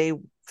that they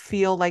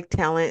feel like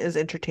talent is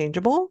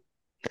interchangeable.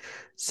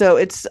 So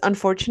it's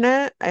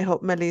unfortunate. I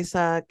hope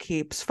Melissa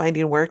keeps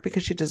finding work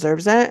because she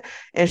deserves it.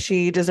 And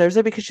she deserves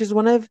it because she's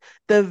one of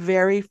the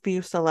very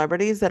few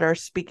celebrities that are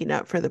speaking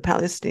up for the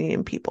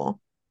Palestinian people.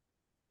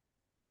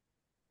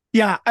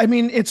 Yeah, I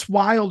mean, it's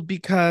wild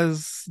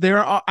because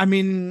there are, I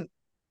mean,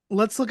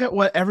 let's look at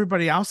what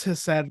everybody else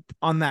has said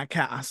on that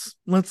cast.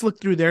 Let's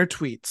look through their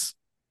tweets.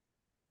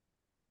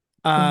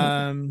 Mhm.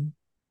 Um,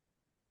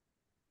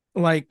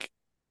 like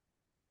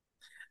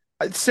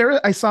Sarah,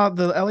 I saw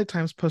the LA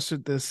Times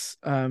posted this.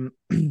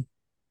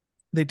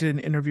 They did an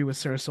interview with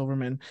Sarah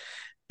Silverman,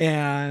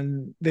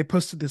 and they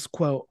posted this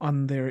quote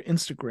on their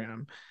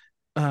Instagram.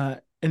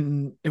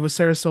 And it was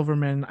Sarah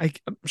Silverman.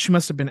 She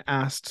must have been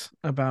asked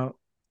about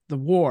the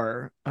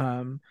war.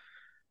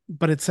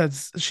 But it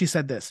says she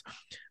said this: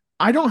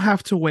 "I don't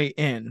have to weigh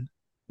in.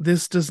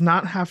 This does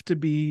not have to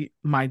be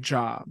my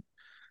job.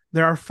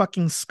 There are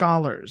fucking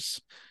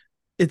scholars.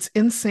 It's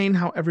insane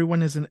how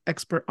everyone is an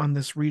expert on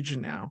this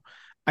region now.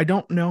 I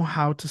don't know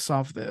how to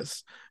solve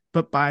this,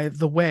 but by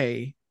the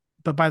way,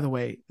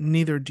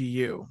 neither do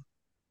you."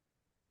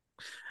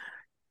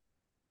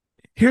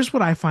 Here's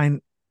what I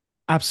find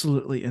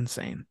absolutely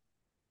insane.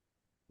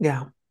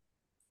 Yeah.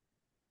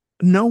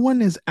 No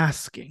one is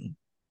asking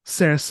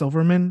Sarah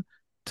Silverman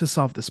to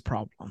solve this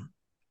problem.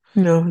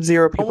 No,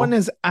 zero No one people.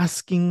 is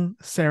asking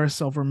Sarah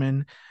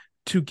Silverman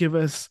to give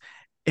us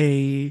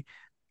a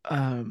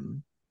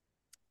um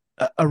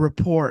a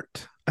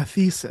report, a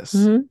thesis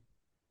Hmm.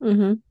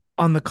 Hmm.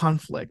 on the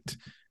conflict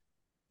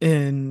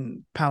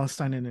in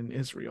Palestine and in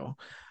Israel.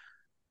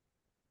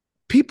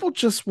 People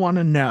just want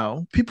to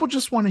know, people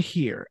just want to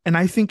hear. And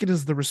I think it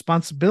is the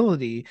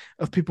responsibility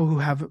of people who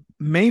have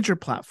major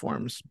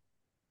platforms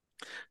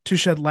to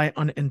shed light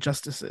on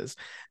injustices.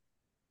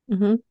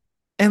 Hmm.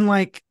 And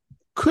like,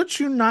 could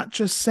you not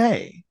just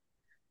say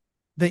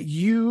that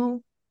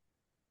you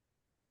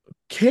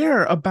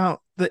care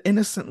about the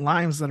innocent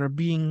lives that are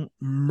being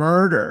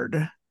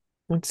murdered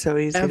It's so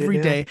easy to every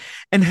do. day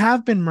and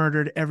have been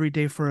murdered every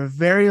day for a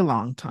very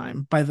long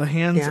time by the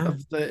hands Yeah.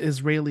 of the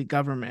Israeli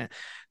government?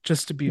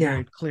 Just to be Yeah.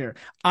 very clear,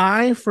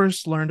 I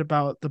first learned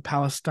about the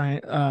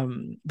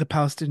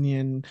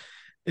Palestinian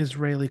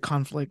Israeli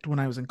conflict when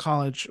I was in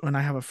college. When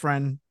I have a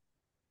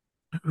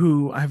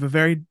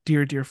very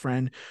dear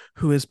friend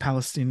who is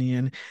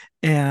Palestinian,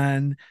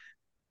 and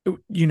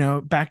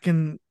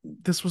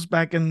this was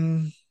back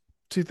in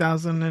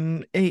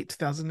 2008,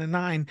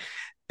 2009.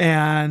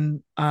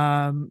 And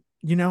on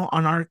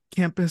our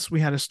campus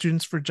we had a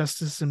Students for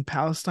Justice in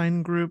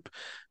Palestine group.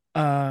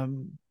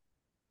 um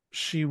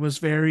she was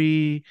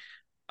very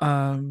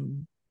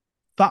um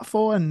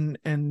thoughtful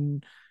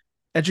and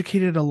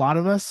educated a lot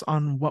of us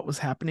on what was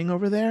happening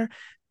over there.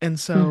 And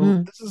so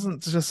Hmm. this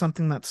isn't just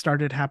something that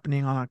started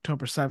happening on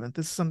October 7th.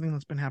 This is something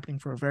that's been happening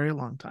for a very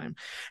long time.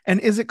 And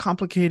is it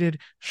complicated?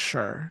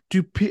 Sure.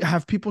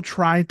 Have people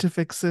tried to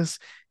fix this?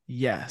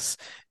 Yes.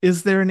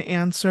 Is there an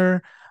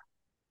answer?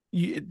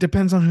 It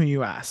depends on who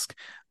you ask.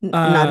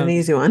 Not an Um,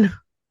 easy one.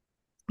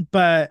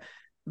 but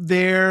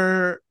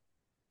there,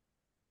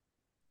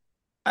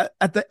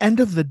 at the end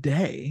of the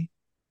day,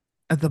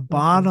 at the Hmm.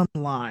 bottom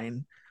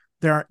line,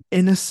 there are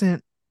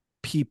innocent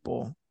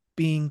people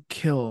being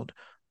killed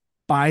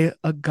by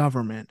a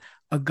government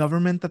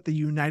that the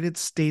United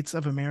States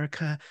of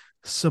America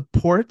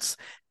supports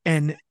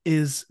and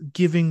is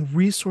giving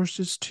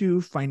resources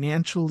to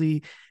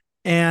financially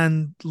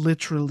and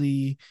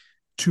literally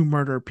to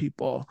murder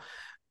people.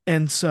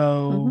 And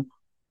so Hmm.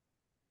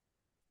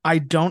 I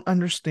don't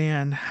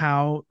understand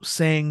how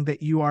saying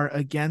that you are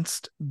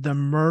against the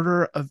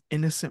murder of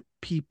innocent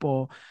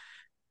people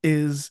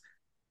is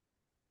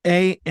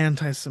A,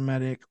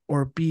 anti-Semitic,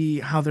 or B,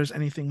 how there's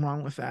anything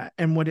wrong with that.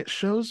 And what it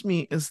shows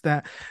me is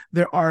that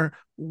there are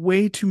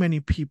way too many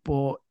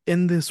people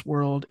in this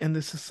world, in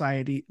this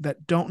society,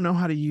 that don't know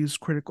how to use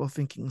critical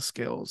thinking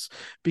skills,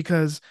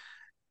 because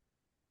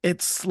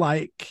it's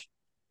like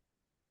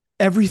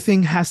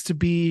everything has to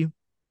be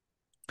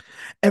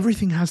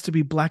everything has to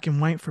be black and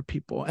white for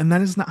people, and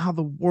that is not how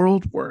the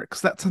world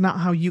works. That's not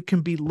how you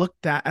can be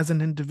looked at as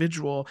an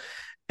individual.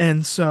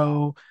 And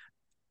so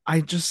I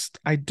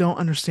don't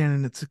understand,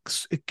 and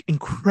it's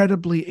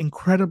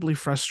incredibly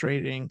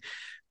frustrating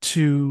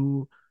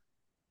to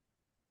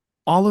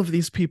all of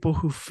these people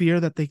who fear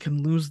that they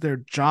can lose their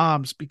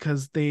jobs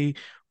because they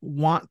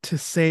want to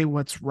say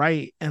what's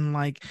right. And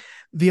like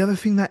the other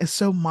thing that is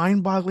so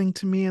mind-boggling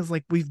to me is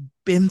like we've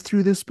been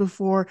through this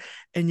before,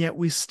 and yet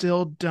we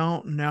still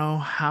don't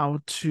know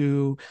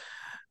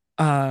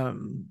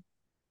um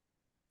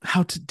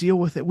how to deal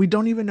with it. We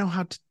don't even know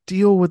how to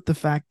deal with the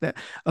fact that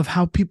of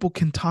how people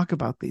can talk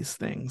about these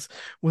things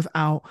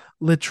without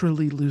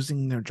literally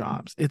losing their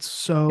jobs. It's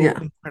so Yeah.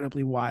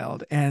 incredibly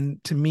wild.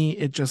 And to me,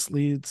 it just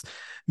leads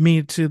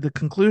me to the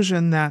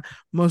conclusion that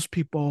most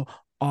people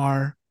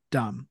are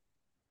dumb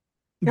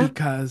Yeah.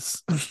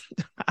 because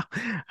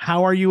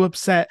how are you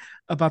upset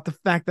about the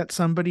fact that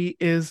somebody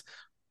is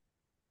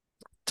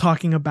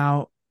talking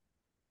about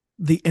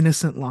the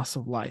innocent loss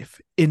of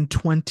life in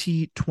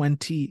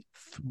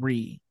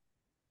 2023?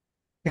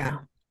 Yeah.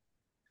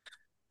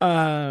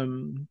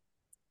 um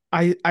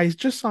I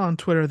just saw on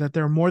Twitter that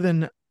there are more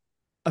than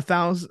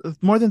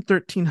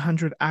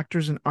 1,300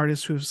 actors and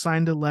artists who have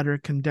signed a letter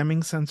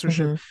condemning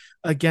censorship Hmm.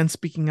 against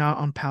speaking out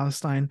on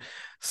Palestine,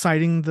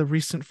 citing the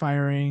recent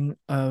firing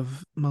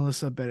of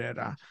Melissa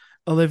Barrera,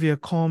 Olivia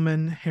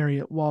Colman,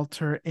 Harriet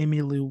Walter,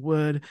 Amy Lou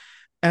Wood,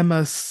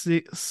 Emma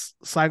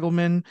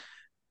Seigelman,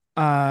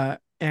 and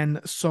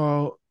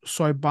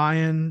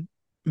Soybayan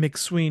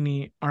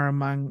McSweeney are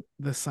among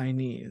the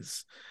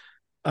signees.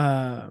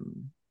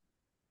 Um,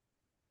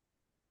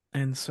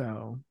 and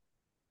so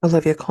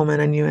Olivia Colman,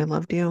 I knew I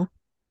loved you.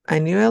 I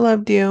knew I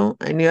loved you.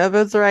 I knew I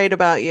was right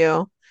about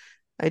you.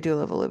 I do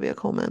love Olivia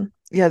Colman.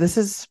 Yeah, this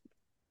is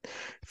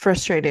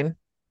frustrating.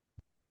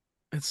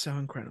 it's so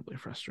incredibly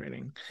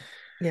frustrating.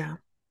 Yeah.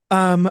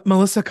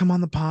 Melissa, come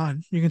on the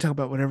pod. You can talk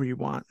about whatever you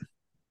want.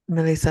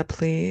 Melissa,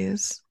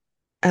 please.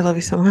 I love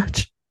you so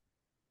much.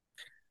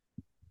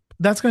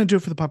 That's going to do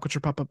it for the Pop Culture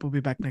Pop Up. We'll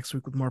be back next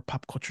week with more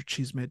Pop Culture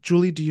Cheesemate.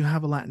 Julie, do you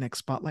have a Latinx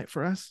spotlight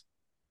for us?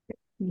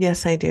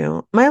 Yes, I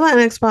do. My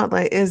Latinx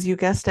spotlight is, you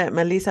guessed it,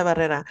 Melissa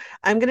Barrera.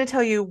 I'm going to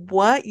tell you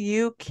what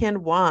you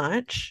can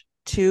watch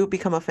to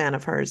become a fan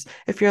of hers.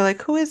 If you're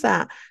like, who is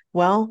that?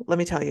 Well, let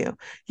me tell you.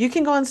 You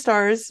can go on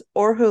Stars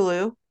or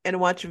Hulu and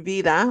watch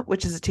Vida,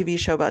 which is a TV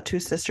show about two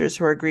sisters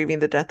who are grieving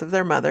the death of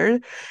their mother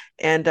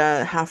and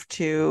have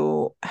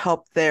to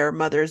help their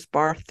mother's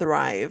bar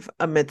thrive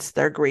amidst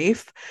their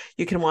grief.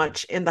 You can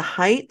watch In the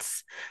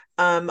Heights,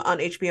 on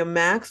HBO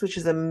Max, which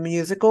is a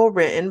musical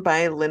written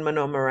by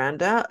Lin-Manuel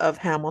Miranda of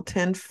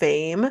Hamilton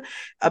fame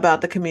about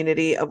the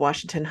community of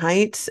Washington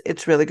Heights.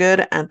 It's really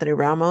good. Anthony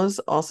Ramos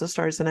also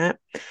stars in it.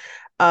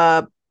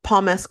 Uh,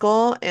 Paul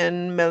Mescal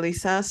and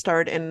Melissa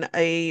starred in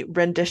a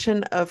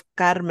rendition of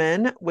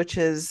Carmen, which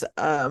is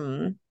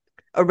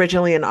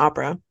originally an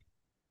opera.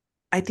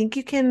 I think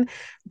you can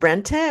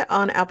rent it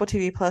on Apple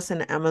TV Plus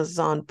and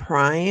Amazon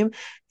Prime.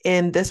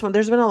 In this one,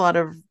 there's been a lot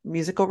of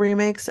musical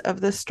remakes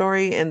of this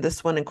story, and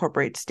this one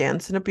incorporates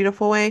dance in a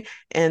beautiful way.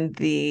 And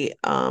the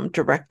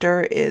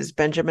director is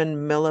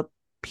Benjamin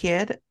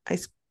Millepied. I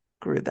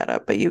screwed that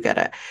up, but you get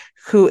it.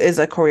 Who is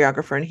a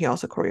choreographer, and he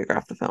also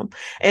choreographed the film.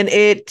 And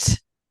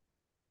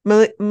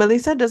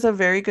Melissa does a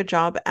very good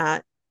job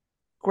at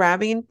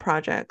grabbing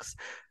projects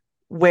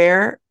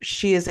where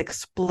she is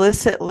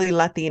explicitly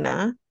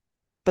Latina,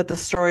 but the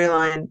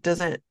storyline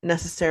doesn't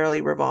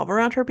necessarily revolve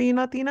around her being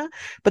Latina.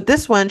 But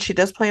this one, she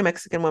does play a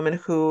Mexican woman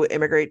who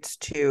immigrates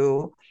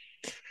to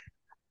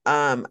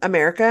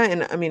America,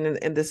 and I mean,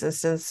 in this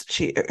instance,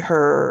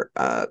 her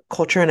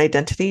culture and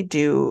identity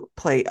do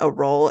play a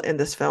role in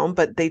this film,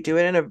 but they do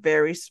it in a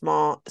very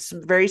small,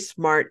 very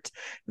smart,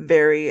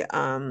 very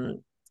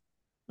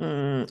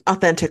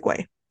authentic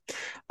way.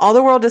 All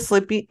the World is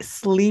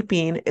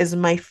Sleeping is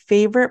my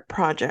favorite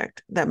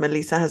project that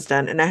Melissa has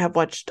done, and I have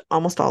watched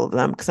almost all of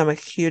them because I'm a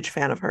huge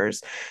fan of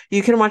hers.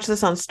 You can watch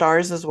this on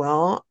Stars as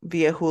well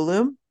via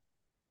Hulu.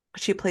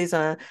 She plays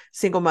a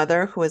single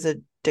mother who is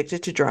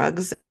addicted to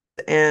drugs,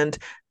 and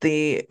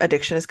the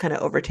addiction is kind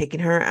of overtaking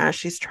her as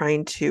she's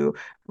trying to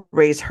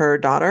raise her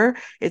daughter.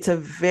 It's a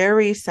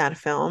very sad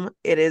film.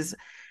 It is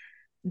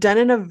done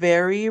in a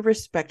very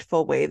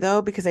respectful way,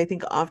 though, because I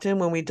think often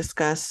when we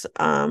discuss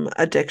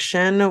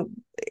addiction,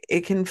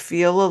 it can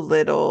feel a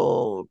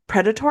little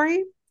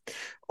predatory,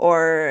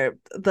 or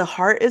the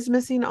heart is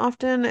missing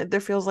often.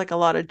 There feels like a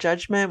lot of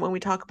judgment when we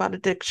talk about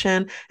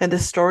addiction, and the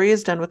story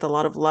is done with a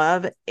lot of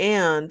love.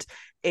 And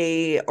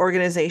a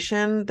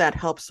organization that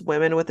helps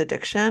women with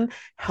addiction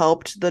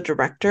helped the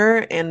director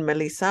and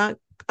Melissa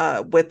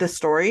with the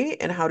story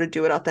and how to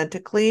do it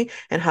authentically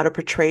and how to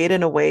portray it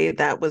in a way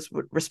that was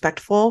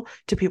respectful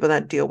to people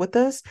that deal with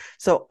this.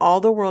 So All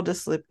the World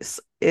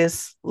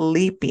is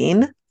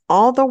Sleeping.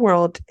 All the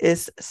World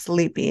is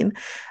Sleeping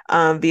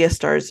via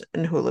Stars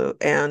and Hulu.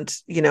 And,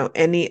 you know,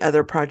 any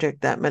other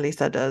project that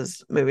Melissa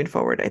does moving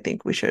forward, I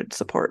think we should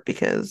support,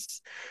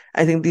 because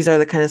I think these are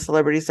the kind of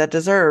celebrities that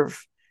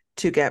deserve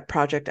to get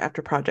project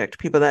after project,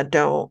 people that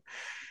don't,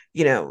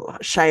 you know,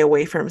 shy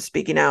away from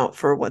speaking out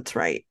for what's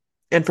right,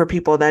 and for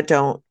people that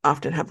don't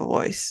often have a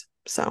voice.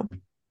 So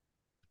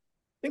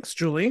Thanks,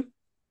 Julie.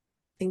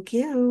 thank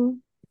you.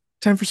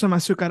 Time for some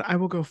azúcar. I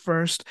will go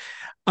first.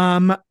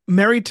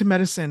 Married to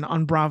Medicine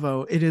on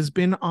Bravo. It has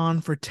been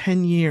on for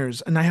 10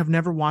 years and I have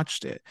never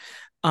watched it.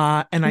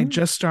 And I Mm,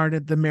 just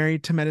started the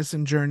Married to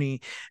Medicine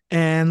journey.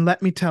 And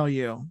let me tell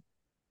you,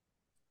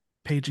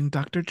 paging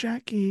Dr.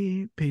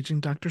 Jackie, paging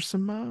Dr.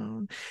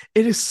 Simone.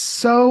 It is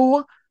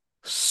so,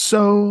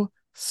 so,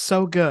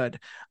 so good.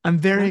 I'm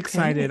very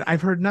excited. okay.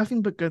 I've heard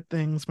nothing but good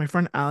things. My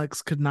friend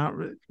Alex could not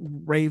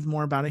rave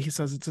more about it. He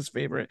says it's his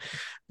favorite.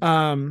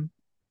 Um,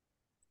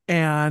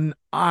 and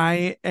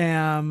I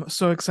am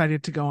so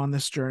excited to go on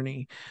this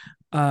journey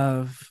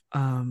of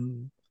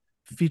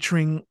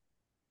featuring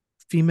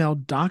female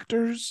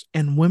doctors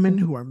and women Mhm.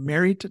 who are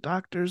married to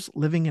doctors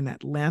living in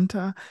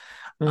Atlanta,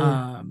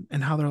 Mm,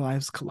 and how their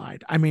lives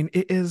collide. I mean,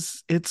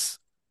 it's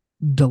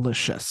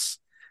delicious.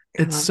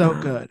 I It's love so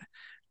that. good.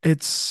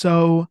 It's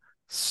so,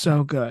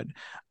 so good.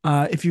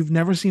 If you've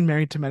never seen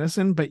Married to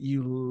Medicine, but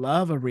you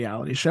love a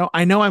reality show,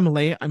 I know I'm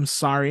late. I'm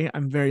sorry.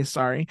 I'm very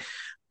sorry.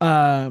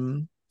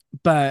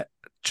 But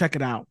check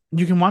it out.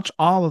 You can watch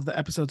all of the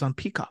episodes on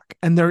Peacock,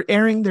 and they're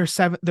airing their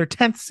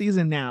 10th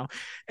season now.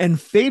 And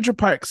Phaedra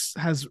Parks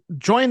has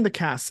joined the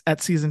cast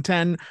at season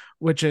 10,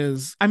 which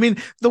is, I mean,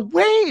 the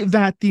way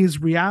that these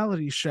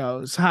reality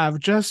shows have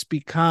just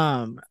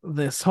become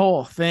this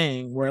whole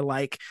thing where,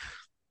 like,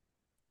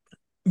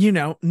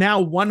 now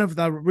one of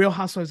the Real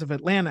Housewives of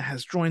Atlanta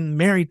has joined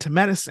Married to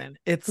Medicine.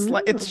 It's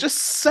Mm. just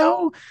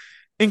so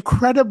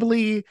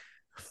incredibly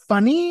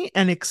funny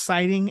and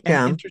exciting and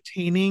Yeah.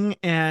 entertaining,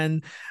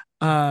 and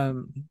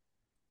um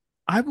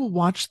I will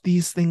watch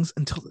these things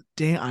until the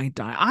day I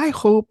die. I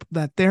hope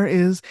that there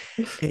is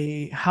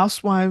a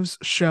Housewives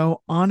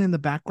show on in the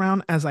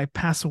background as I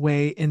pass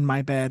away in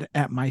my bed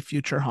at my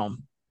future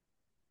home.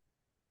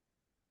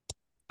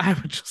 I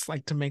would just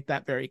like to make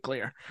that very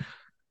clear.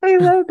 I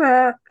love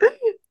that.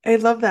 I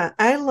love that.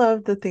 I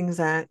love the things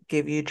that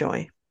give you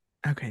joy.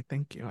 Okay,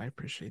 thank you. I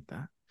appreciate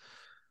that.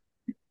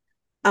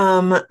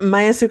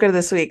 My azúcar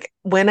this week.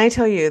 When I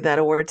tell you that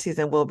award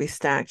season will be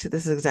stacked,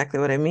 this is exactly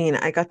what I mean.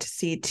 I got to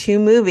see two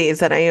movies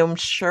that I am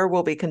sure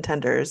will be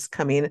contenders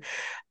coming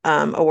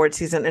award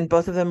season, and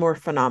both of them were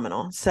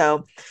phenomenal.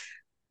 So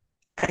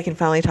I can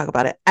finally talk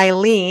about it.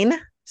 Eileen,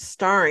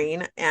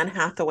 starring Anne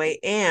Hathaway,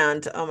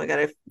 and oh my God,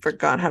 I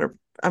forgot how to.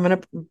 I'm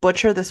gonna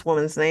butcher this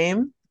woman's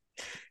name,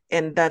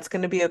 and that's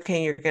gonna be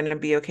okay. You're gonna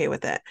be okay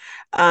with it.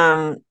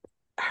 Um,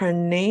 her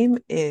name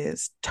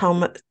is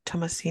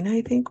Thomasina,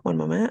 I think. One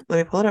moment, let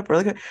me pull it up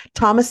really quick.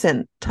 Thomas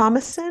in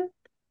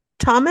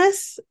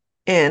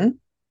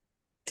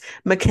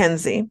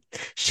Mackenzie.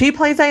 She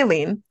plays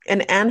Eileen,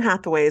 and Anne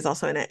Hathaway is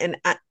also in it. And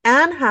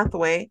Anne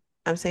Hathaway,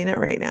 I'm saying it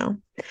right now,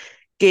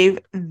 gave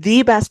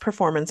the best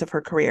performance of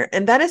her career.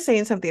 And that is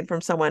saying something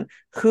from someone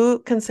who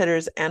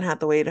considers Anne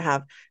Hathaway to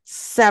have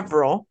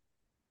several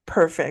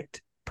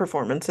perfect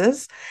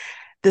performances.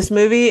 This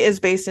movie is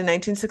based in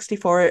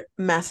 1964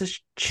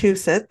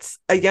 Massachusetts.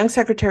 A young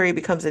secretary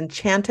becomes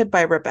enchanted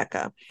by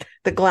Rebecca.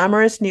 The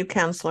glamorous new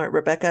counselor,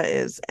 Rebecca,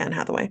 is Anne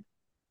Hathaway.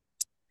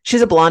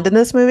 She's a blonde in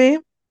this movie.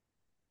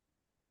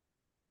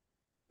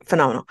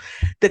 Phenomenal.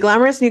 The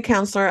glamorous new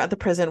counselor at the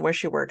prison where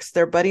she works,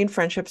 their budding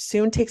friendship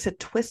soon takes a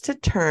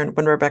twisted turn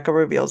when Rebecca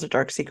reveals a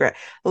dark secret.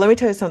 Let me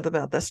tell you something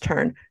about this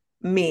turn.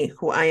 Me,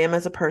 who I am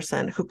as a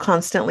person who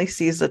constantly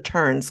sees the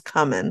turns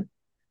coming,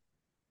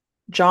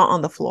 jaw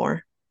on the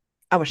floor.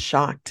 I was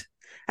shocked.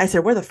 I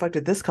said, where the fuck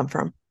did this come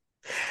from?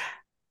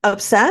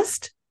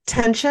 Obsessed,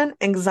 tension,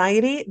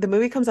 anxiety. The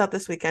movie comes out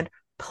this weekend.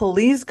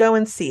 Please go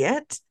and see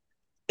it.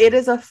 It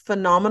is a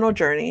phenomenal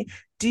journey.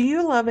 Do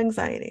you love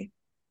anxiety?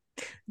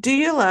 Do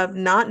you love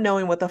not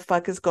knowing what the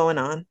fuck is going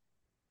on?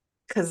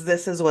 Because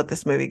this is what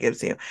this movie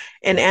gives you.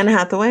 And Anne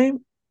Hathaway,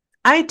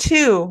 I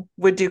too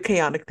would do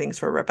chaotic things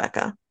for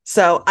Rebecca.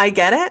 So I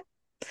get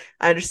it.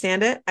 I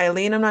understand it.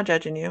 Eileen, I'm not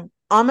judging you.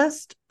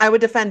 Almost, I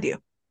would defend you.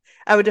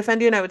 I would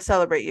defend you and I would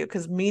celebrate you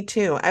because me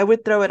too. I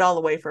would throw it all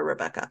away for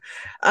Rebecca.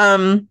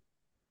 Um,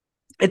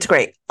 it's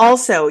great.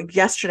 Also,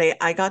 yesterday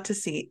I got to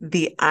see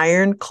The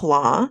Iron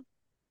Claw,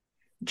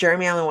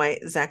 Jeremy Allen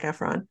White, Zac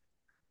Efron.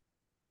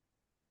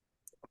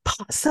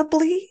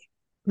 Possibly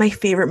my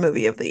favorite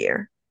movie of the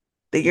year.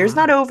 The year's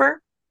not Wow.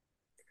 over.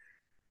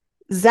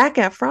 Zac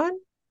Efron,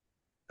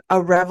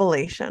 a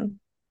revelation.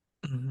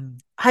 Hmm.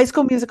 High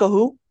School Musical,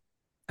 who?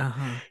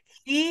 Uh-huh.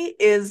 He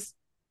is,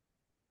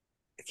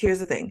 here's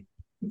the thing,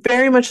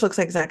 very much looks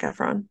like Zac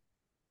Efron.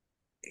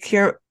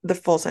 Here, the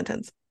full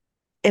sentence.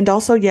 And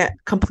also, yet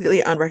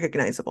completely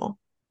unrecognizable.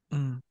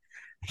 Mm.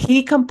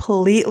 He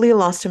completely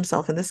lost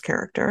himself in this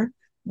character.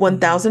 Hmm.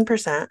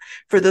 1000%.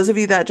 For those of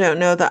you that don't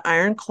know, the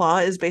Iron Claw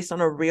is based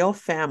on a real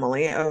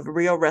family, a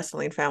real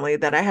wrestling family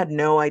that I had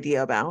no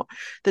idea about.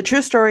 The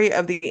true story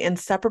of the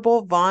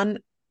inseparable Von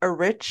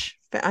Erich,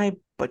 I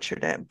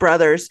butchered it,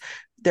 brothers.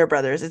 They're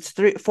brothers. It's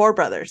four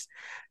brothers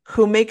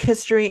who make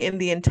history in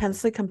the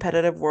intensely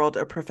competitive world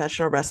of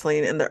professional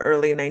wrestling in the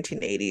early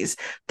 1980s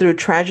through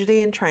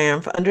tragedy and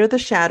triumph under the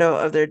shadow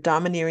of their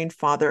domineering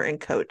father and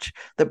coach.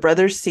 The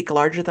brothers seek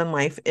larger than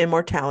life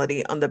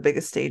immortality on the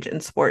biggest stage in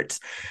sports.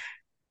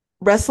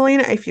 Wrestling,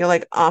 I feel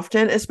like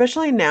often,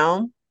 especially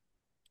now,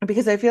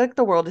 because I feel like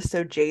the world is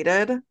so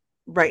jaded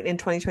right in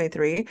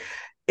 2023,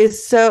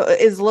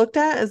 is looked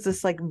at as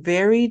this like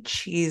very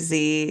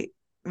cheesy,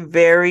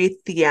 very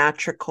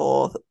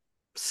theatrical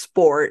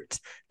sport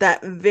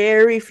that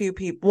very few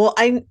people, well,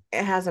 I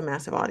it has a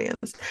massive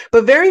audience,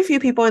 but very few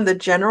people in the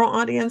general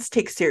audience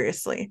take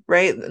seriously,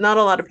 right? Not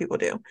a lot of people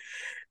do.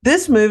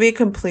 This movie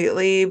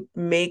completely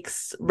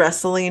makes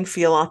wrestling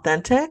feel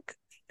authentic,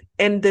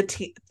 and the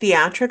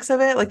theatrics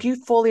of it, like you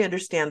fully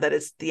understand that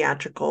it's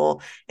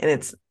theatrical, and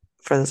it's,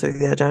 for those of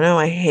you that don't know,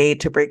 I hate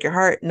to break your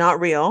heart, not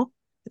real.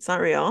 It's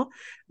not real,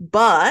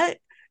 but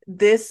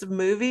this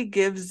movie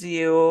gives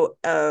you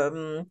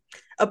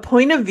a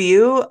point of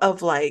view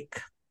of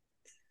like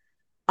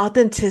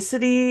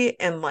authenticity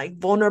and like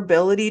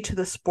vulnerability to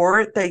the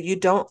sport that you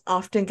don't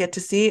often get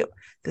to see.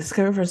 This is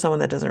coming from someone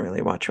that doesn't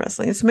really watch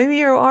wrestling. So maybe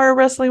you are a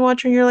wrestling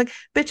watcher and you're like,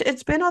 bitch,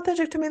 it's been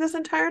authentic to me this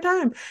entire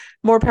time.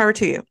 More power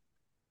to you.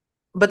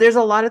 But there's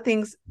a lot of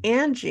things.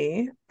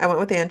 Angie, I went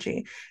with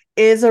Angie,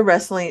 she was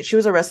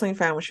a wrestling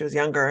fan when she was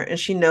younger, and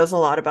she knows a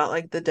lot about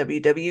like the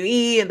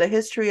WWE and the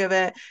history of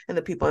it and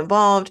the people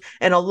involved.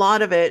 And a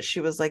lot of it, she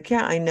was like,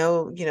 yeah, I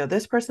know,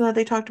 this person that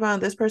they talked about,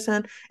 and this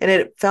person. And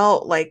it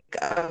felt like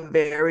a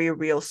very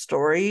real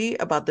story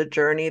about the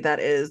journey that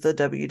is the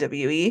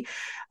WWE.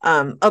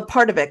 A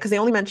part of it, because they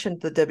only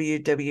mentioned the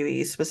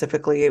WWE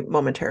specifically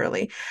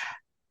momentarily.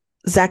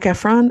 Zac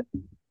Efron,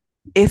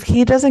 if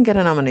he doesn't get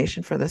a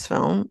nomination for this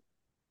film,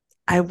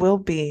 I will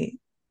be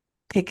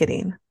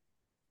picketing.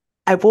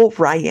 I will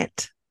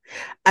riot.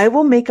 I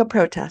will make a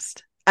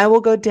protest. I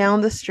will go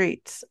down the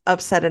streets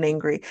upset and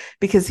angry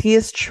because he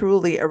is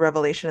truly a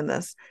revelation in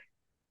this.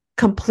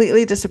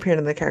 Completely disappeared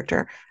in the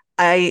character.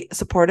 I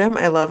support him.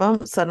 I love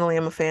him. Suddenly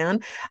I'm a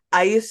fan.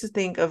 I used to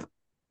think of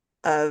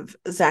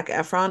Zac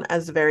Efron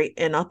as very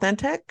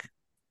inauthentic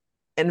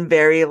and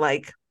very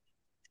like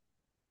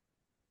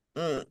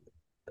mm,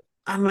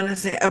 I'm gonna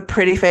say a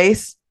pretty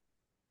face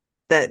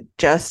that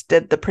just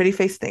did the pretty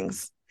face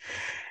things.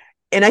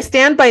 And I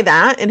stand by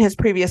that in his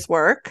previous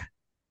work.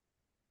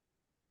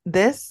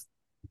 This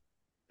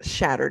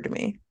shattered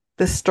me.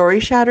 This story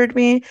shattered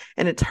me,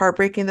 and it's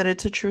heartbreaking that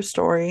it's a true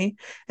story,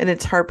 and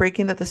it's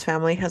heartbreaking that this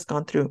family has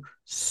gone through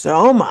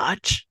so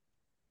much,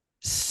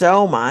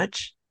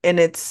 and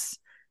it's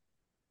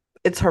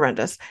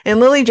horrendous. And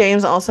Lily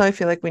James also, I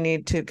feel like we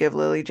need to give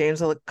Lily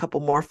James a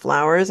couple more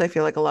flowers. I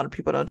feel like a lot of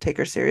people don't take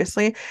her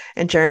seriously.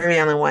 And Jeremy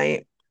Allen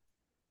White,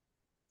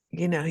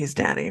 he's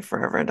daddy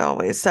forever and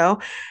always. So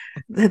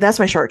that's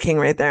my short king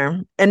right there.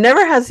 And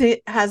never has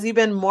he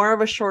been more of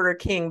a shorter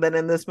king than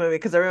in this movie,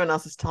 because everyone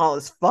else is tall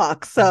as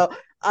fuck. So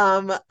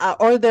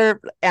or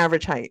their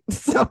average height.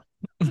 So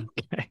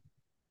Okay.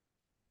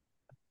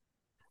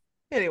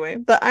 anyway,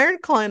 The Iron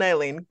Claw and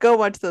Eileen. Go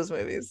watch those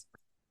movies.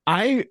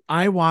 I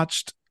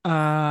watched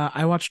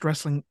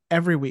wrestling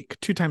every week,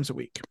 2 times a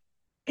week.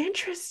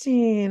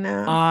 Interesting.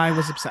 I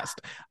was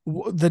obsessed.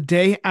 The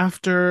day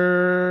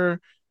after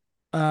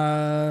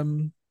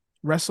um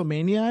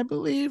WrestleMania, I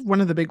believe, one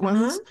of the big Uh-huh.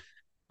 ones,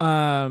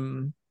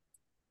 um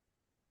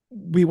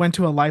we went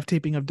to a live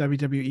taping of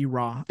WWE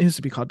Raw. It used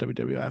to be called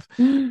WWF.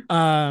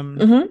 Um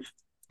Mm-hmm.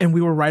 and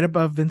we were right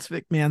above Vince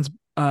McMahon's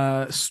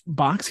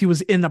box. He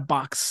was in a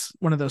box,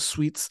 one of those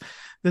suites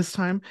this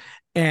time,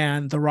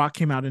 and The Rock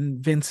came out,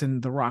 and Vince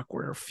and The Rock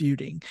were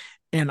feuding.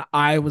 And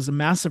I was a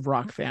massive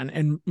Rock fan,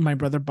 and my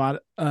brother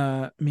bought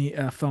me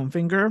a foam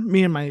finger,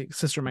 me and my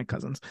sister, my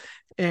cousins,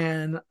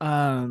 and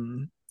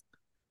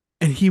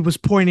he was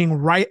pointing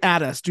right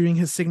at us, doing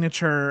his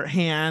signature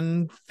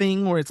hand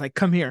thing where it's like,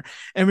 come here.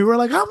 And we were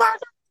like, oh my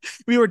God.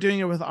 We were doing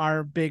it with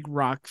our big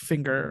Rock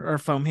finger or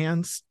foam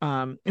hands.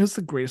 It was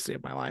the greatest day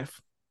of my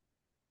life.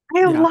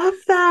 I Yeah. love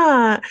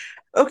that.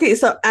 Okay,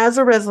 so as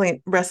a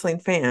wrestling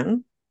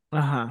fan,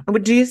 Uh-huh.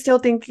 do you still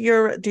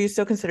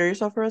consider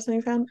yourself a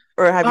wrestling fan?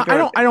 Or have you I grown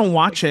don't I don't like,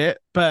 watch it,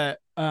 but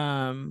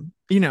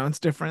it's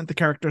different. The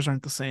characters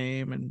aren't the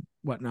same and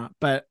whatnot.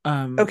 But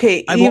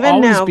okay, I will even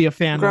always now be a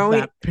fan of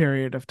growing that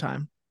period of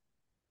time.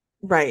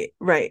 right,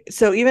 right.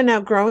 So even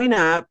now growing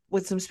up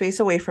with some space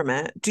away from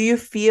it, do you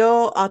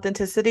feel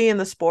authenticity in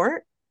the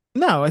sport?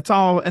 No, it's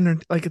all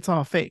like it's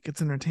all fake.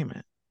 It's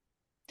entertainment.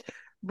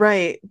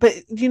 Right. But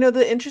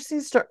the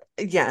interesting story,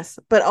 yes,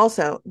 but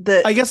also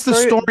I guess the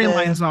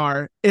storylines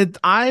are it.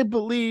 I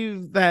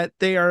believe that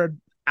they are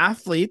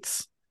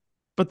athletes,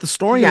 but the yeah,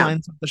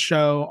 storylines of the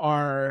show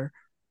are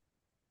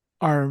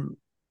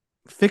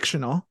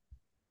fictional.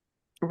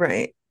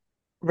 right,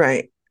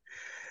 right.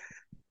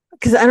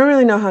 Because I don't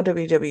really know how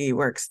WWE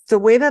works. The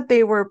way that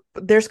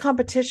there's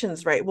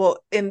competitions, right? Well,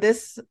 in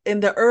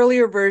the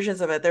earlier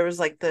versions of it, there was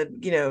like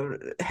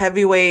the,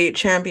 heavyweight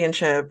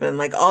championship and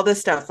like all this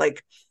stuff,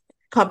 like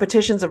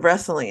competitions of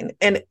wrestling.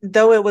 And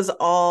though it was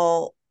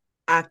all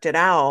acted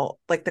out,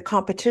 like the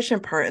competition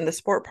part and the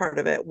sport part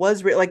of it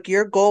was like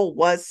your goal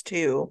was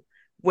to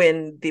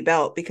win the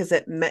belt, because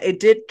it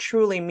did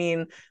truly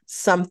mean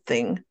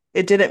something.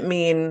 It didn't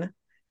mean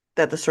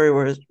that the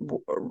storylines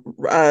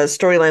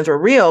were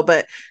real,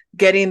 but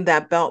getting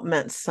that belt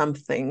meant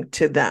something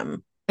to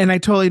them. And I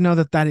totally know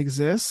that that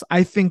exists.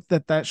 I think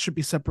that that should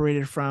be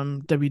separated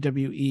from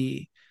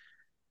WWE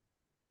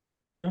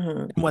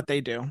Mhm. and what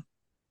they do.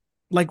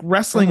 Like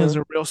wrestling is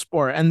Mhm. a real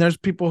sport, and there's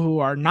people who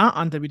are not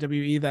on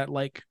WWE that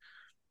like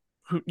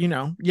who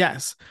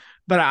yes.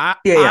 But I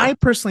Yeah, yeah. I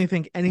personally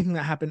think anything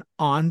that happened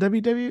on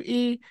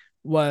WWE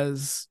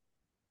was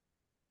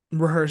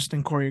rehearsed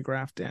and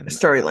choreographed and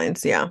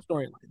Storylines, yeah.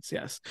 storylines,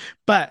 yes.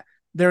 But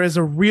there is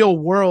a real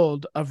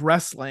world of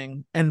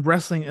wrestling, and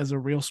wrestling is a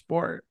real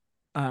sport.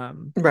 That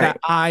Right.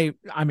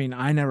 I mean,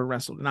 I never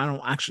wrestled and I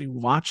don't actually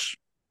watch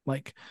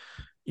like,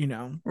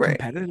 Right.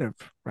 competitive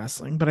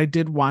wrestling, but I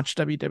did watch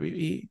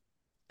WWE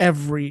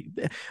every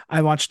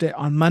I watched it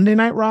on Monday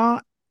Night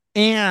Raw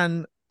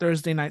and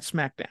Thursday Night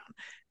SmackDown.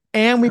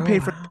 And we Oh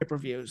paid for wow.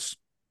 pay-per-views.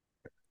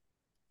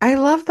 I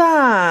love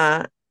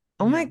that.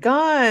 Oh my Yeah.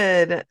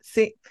 God.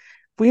 See,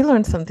 we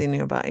learn something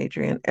new about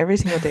Adrian every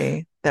single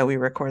day that we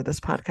record this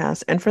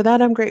podcast. And for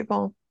that, I'm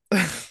grateful.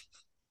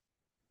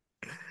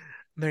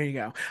 There you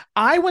go.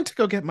 I went to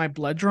go get my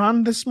blood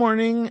drawn this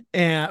morning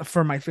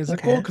for my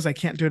physical Okay. because I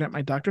can't do it at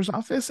my doctor's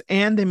office,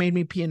 and they made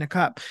me pee in a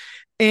cup.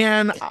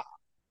 And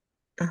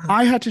Uh-huh.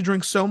 I had to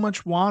drink so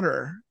much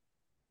water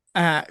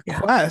at Yeah.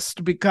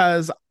 Quest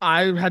because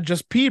I had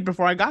just peed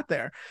before I got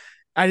there.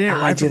 I I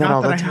do that forgot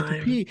all that the I had to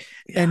time. pee.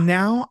 Yeah. And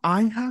now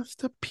I have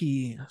to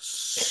pee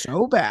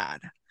so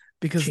bad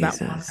because that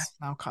water has Jesus.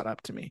 now caught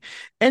up to me.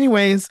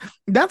 Anyways,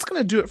 that's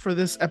gonna do it for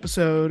this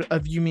episode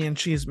of Yumi and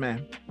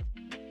Chisme.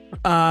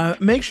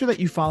 Make sure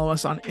that you follow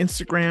us on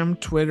Instagram,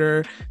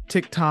 Twitter,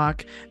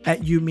 TikTok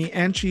at Yumi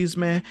and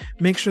Chisme.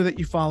 Make sure that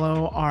you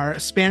follow our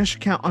Spanish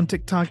account on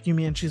TikTok,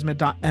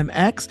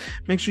 yumiandchisme.mx.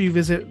 Make sure you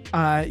visit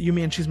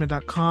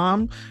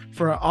yumiandchisme.com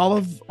for all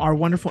of our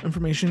wonderful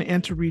information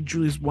and to read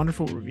Julie's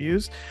wonderful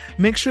reviews.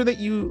 Make sure that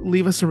you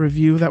leave us a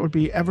review. That would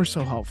be ever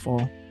so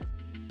helpful.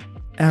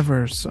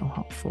 Ever so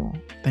helpful.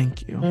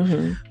 Thank you.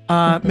 Mm-hmm. Make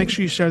Mm-hmm.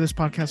 sure you share this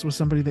podcast with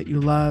somebody that you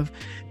love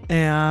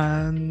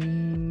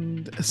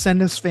and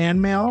send us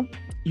fan mail.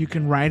 You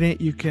can write it,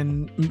 you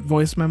can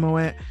voice memo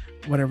it,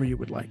 whatever you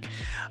would like.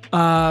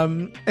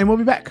 And we'll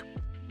be back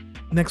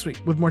next week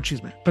with more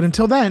Chisme. But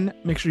until then,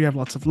 make sure you have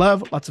lots of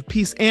love, lots of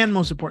peace, and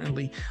most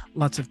importantly,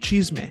 lots of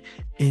Chisme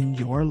in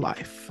your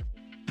life.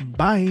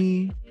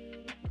 Bye.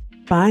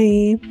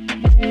 Bye.